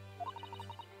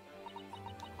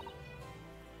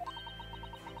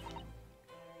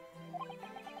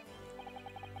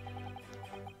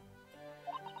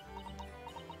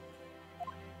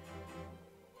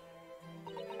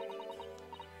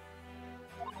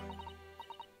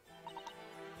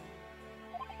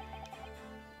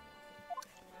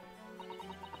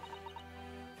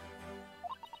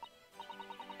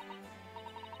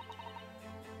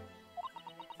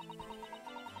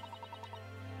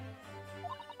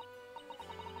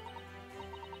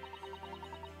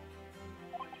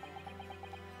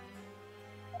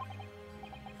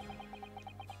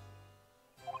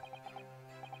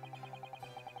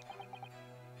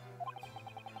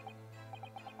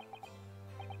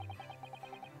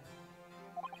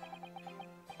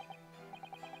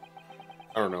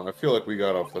 I don't know. I feel like we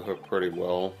got off the hook pretty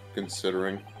well,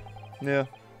 considering. Yeah.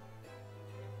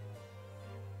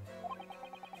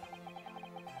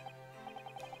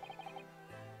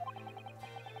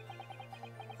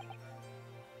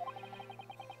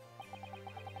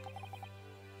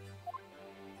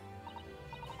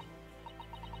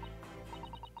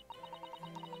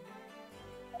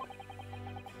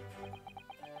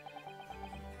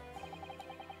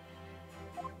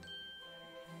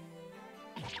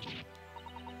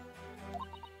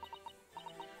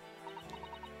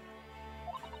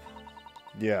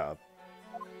 Yeah.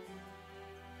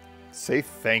 Say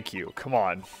thank you. Come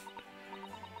on.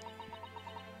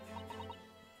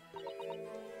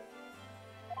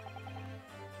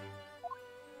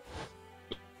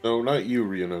 No, not you,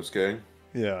 Ryunosuke.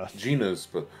 Yeah. Gina's,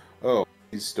 but... Oh,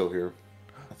 he's still here.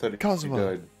 I thought he Kazuma.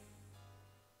 died.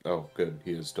 Oh, good.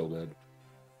 He is still dead.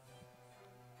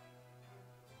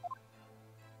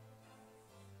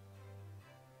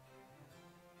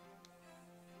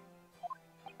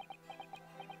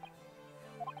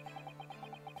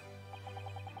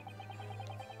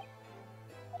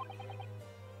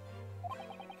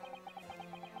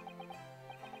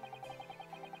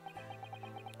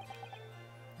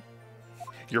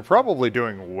 You're probably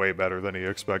doing way better than he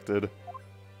expected.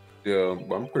 Yeah,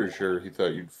 I'm pretty sure he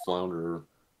thought you'd flounder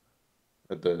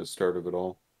at the start of it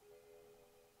all.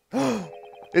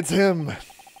 It's him!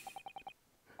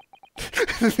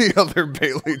 The other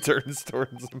Bailey turns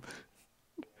towards him.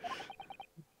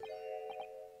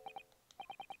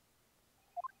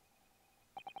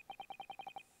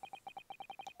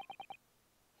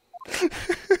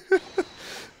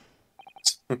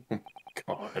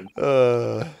 God.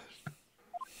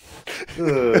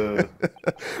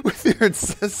 With your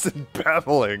incessant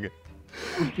babbling.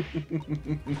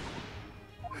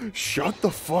 Shut the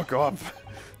fuck up.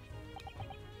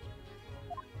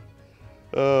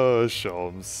 Oh,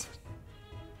 Sholmes.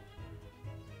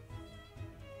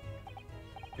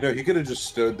 You know, he could have just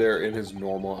stood there in his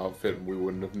normal outfit and we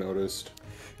wouldn't have noticed.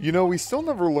 You know, we still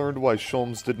never learned why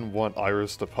Sholmes didn't want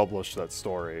Iris to publish that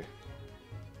story.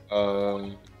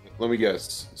 Let me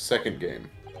guess. Second game.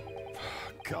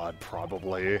 God,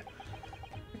 probably.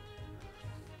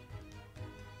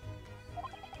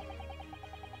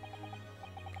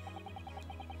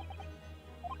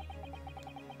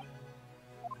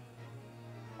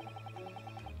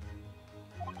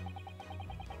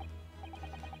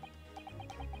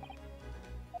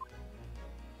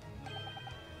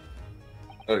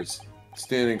 Oh, he's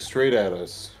standing straight at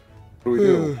us. What do we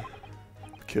do?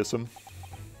 Kiss him.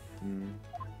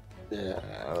 Yeah.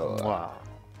 Wow.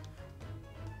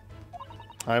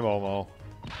 Hi, Momo.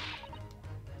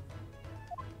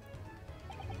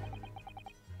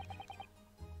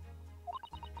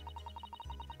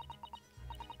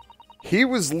 He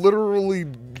was literally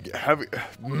having...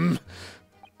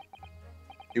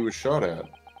 He was shot at.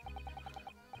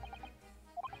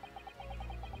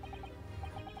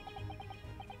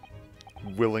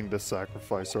 willing to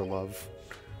sacrifice her love.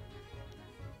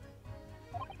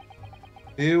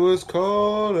 He was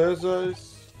cold as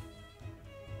ice.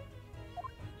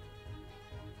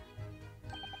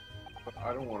 But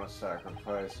I don't want to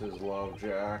sacrifice his love,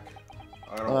 Jack.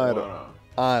 I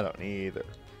don't either.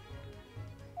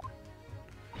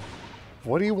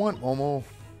 What do you want, Momo?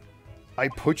 I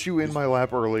put you in my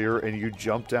lap earlier and you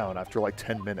jumped down after like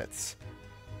 10 minutes.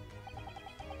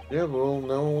 Yeah, well,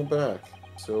 now I'm back.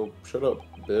 So, shut up,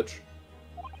 bitch.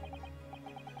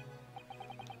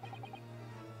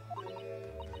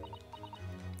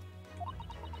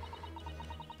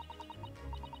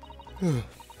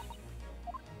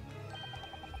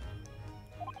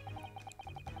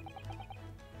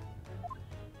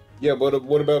 Yeah, but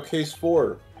what about case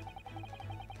 4?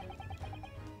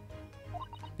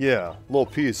 Yeah, Lil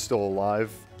P is still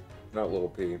alive. Not Lil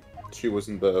P. She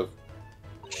wasn't the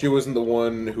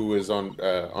one who was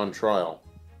on trial.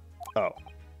 Oh.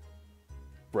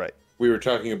 Right. We were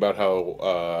talking about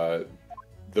how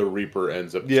the Reaper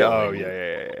ends up Yeah, killing. oh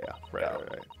yeah.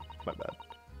 Right. My bad.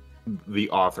 The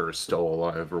author is still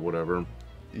alive or whatever.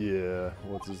 Yeah,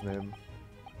 what's his name?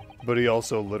 But he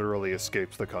also literally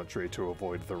escaped the country to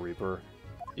avoid the Reaper.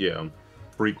 Yeah.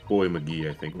 Freak Boy McGee,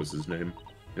 I think was his name,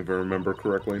 if I remember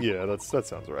correctly. Yeah, that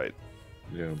sounds right.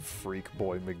 Yeah. Freak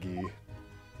Boy McGee.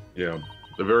 Yeah.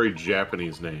 A very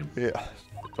Japanese name. Yeah.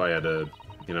 If I had to,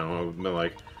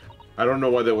 like, I don't know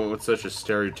why they went with such a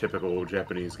stereotypical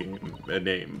Japanese name,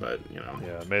 but,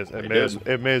 Yeah,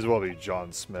 it may as well be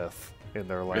John Smith in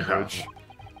their language. Yeah.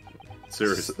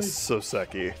 Seriously.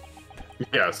 Soseki.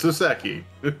 Yeah, Soseki.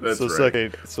 That's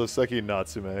right. Soseki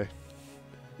Natsume.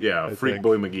 Yeah, Freak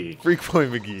Boy McGee. Freak Boy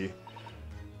McGee.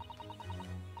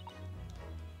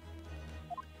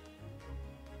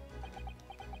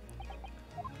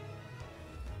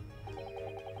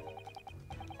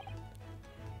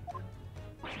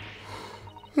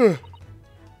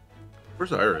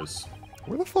 Where's Iris?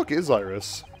 Where the fuck is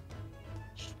Iris?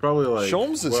 She's probably like...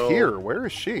 Sholmes is here. Where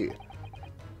is she?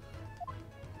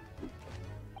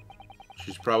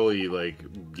 She's probably, like,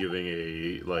 giving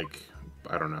a, like,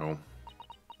 I don't know,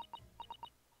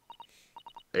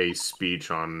 a speech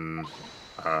on,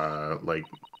 like,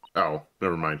 oh,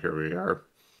 never mind, here we are.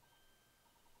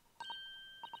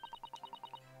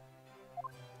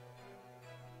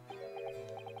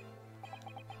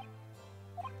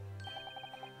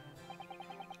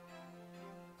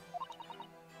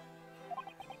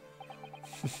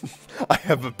 I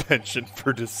have a penchant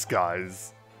for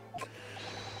disguise.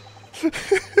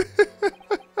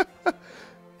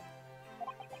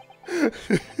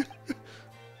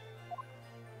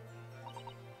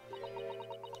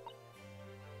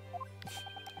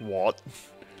 What?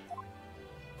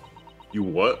 You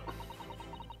what?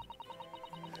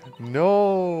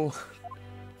 No.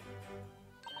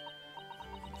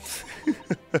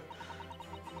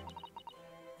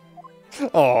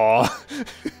 Aw.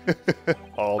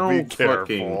 I'll be you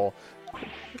Careful.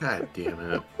 fucking... God damn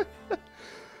it.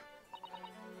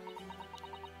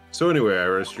 So anyway,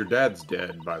 Iris, your dad's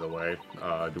dead, by the way.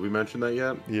 Did we mention that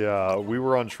yet? Yeah, we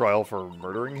were on trial for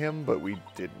murdering him, but we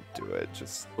didn't do it.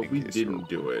 But we didn't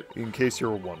do it. In case you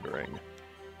were wondering,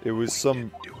 it was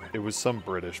some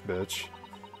British bitch.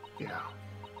 Yeah.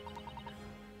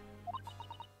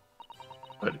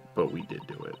 But we did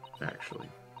do it, actually.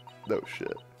 No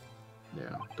shit.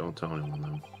 Yeah, don't tell anyone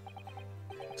though.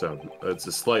 So it's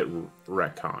a slight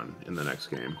retcon in the next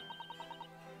game.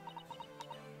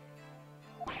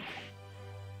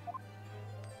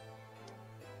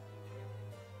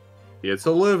 It's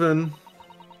a living.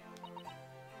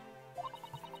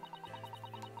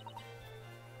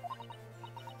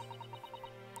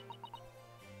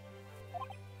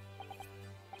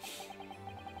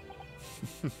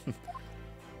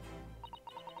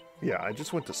 Yeah, I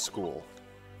just went to school.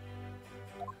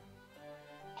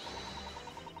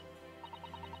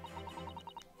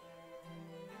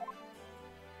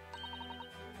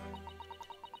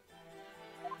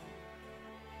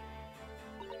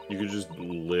 You could just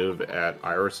live at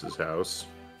Iris's house.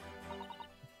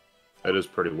 That is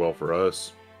pretty well for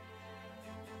us.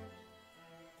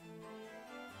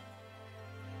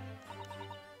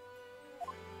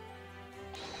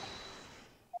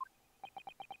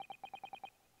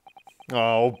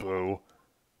 Oh, boo.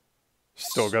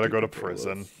 Still gotta go to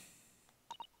prison.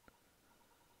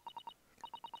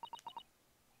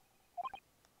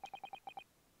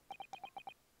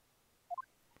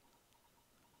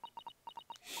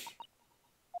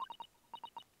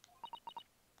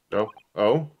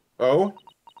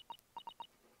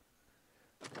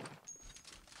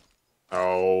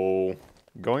 Oh.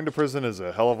 Going to prison is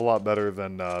a hell of a lot better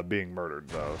than being murdered,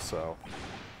 though, so...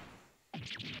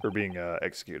 Or being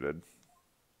executed.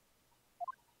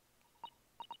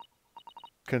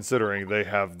 Considering they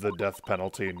have the death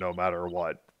penalty no matter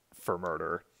what for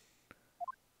murder.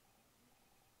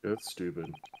 That's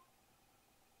stupid.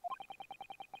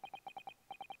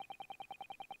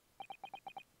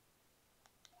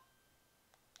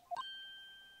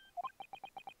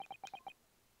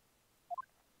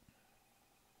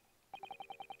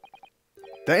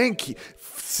 Thank you.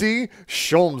 See?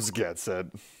 Sholmes gets it.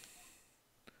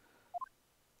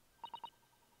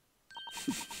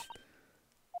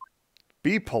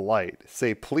 Be polite.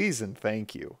 Say please and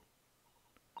thank you.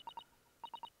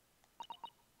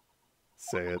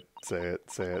 Say it, say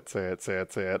it, say it, say it, say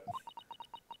it, say it.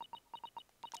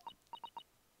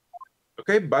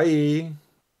 Okay, bye.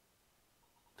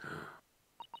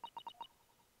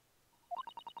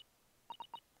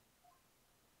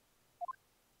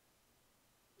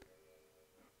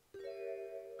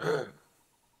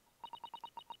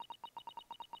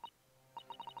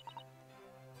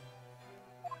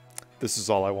 This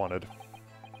is all I wanted.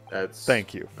 That's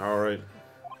Thank you. All right.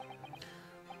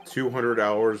 200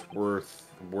 hours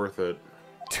worth it.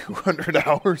 200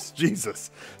 hours? Jesus.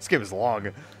 This game is long.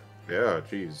 Yeah,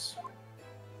 jeez.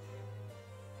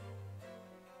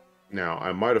 Now,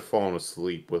 I might have fallen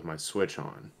asleep with my Switch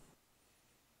on.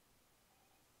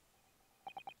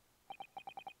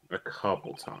 A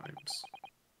couple times.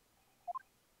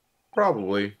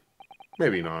 Probably.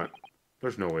 Maybe not.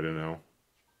 There's no way to know.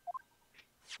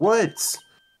 What?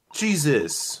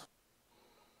 Jesus.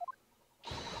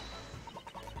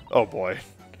 Oh boy.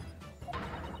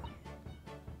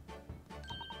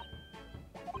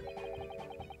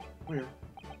 Where?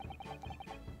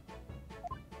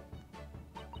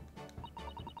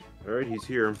 Alright, he's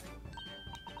here.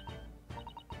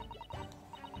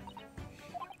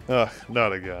 Ugh,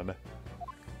 not again.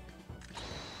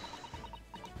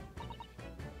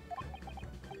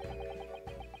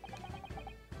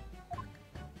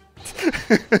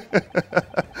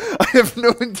 I have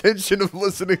no intention of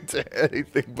listening to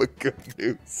anything but good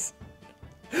news.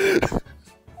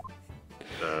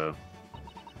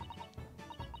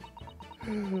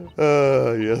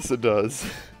 Yes it does.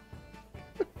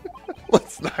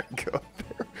 Let's not go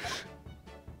there.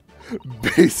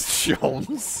 Base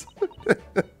Sholmes.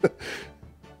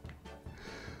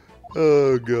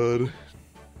 Oh god.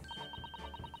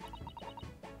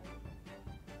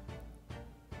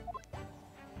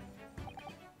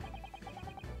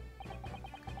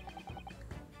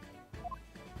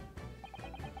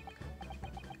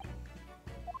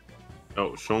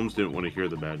 Oh, Sholmes didn't want to hear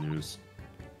the bad news.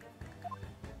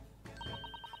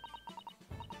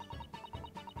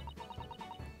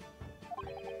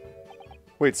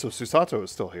 Wait, so Susato is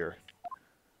still here?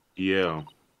 Yeah.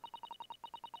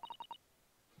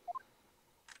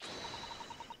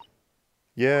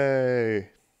 Yay!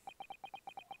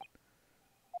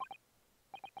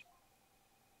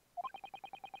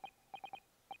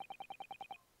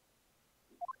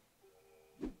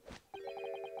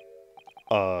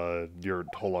 your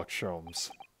Holux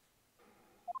Shomes.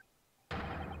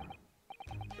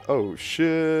 Oh,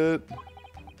 shit.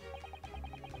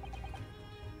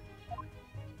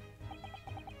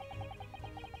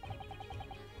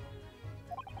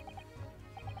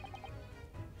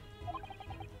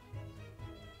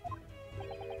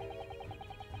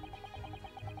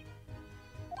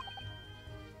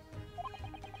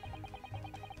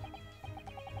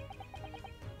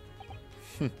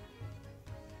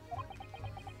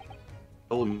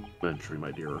 Elementary, my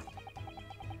dear.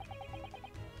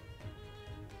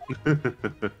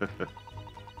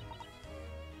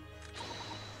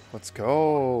 Let's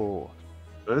go.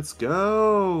 Let's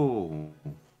go.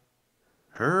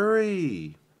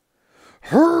 Hurry.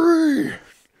 Hurry!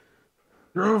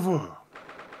 Grover.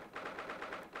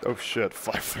 Oh shit,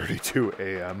 5:32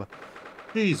 a.m.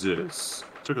 Jesus.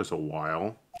 Took us a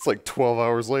while. It's like 12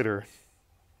 hours later.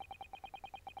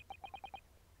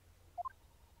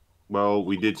 Well,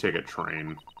 we did take a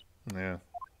train. Yeah.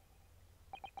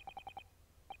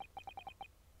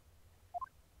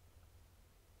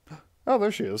 Oh,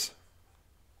 there she is.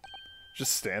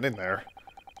 Just standing there.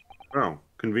 Oh,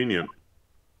 convenient.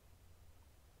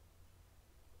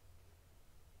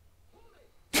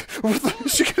 What the,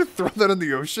 is she gonna throw that in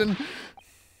the ocean?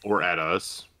 Or at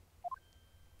us.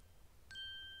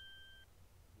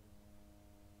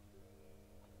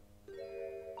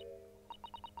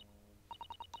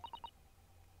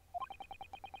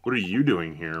 What are you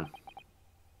doing here?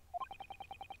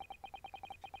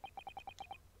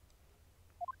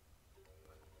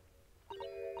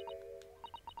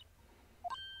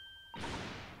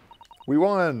 We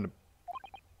won!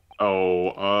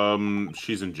 Oh,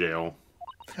 she's in jail.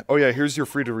 Oh yeah, here's your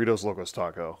free Doritos Locos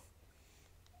Taco.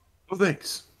 Oh,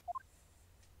 thanks.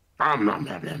 Nom, nom,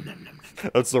 nom, nom, nom,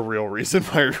 nom. That's the real reason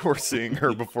why we're seeing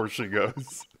her before she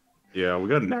goes. Yeah, we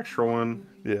got an extra one.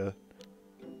 Yeah.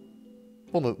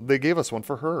 Well, no, they gave us one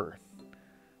for her.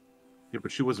 Yeah,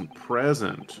 but she wasn't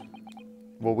present.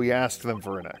 Well, we asked them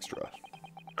for an extra.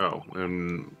 Oh,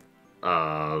 and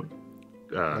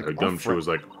Like, Gumshoe was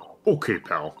like, "Okay,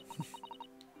 pal."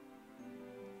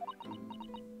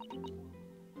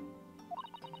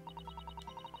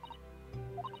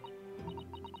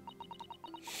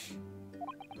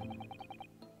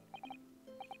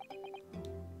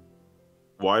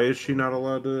 Why is she not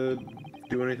allowed to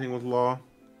do anything with law?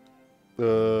 I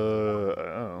don't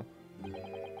know.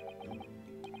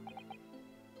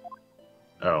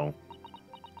 Oh.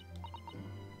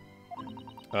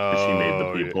 Oh, She made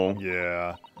the people.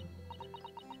 Yeah.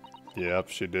 Yep,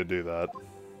 she did do that.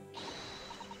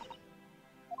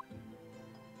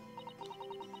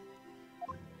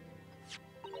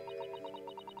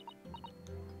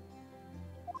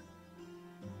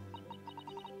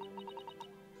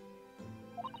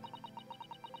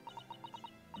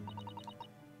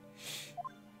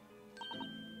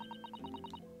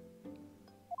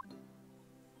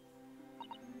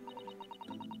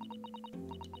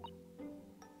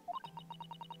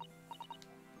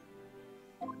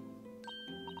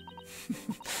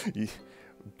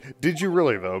 Did you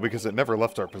really, though? Because it never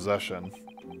left our possession.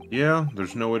 Yeah,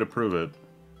 there's no way to prove it.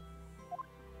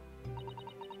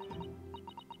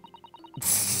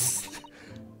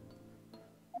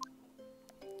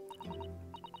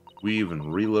 We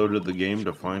even reloaded the game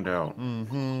to find out.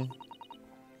 Mm-hmm.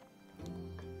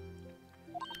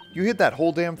 You hid that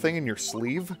whole damn thing in your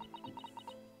sleeve?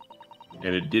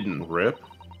 And it didn't rip?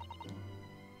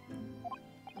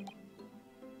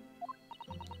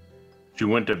 She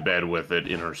went to bed with it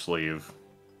in her sleeve.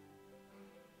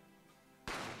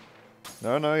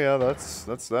 No, yeah,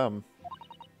 that's them.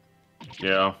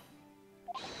 Yeah.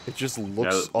 It just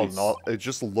looks Yeah, a lot. It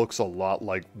just looks a lot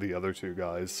like the other two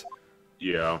guys.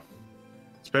 Yeah.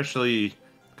 Especially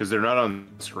because they're not on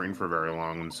screen for very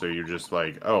long, and so you're just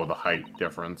like, oh, the height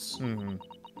difference. Mm-hmm.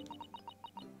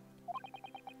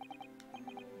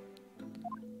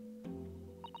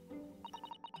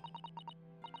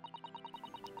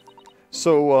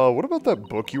 So, what about that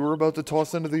book you were about to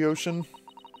toss into the ocean?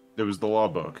 It was the law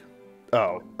book.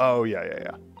 Oh, yeah.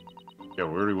 Yeah, we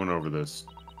already went over this.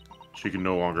 She can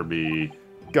no longer be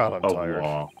God, I'm a tired.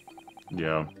 law.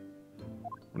 Yeah.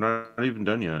 We're not even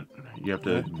done yet. You have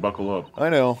to buckle up. I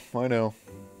know.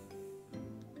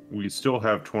 We still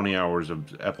have 20 hours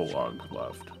of epilogue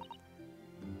left.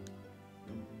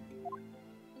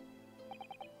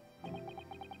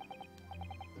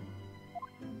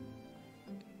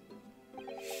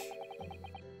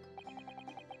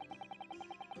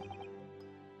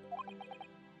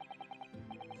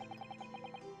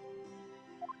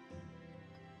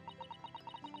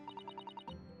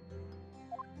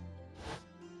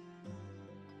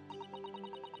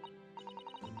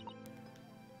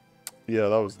 Yeah,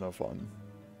 that was no fun.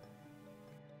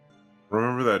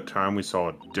 Remember that time we saw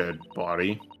a dead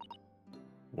body?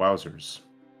 Wowzers.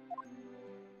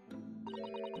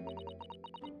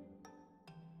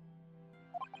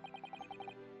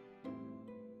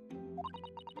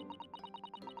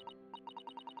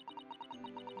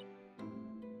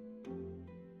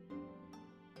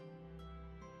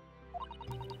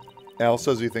 Al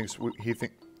says he thinks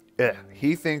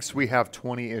he thinks we have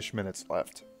 20-ish minutes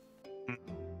left.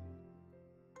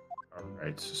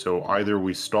 Alright, so either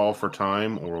we stall for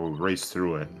time or we race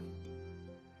through it.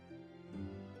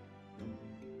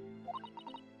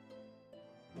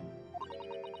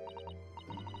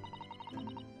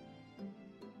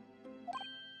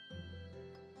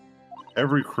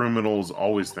 Every criminal is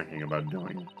always thinking about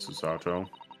doing it, Susato.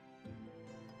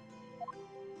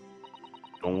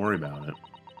 Don't worry about it.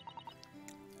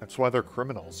 That's why they're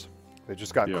criminals. They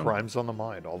just got Yeah. crimes on the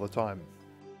mind all the time.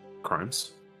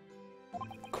 Crimes?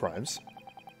 Crimes?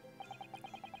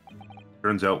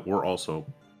 Turns out we're also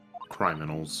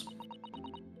criminals.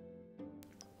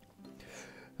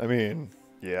 I mean,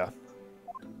 yeah.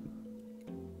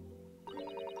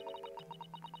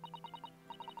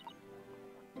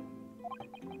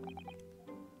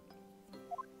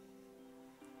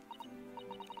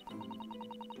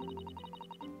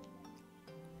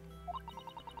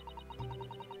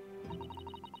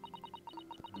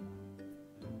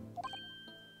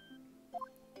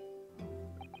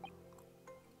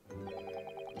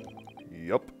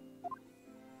 Yup.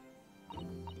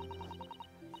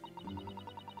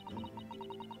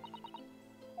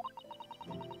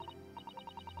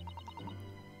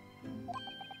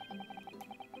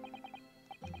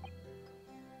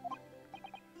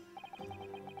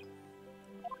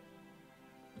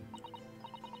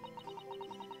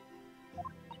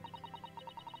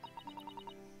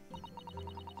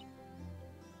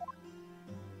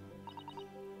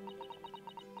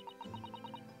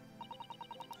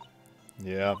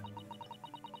 Yeah.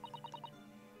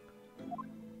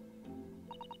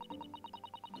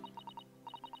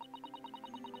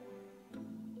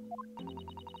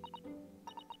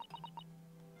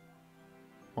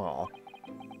 Aw.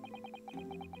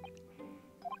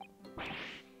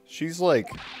 She's like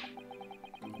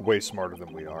way smarter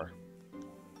than we are.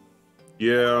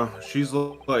 Yeah, she's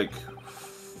like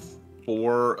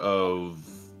 4 of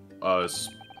us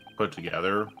put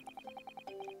together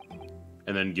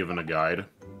and then given a guide.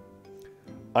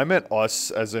 I meant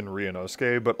us as in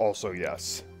Ryunosuke, but also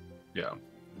yes. Yeah.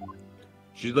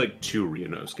 She's like 2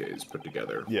 Ryunosuke's put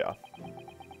together. Yeah.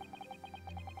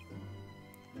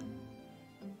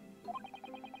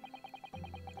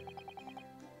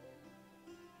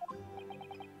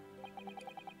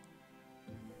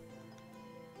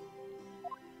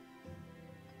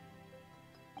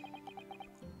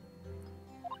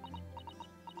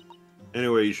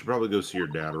 Anyway, you should probably go see your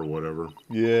dad or whatever.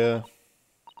 Yeah.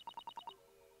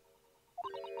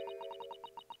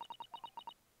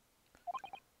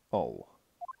 Oh.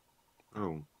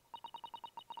 Oh.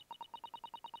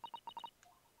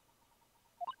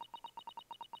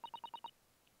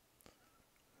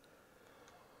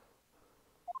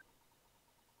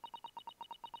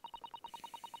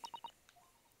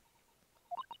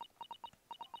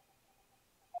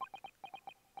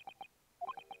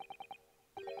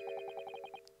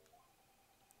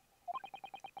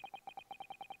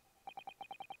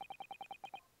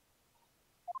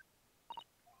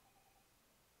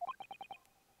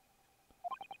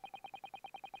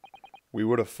 We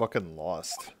would have fucking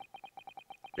lost.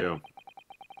 Yeah.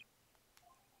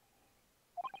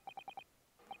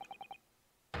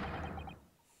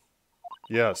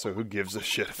 Yeah, so who gives a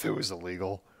shit if it was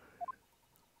illegal?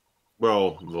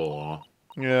 Well, the law.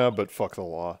 Yeah, but fuck the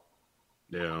law.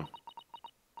 Yeah.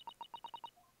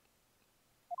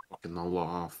 Fucking the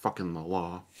law. Fucking the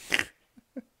law.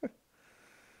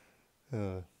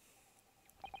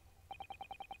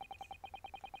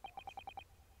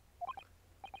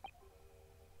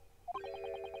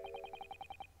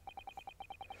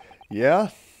 Yeah?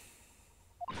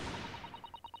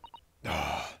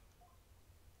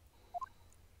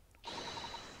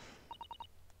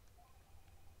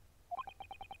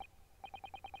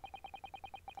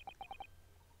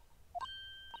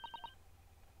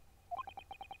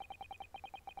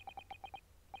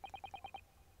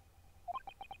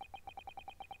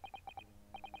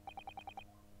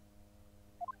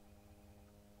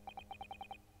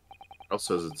 Al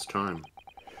says it's time.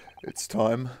 It's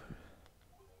time.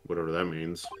 Whatever that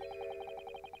means.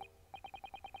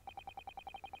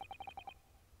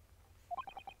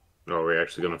 Are we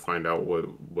actually gonna find out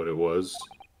what it was?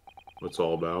 What it's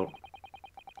all about?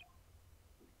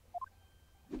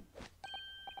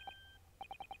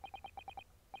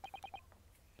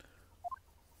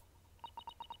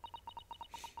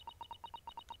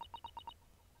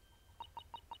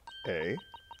 A.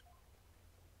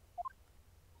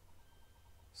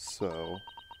 So.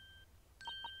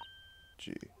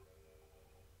 G.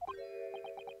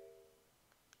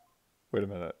 Wait a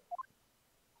minute.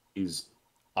 He's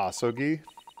Asogi?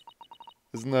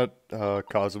 Isn't that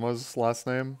Kazuma's last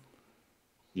name?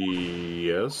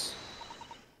 yes.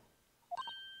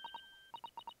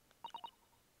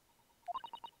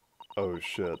 Oh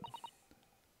shit.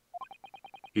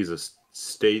 He's a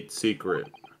state secret.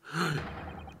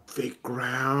 They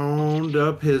ground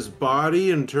up his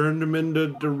body and turned him into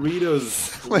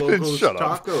Doritos Locos shut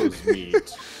up. Tacos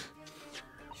meat.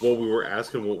 Well, we were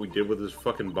asking what we did with his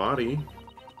fucking body.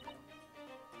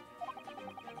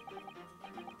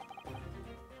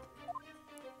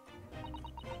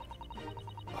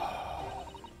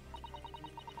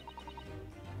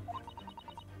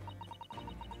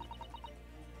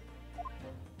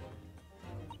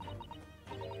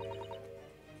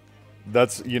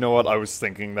 That's, you know what, I was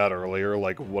thinking that earlier,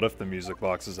 like, what if the music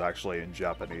box is actually in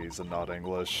Japanese and not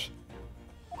English?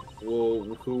 Well,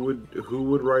 who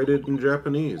would write it in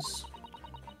Japanese?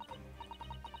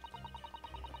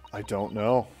 I don't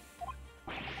know.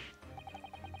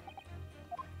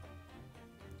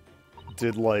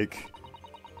 Did, like...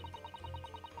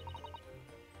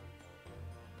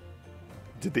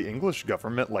 Did the English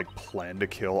government, like, plan to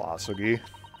kill Asogi?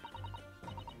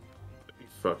 That'd be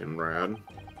fucking rad.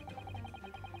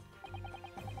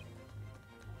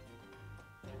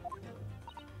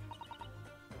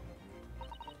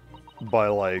 By,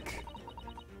 like...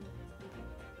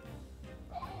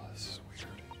 Oh, this is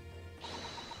weird.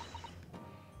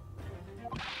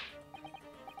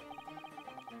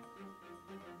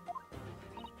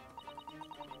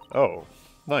 Oh,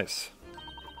 nice.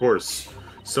 Of course,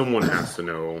 someone has to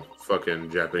know fucking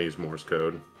Japanese Morse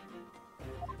code.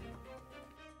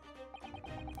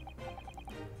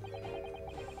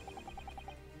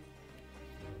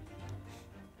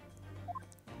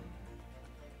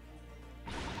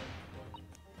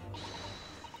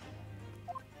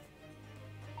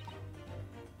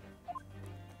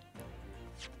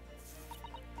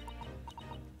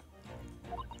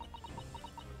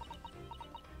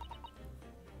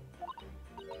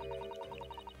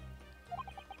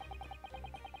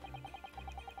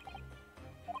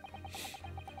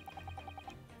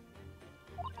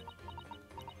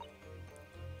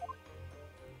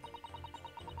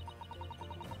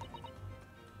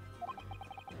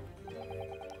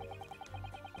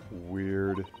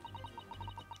 Weird.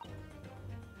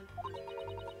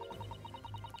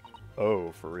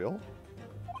 Oh, for real?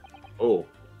 Oh,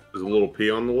 there's a little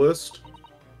P on the list?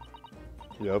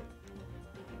 Yep.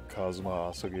 Kazuma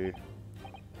Asogi.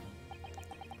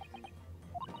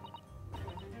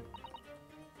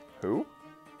 Who?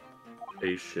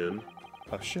 A Shin.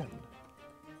 A Shin.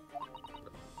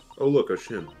 Oh, look, a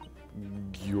Shin.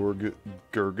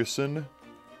 Gergeson?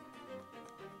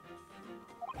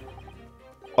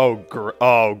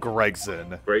 Oh,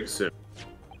 Gregson. Gregson.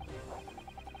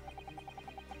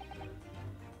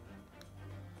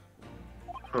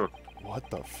 Huh.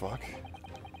 What the fuck?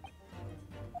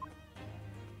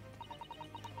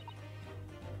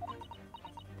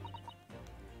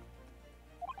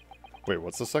 Wait,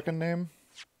 what's the second name?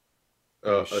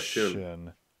 A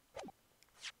Shin.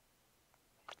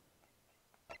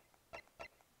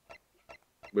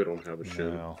 We don't have a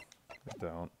Shin. No, I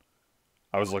don't.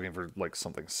 I was looking for, like,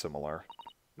 something similar.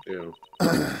 Yeah.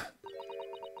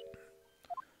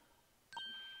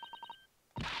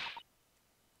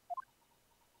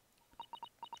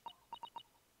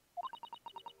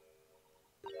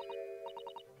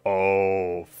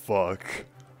 Oh, fuck.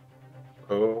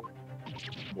 Oh,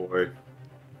 boy.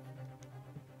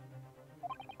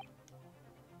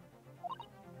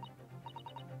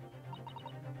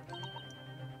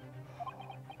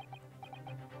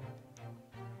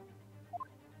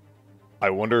 I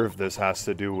wonder if this has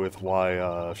to do with why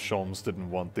Sholmes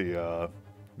didn't want the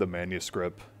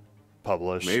manuscript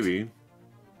published. Maybe.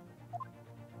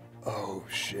 Oh,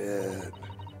 shit.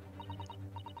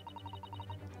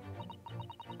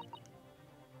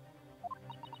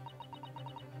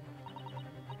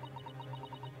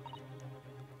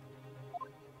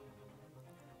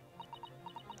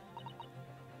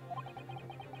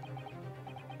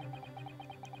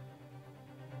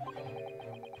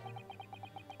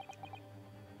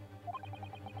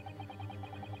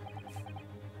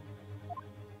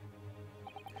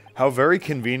 How very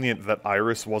convenient that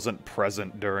Iris wasn't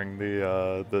present during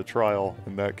the trial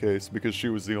in that case, because she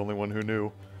was the only one who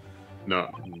knew.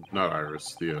 No, not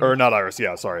Iris. The Or not Iris,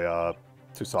 yeah, sorry,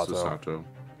 Susato. Susato.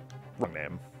 Wrong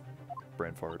name.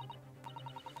 Brain fart.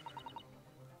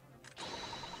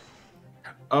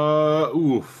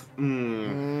 Oof.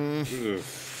 Oof.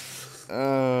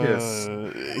 Yes.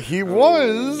 He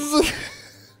was.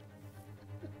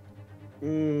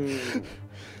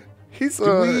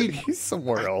 He's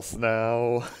somewhere else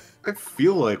now. I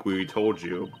feel like we told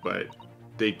you, but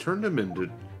they turned him into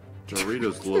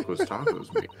Doritos Locos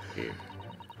Tacos, maybe.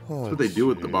 Oh, That's what they do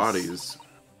with the bodies.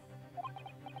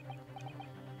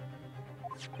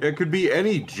 It could be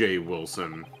any Jay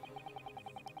Wilson.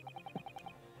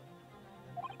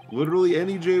 Literally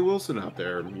any Jay Wilson out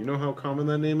there. You know how common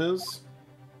that name is?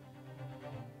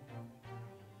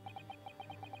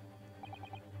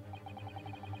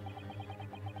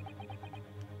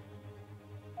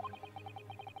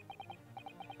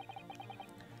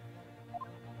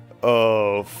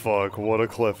 Oh, fuck. What a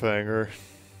cliffhanger.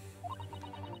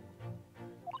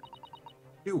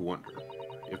 You wonder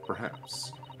if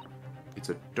perhaps it's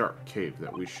a dark cave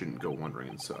that we shouldn't go wandering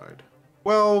inside.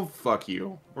 Well, fuck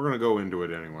you. We're gonna go into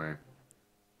it anyway.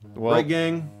 Well, right,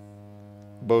 gang?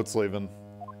 Boat's leaving.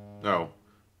 Oh,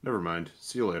 never mind.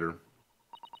 See you later.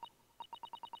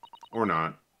 Or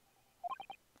not.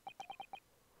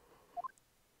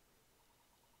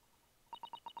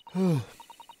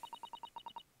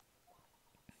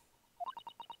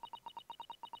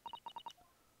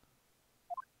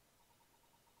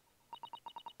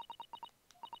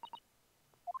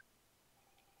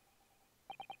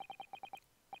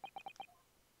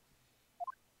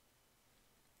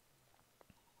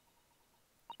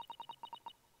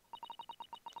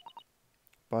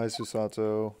 Bye,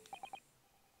 Susato.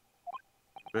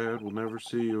 Bad, we'll never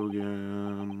see you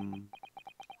again.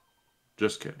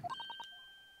 Just kidding.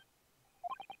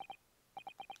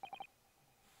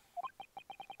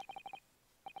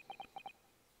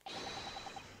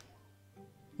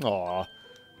 Aw.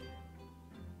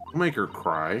 Don't make her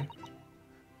cry.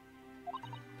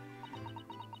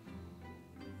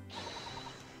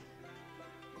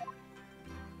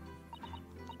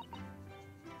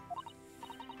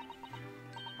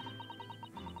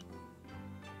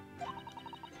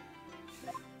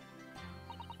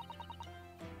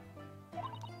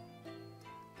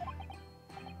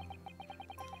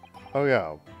 Oh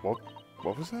yeah.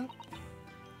 What was that?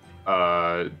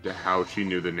 How she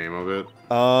knew the name of it.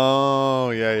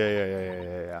 Oh,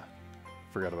 yeah.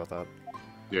 Forgot about that.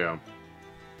 Yeah.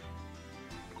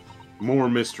 More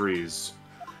mysteries.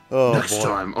 Oh, Next boy.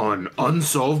 time on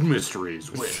Unsolved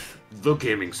Mysteries with the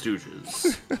Gaming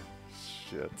Stooges.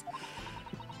 Shit.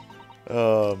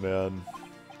 Oh, man.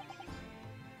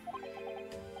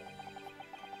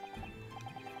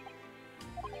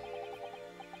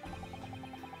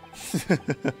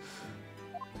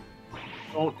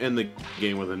 Don't end the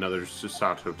game with another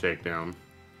Susato takedown.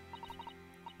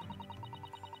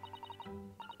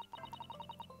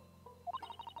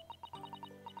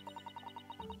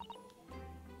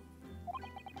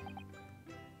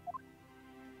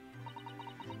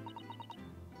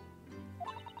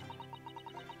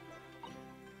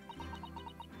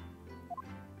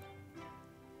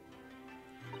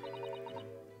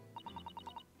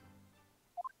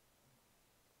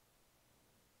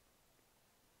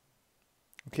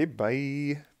 Okay,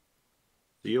 bye.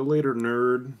 See you later,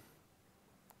 nerd.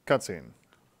 Cutscene.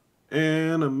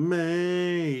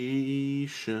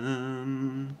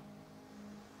 Animation.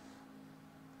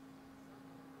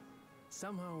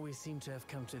 Somehow we seem to have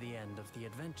come to the end of the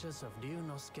adventures of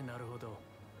Ryunosuke Naruhodo.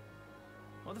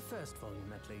 Or the first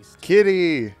volume, at least.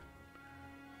 Kitty!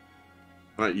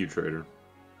 Not you, traitor.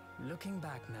 Looking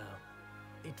back now,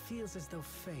 it feels as though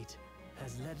fate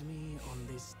has led me on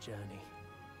this journey.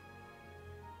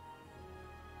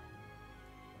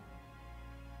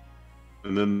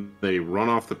 And then they run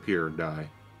off the pier and die.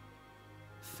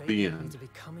 Fate The led me end. to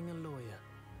becoming a lawyer,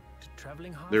 to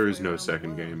traveling There is halfway no around the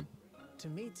second world, game. to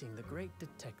meeting the great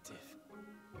detective.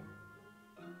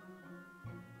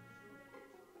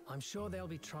 I'm sure there'll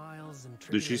be trials and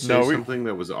Did she tribulations. say No, we- something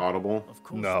that was audible? Of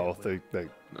course No, there will. they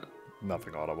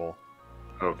nothing audible.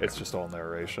 Okay. It's just all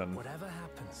narration. Whatever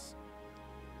happens,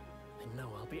 I know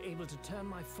I'll be able to turn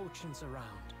my fortunes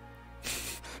around.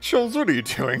 Shoals, what are you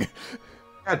doing?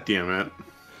 God damn it.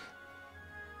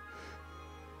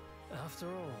 After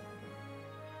all,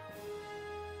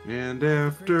 And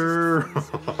after...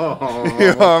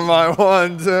 You are my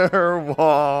wonder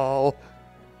wall.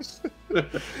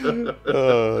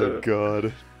 Oh,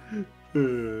 God.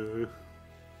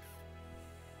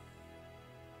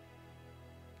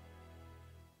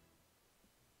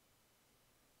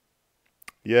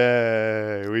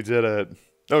 Yay, we did it.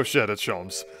 Oh shit, it's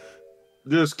Sholmes.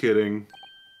 Just kidding.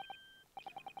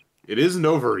 It isn't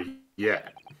over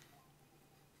yet.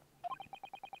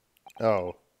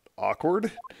 Oh,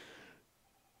 awkward?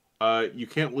 You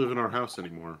can't live in our house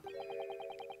anymore.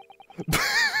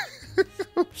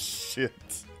 Oh, shit.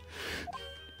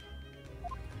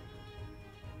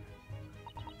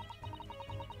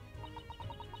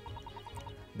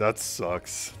 That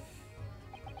sucks.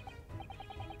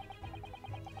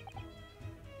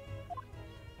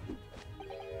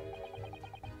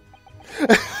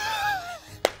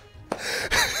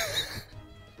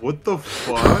 What the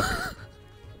fuck?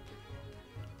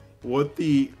 What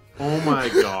the... Oh my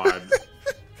god.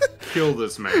 Kill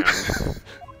this man.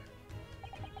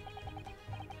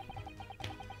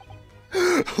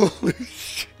 Holy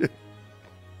shit.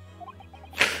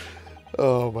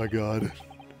 Oh my god.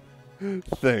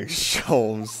 Thanks,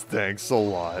 Holmes. Thanks a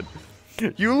lot.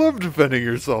 You love defending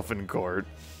yourself in court.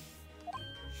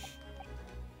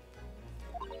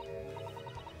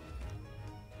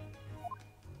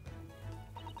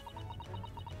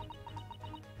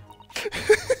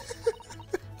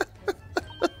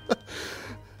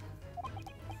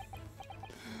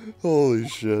 Holy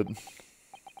shit.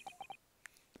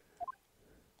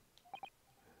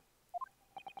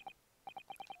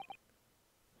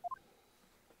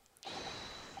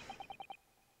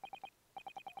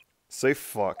 Say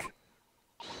fuck.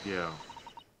 Yeah.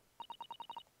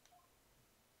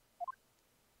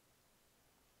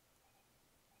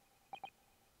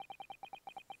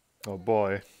 Oh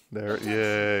boy. There.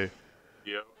 Yay.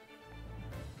 Yep.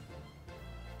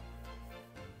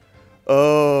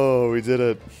 Oh, we did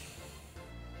it.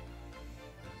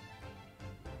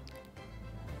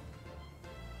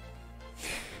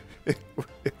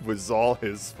 It was all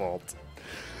his fault.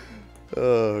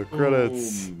 Oh,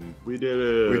 credits. We did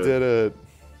it. We did it.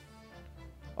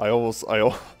 I almost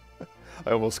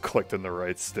clicked in the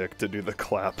right stick to do the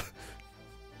clap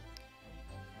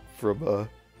from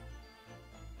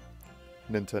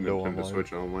Nintendo Online.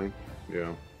 Switch only.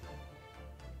 Yeah.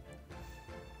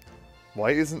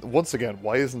 Why isn't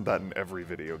that in every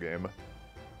video game?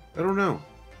 I don't know.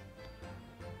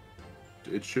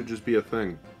 It should just be a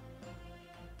thing.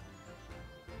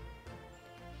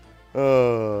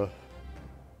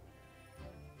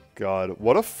 God,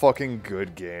 what a fucking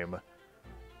good game.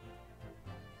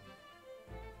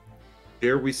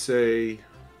 Dare we say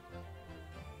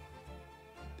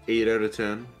 8 out of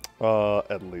 10?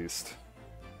 At least.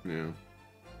 Yeah.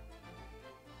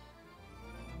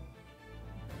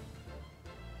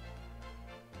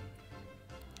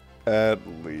 At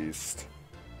least.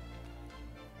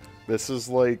 This is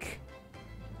like...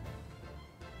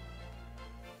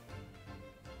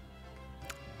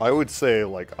 I would say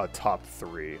like a top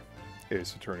 3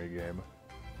 Ace Attorney game.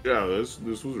 Yeah, this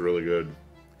was really good.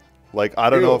 Like, I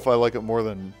don't know if I like it more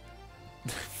than...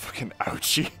 fucking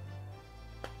Ouchie.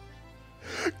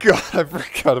 God, I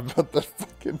forgot about that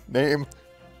fucking name.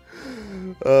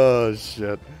 Oh,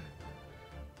 shit.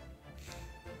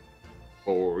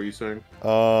 Oh, what were you saying?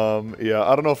 Yeah,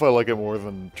 I don't know if I like it more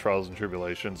than Trials and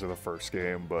Tribulations or the first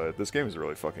game, but this game is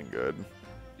really fucking good.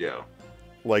 Yeah.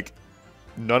 Like,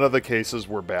 none of the cases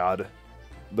were bad.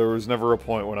 There was never a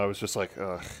point when I was just like,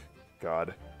 ugh,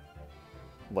 God.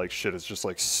 Like, shit is just,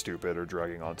 like, stupid or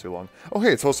dragging on too long. Oh,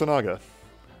 hey, it's Hosonaga.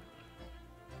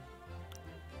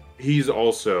 He's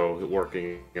also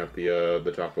working at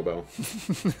the Taco Bell.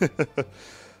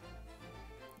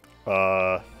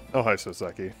 Oh, hi,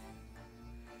 Soseki.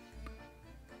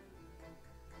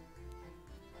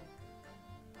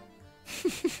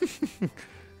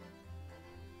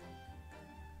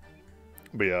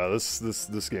 But yeah,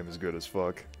 this game is good as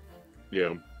fuck.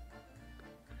 Yeah.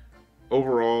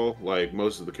 Overall, like,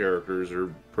 most of the characters are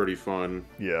pretty fun.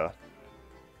 Yeah.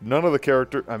 None of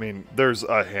the I mean, there's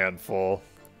a handful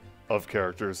of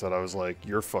characters that I was like,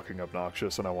 you're fucking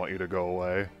obnoxious and I want you to go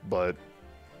away, but...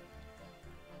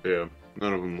 Yeah,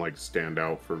 none of them, like, stand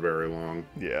out for very long.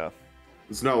 Yeah.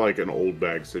 It's not like an old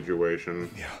bag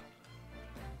situation. Yeah.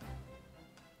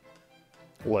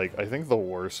 Like, I think the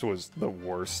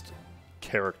worst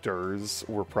characters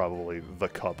were probably the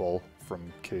couple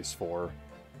from Case 4.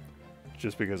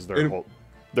 Just because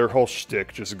their whole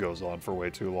shtick just goes on for way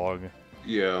too long.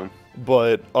 Yeah.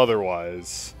 But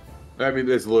otherwise... I mean,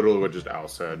 that's literally what just Al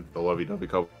said. The lovey-dovey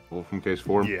couple from Case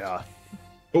 4. Yeah.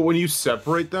 But when you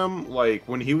separate them, like,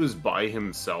 when he was by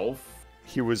himself...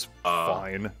 He was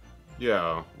fine.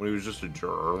 Yeah, when he was just a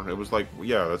juror, it was like,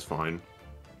 yeah, that's fine.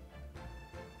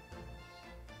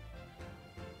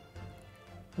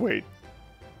 Wait.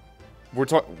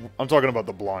 I'm talking about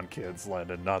the blonde kids,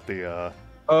 Landon, not the,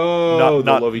 Oh,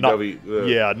 the lovey-dovey...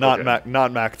 yeah, not okay.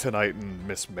 Mac Tonight and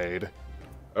Miss Maid.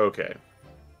 Okay.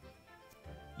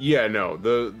 Yeah, no,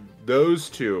 those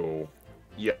two,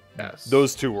 yes.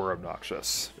 Those two were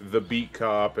obnoxious. The beat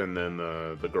cop and then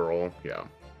the girl, yeah.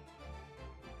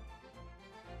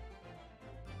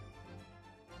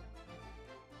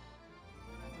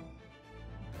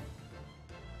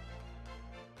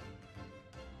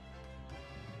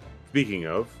 Speaking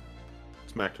of,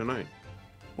 it's Mac tonight.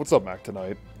 What's up, Mac,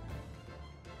 tonight?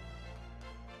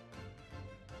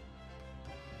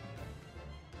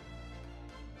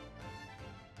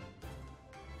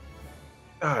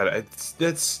 God,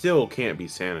 that still can't be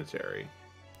sanitary.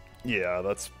 Yeah,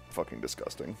 that's fucking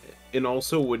disgusting. And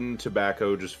also, wouldn't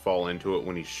tobacco just fall into it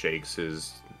when he shakes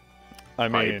his I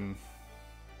pipe? mean,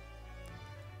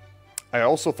 I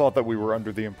also thought that we were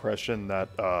under the impression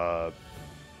that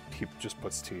he just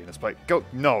puts tea in his pipe. Go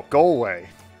away.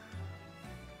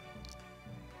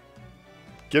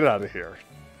 Get out of here.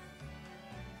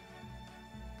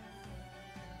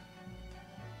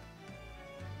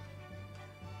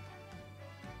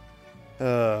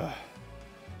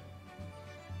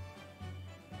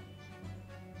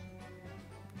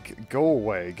 Go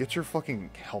away. Get your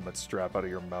fucking helmet strap out of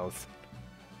your mouth.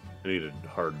 I need a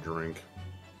hard drink.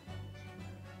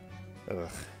 Ugh.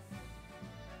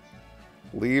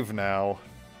 Leave now.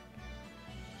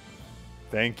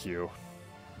 Thank you.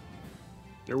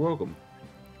 You're welcome.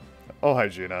 Oh, hi,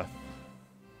 Gina.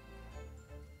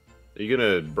 Are you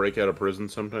gonna break out of prison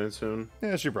sometime soon?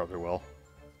 Yeah, she probably will.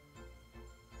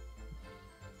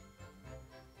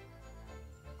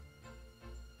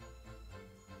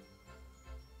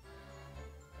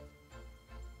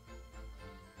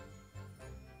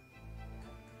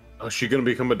 Oh, is she gonna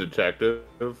become a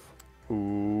detective?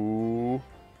 Ooh.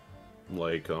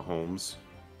 Like Holmes?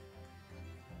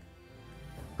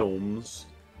 Holmes?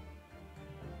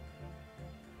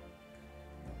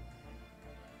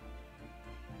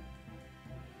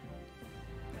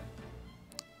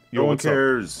 Yo, No one what's up,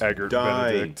 cares. Egger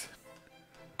Die. Benedict.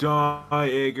 Die,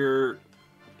 Egger.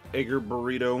 Egger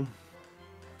Burrito.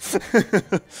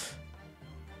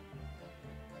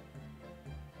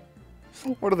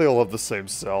 Why do they all have the same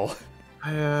cell?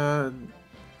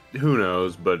 Who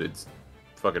knows, but it's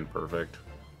fucking perfect.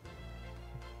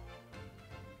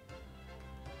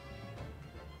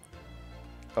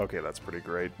 Okay, that's pretty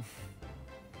great.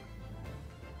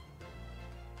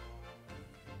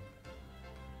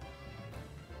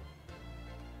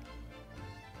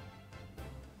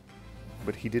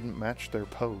 But he didn't match their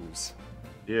pose.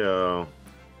 Yeah.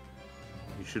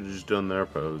 You should have just done their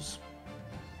pose.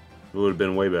 It would have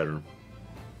been way better.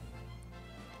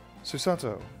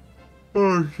 Susato.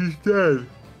 Oh, she's dead.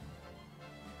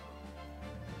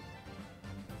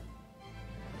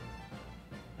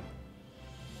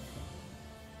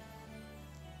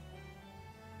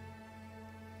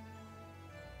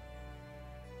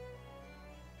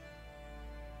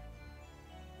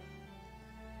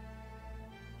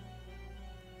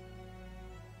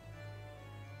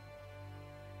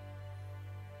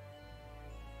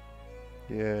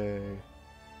 Yay.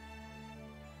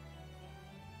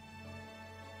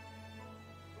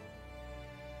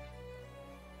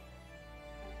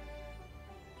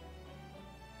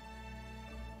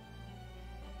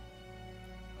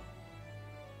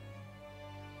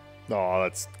 Oh,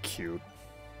 that's cute.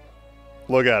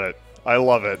 Look at it. I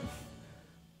love it.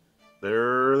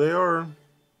 There they are.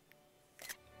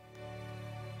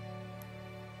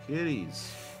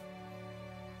 Kitties.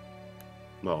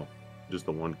 Well, just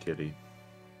the one kitty.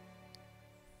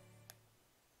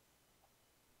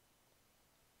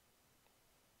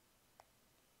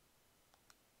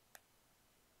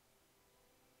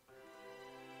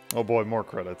 Oh boy, more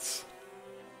credits.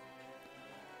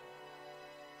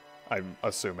 I'm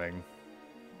assuming.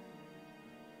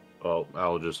 Well,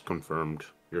 Al just confirmed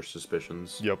your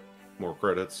suspicions. Yep. More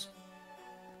credits.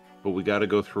 But we gotta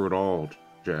go through it all,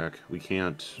 Jack. We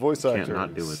can't. Voice we actors. can't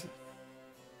not do it.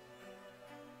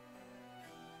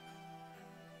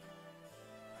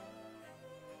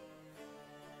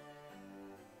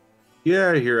 Get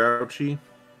out of here, Ouchie.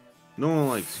 No one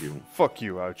likes you. Fuck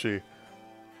you, Ouchie.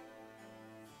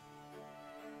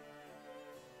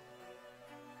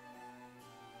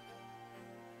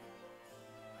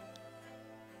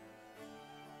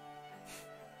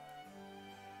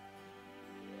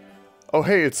 Oh,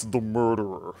 hey, it's the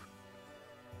murderer.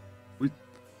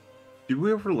 Did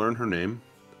we ever learn her name?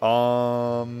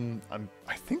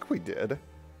 I think we did.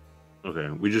 Okay,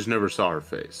 we just never saw her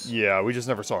face. Yeah, we just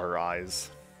never saw her eyes.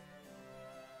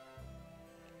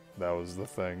 That was the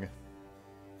thing.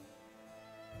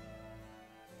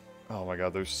 Oh my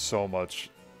god, there's so much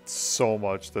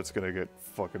that's gonna get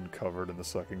fucking covered in the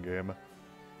second game.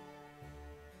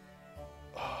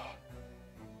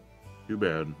 Too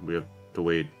bad. We have to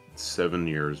wait 7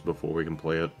 years before we can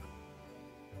play it.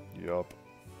 Yup.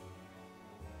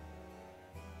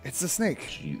 It's the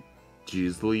snake.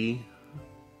 Jeesley?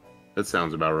 That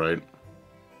sounds about right.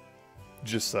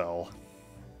 Giselle.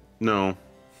 No.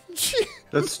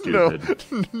 That's stupid.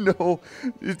 No,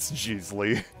 it's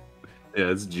Jeesley. Yeah,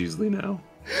 it's Jeesley now.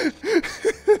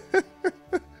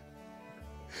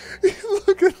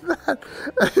 Look at that!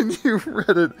 And you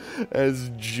read it as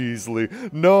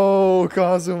Jeesley. No,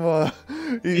 Kazuma!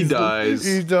 He dies.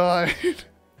 He died.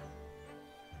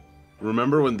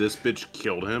 Remember when this bitch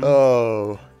killed him?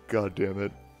 Oh, god damn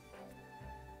it.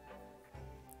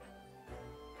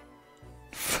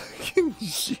 Fucking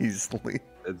Jeesley.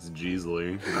 It's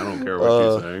Jeesley. I don't care what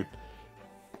you say.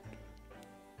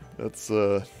 That's,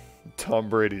 Tom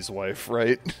Brady's wife,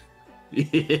 right?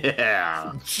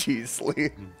 Yeah.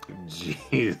 Jeesley.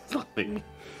 Jeesley.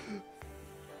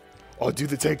 Oh, do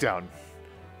the takedown.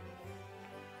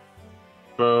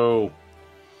 Boo.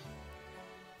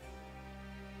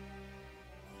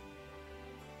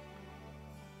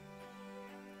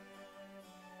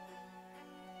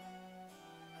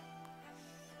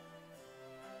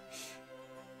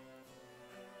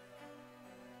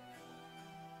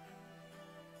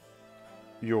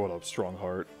 Yo, what up,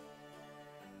 Strongheart?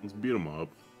 Let's beat him up.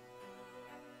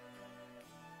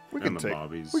 We And can the take.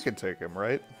 bobbies. We can take him,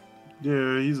 right?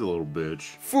 Yeah, he's a little bitch.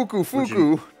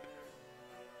 Fuku.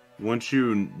 Once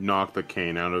you knock the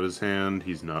cane out of his hand,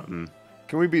 he's nothing.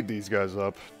 Can we beat these guys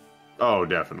up? Oh,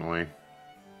 definitely.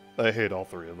 I hate all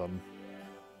three of them.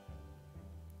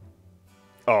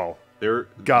 Oh, There,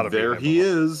 Gotta be there him. he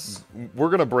is. we're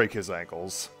gonna break his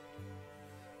ankles.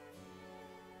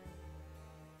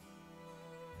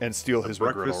 And steal his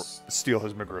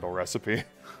McGriddle recipe.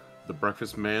 The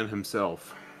breakfast man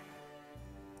himself.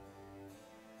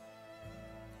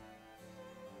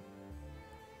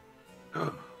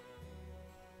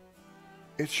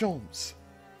 It's Sholmes.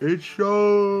 It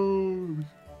shows.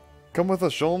 Come with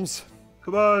us, Sholmes.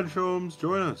 Come on, Sholmes,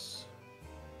 join us.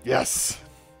 Yes.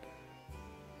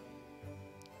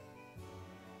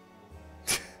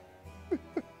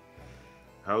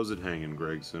 How's it hanging,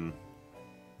 Gregson?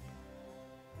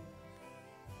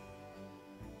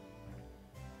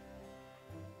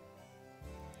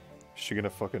 Is she gonna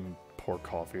fucking pour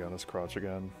coffee on his crotch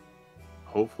again?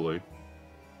 Hopefully.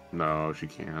 No, she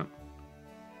can't.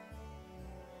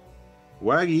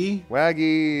 Waggy!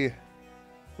 Waggy.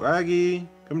 Waggy!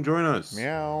 Come join us.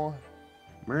 Meow.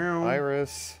 Meow.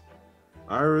 Iris.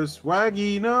 Iris.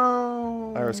 Waggy,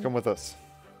 no! Iris, come with us.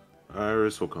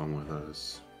 Iris will come with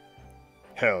us.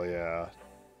 Hell yeah.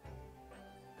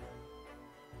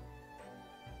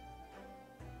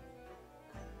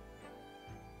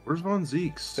 Where's Von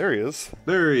Zeeks? There he is.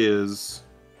 There he is.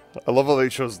 I love how they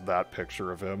chose that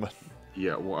picture of him.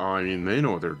 Yeah, well, I mean, they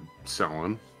know what they're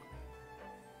selling.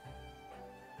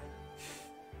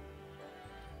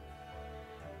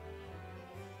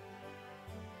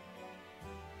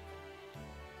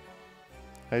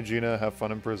 Hey Gina, have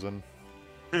fun in prison.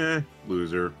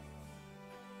 Loser.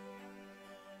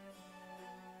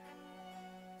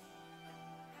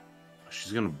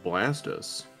 She's gonna blast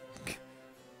us.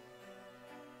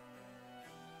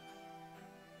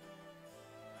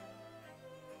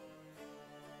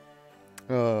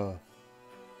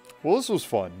 Well, this was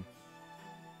fun.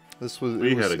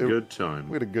 We had a good time.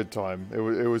 We had a good time. It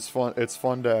was fun. It's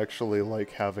fun to actually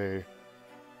like have a.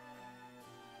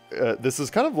 This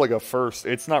is kind of like a first.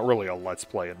 It's not really a let's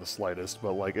play in the slightest,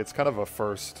 but like it's kind of a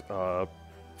first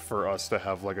for us to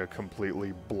have like a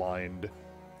completely blind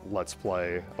let's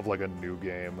play of like a new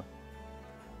game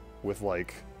with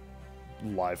like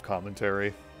live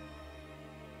commentary.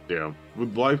 Yeah,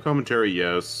 with live commentary,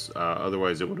 yes.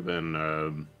 Otherwise, it would have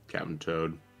been Captain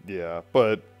Toad. Yeah,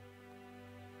 but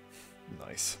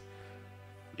nice.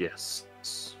 Yes.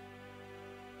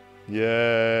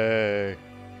 Yay!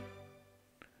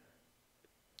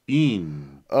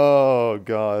 Bean. Oh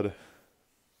god.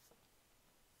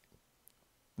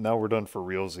 Now we're done for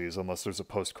realsies, unless there's a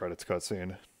post-credits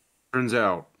cutscene. Turns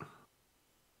out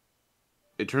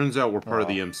we're part of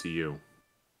the MCU.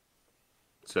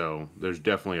 So there's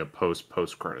definitely a post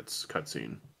credits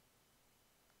cutscene.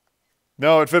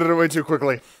 No, it fitted away too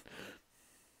quickly.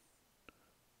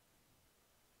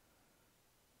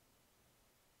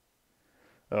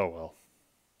 Oh well.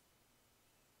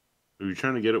 Are you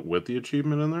trying to get it with the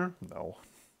achievement in there? No.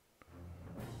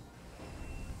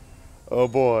 Oh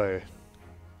boy.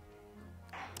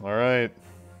 Alright.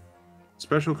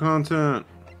 Special content.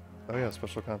 Oh yeah,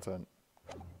 special content.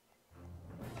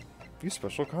 Few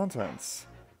special contents.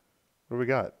 What do we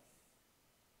got?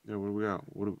 Yeah, what do we got?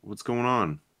 What's going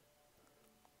on?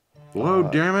 Whoa,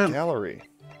 damn it! Gallery.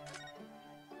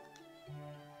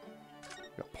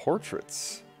 We got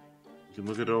portraits. You can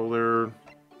look at all their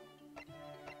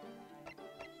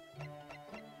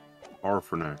R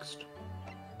for next.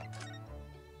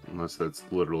 Unless that's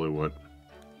literally what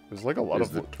There's like a lot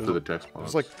is of for the text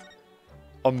box. there's like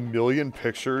a million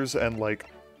pictures and like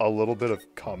a little bit of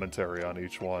commentary on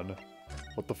each one.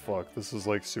 What the fuck? This is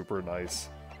like super nice.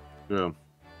 Yeah.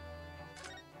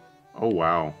 Oh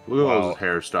wow! Look at all those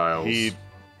hairstyles.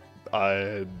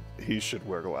 He should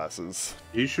wear glasses.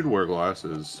 He should wear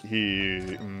glasses.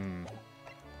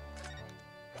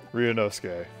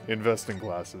 Ryunosuke, invest in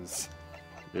glasses.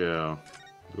 Yeah.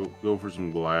 Go for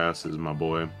some glasses, my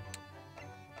boy.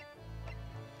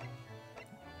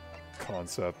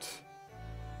 Concept.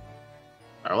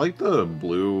 I like the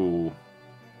blue...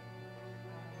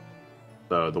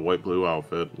 The white blue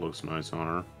outfit. Looks nice on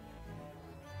her.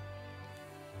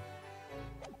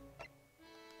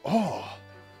 Oh!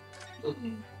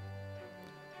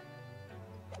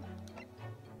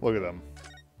 Look at them.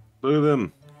 Look at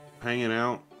them. Hanging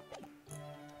out.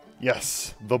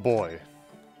 Yes, the boy.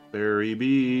 There he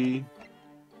be.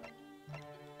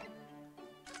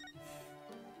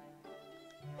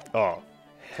 Oh,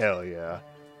 hell yeah.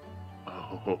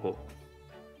 Oh.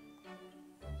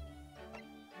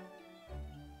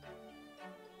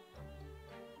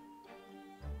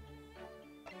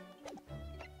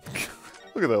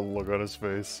 Look at that look on his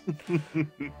face. Is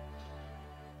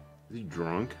he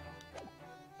drunk?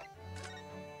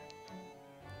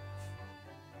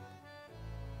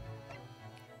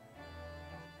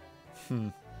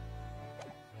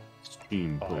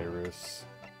 Steampunk. Iris.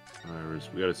 Iris.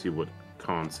 We gotta see what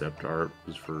concept art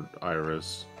is for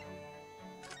Iris.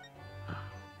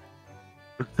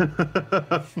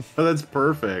 That's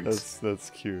perfect. That's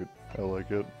cute. I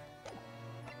like it.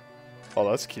 Oh,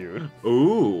 that's cute.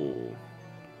 Ooh.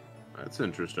 That's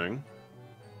interesting.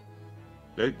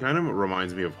 It kind of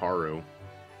reminds me of Haru.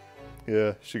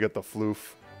 Yeah, she got the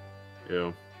floof.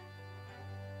 Yeah.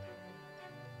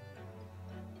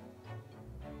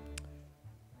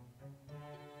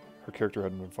 Her character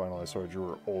hadn't been finalized, so I drew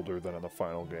her older than in the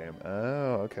final game.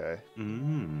 Oh, okay.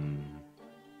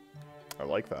 I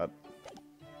like that.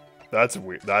 That's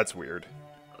weird. That's weird.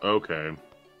 Okay.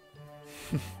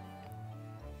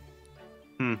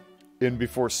 In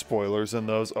before spoilers in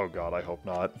those? Oh god, I hope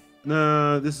not.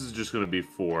 Nah, this is just gonna be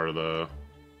for the...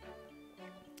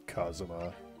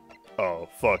 Kazuma. Oh,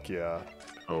 fuck yeah.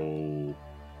 Oh.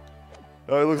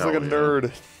 Oh, he looks like a Hell yeah.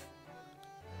 nerd.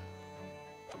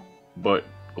 But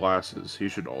glasses. He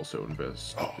should also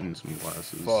invest in some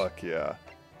glasses. Fuck yeah.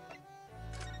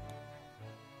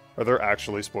 Are there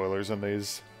actually spoilers in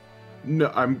these?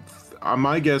 No,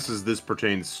 my guess is this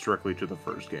pertains strictly to the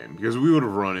first game, because we would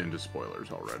have run into spoilers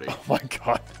already. Oh my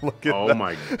god, look at that. Oh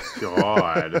my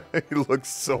god. He looks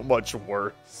so much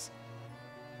worse.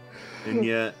 And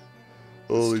yet,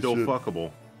 Holy still shit.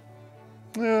 fuckable.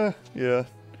 Yeah.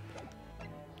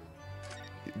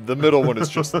 The middle one is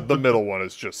just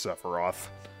Sephiroth.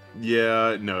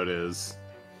 Yeah, no, it is.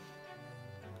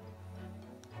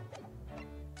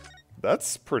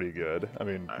 That's pretty good. I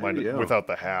mean, yeah. without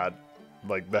the hat.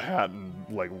 Like, the hat and,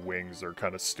 like, wings are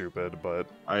kind of stupid, but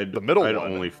I'd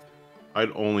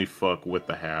only fuck with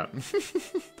the hat.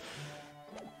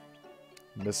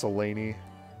 Miscellany.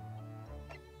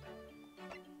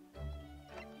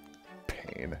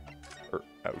 Pain. Or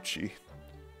ouchie.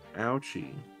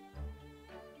 Ouchie.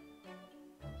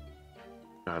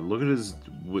 God, look at his...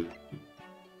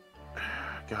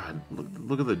 God,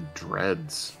 look at the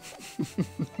dreads.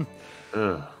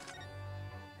 Ugh.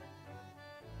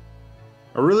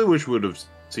 I really wish we would have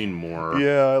seen more.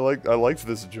 Yeah, I liked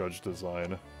this judge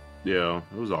design. Yeah,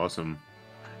 it was awesome.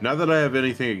 Not that I have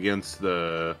anything against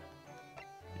the,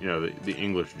 the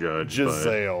English judge.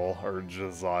 Giselle, or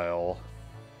Giselle.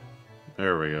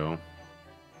 There we go.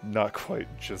 Not quite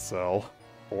Giselle.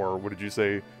 Or, what did you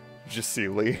say?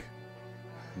 Gisele.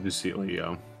 Gisele,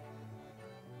 yeah.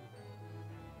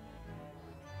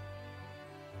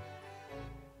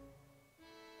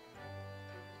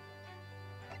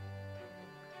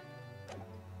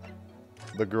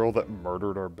 The girl that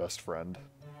murdered our best friend.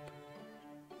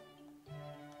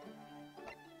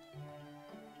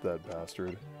 That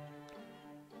bastard.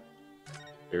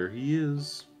 There he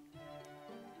is.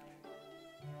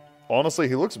 Honestly,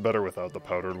 he looks better without the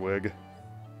powdered wig.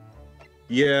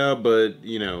 Yeah, but,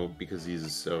 because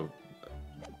he's a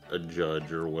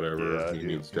judge or whatever, Yeah, he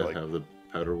needs to have the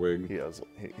powder wig. He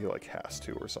like has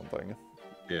to or something.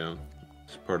 Yeah,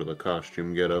 it's part of the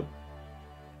costume getup.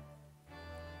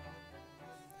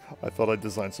 I thought I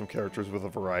designed some characters with a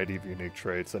variety of unique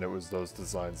traits, and it was those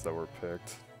designs that were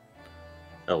picked.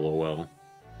 LOL.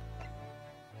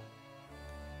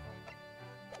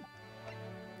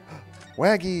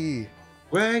 Waggy!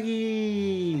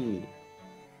 Waggy!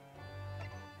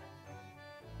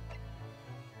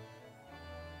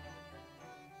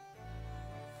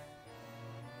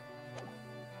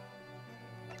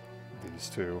 these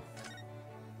two.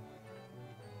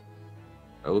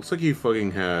 It looks like he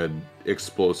fucking had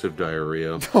explosive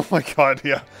diarrhea. Oh my god,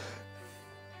 yeah.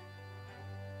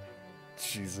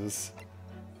 Jesus.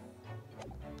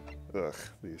 Ugh,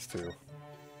 these two.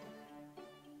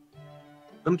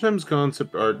 Sometimes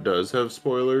concept art does have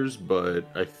spoilers, but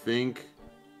I think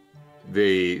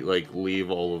they like leave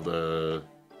all of the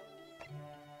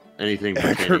anything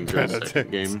pertaining to the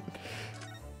second game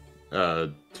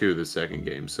to the second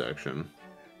game section.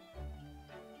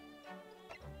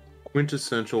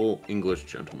 Quintessential English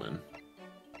gentleman.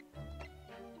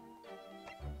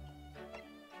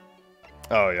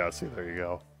 Oh yeah, see, there you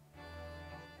go.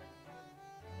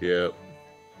 Yep.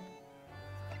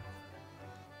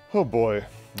 Oh boy.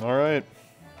 Alright.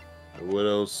 What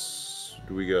else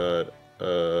do we got?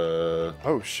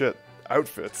 Oh shit.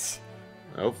 Outfits.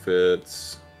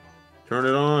 Outfits. Turn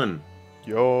it on.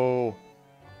 Yo.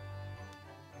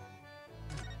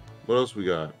 What else we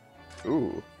got?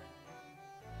 Ooh.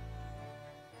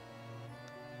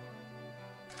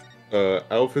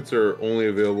 Outfits are only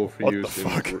available for What use the in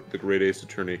fuck? the Great Ace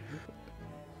Attorney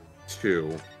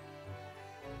 2.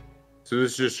 So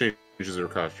this just changes their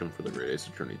costume for the Great Ace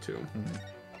Attorney 2.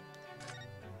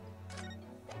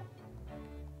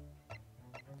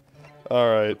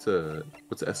 Alright.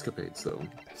 What's escapades though?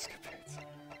 Escapades.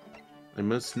 I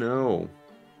must know.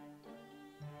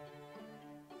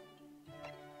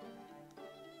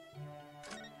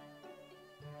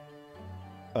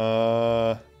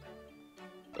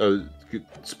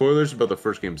 Spoilers about the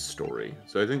first game's story.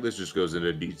 So I think this just goes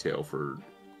into detail for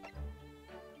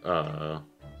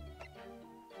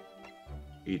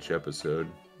each episode.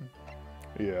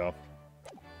 Yeah.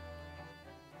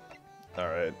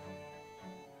 Alright.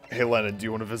 Hey Lennon, do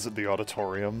you want to visit the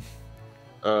auditorium?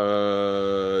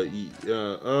 Oh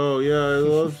yeah, I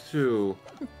love to.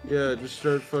 Yeah, just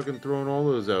start fucking throwing all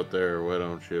those out there, why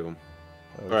don't you?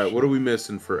 Oh, Alright, what are we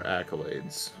missing for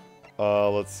accolades?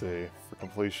 Let's see. For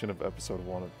completion of episode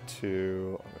 1 of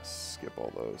 2, I'm gonna skip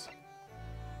all those.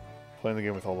 Playing the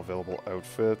game with all available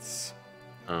outfits.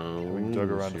 We dug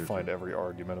around to find every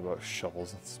argument about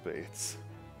shovels and spades.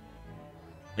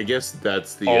 I guess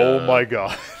that's the. Oh my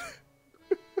god.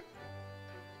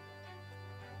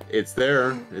 It's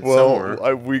there. It's well,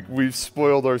 somewhere. we've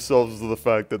spoiled ourselves with the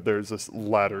fact that there's this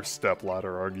step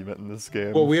ladder argument in this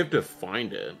game. Well, we have to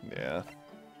find it. Yeah.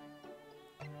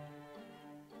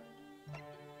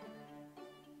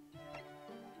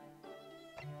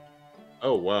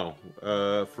 Oh wow.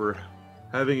 For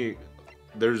having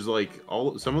there's like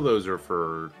some of those are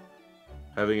for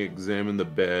having examined the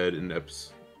bed and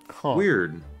Huh.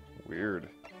 Weird. Weird.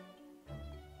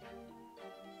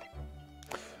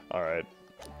 All right.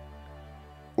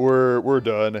 We're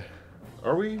done.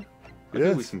 Are we? I Yes.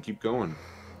 think we can keep going.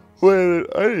 Wait,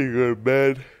 I need to go to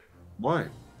bed. Why?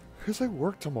 Because I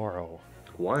work tomorrow.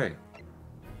 Why?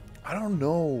 I don't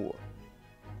know.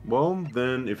 Well,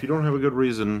 then, if you don't have a good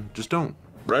reason, just don't.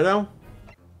 Right, Al?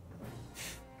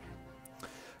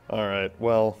 All right.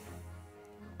 Well,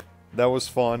 that was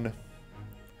fun.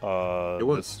 It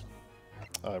was.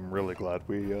 I'm really glad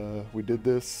we did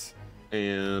this.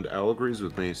 And Al agrees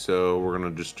with me, so we're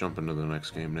gonna just jump into the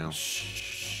next game now.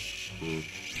 Shut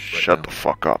the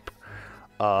fuck up.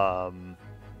 No.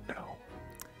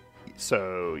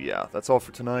 So yeah, that's all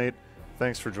for tonight.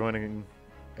 Thanks for joining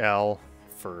Al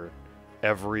for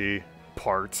every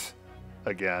part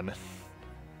again.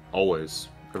 Always.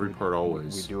 Every part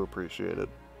always. We do appreciate it.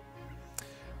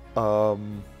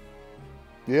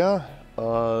 Yeah,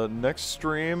 next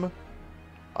stream,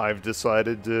 I've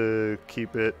decided to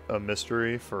keep it a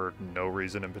mystery for no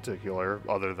reason in particular,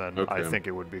 other than I think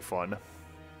it would be fun.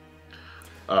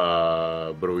 What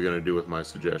are we gonna do with my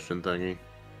suggestion thingy?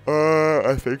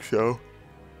 I think so.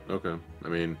 Okay. I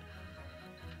mean,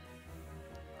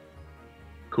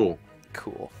 cool.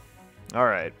 Cool.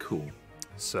 Alright. Cool.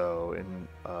 So,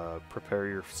 prepare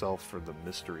yourself for the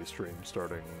mystery stream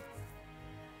starting...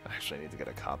 Actually, I need to get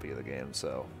a copy of the game,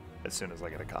 so as soon as I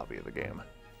get a copy of the game.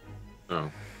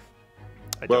 Oh.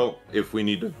 Well, if we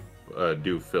need to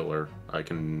do filler, I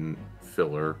can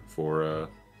filler for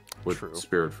with True.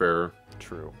 Spiritfarer.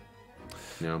 True.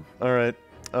 Yeah. All right.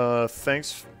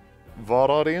 Thanks, VOD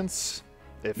audience.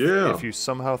 If you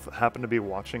somehow happen to be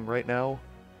watching right now,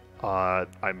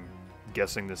 I'm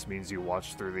guessing this means you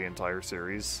watched through the entire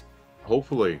series.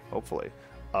 Hopefully. Hopefully.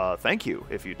 Thank you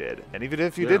if you did. And even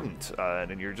if you didn't,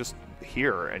 and you're just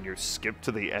here and you're skipped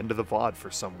to the end of the VOD for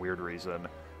some weird reason,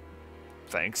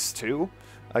 thanks too,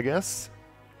 I guess.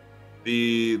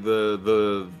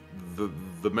 The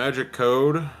magic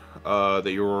code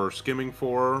that you were skimming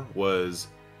for was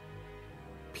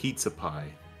pizza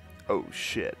pie. Oh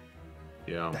shit.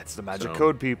 Yeah. That's the magic so,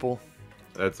 code, people.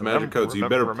 That's the magic code. So you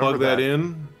better plug that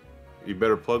in. You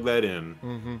better plug that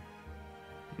in.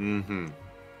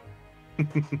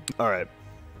 All right.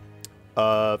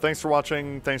 Thanks for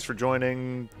watching. Thanks for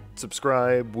joining.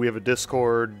 Subscribe. We have a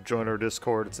Discord. Join our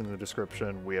Discord. It's in the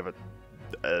description. We have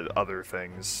other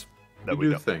things that we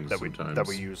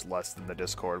use less than the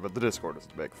Discord, but the Discord is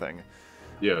the big thing.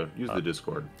 Yeah, use the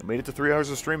Discord. Made it to 3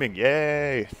 hours of streaming.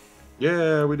 Yay!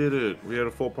 Yeah, we did it. We had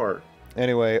a full part.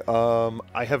 Anyway,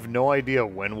 I have no idea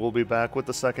when we'll be back with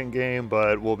the second game,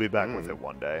 but we'll be back with it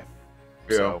one day.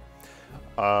 Yeah.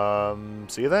 So,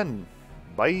 see you then.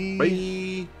 Bye.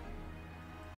 Bye.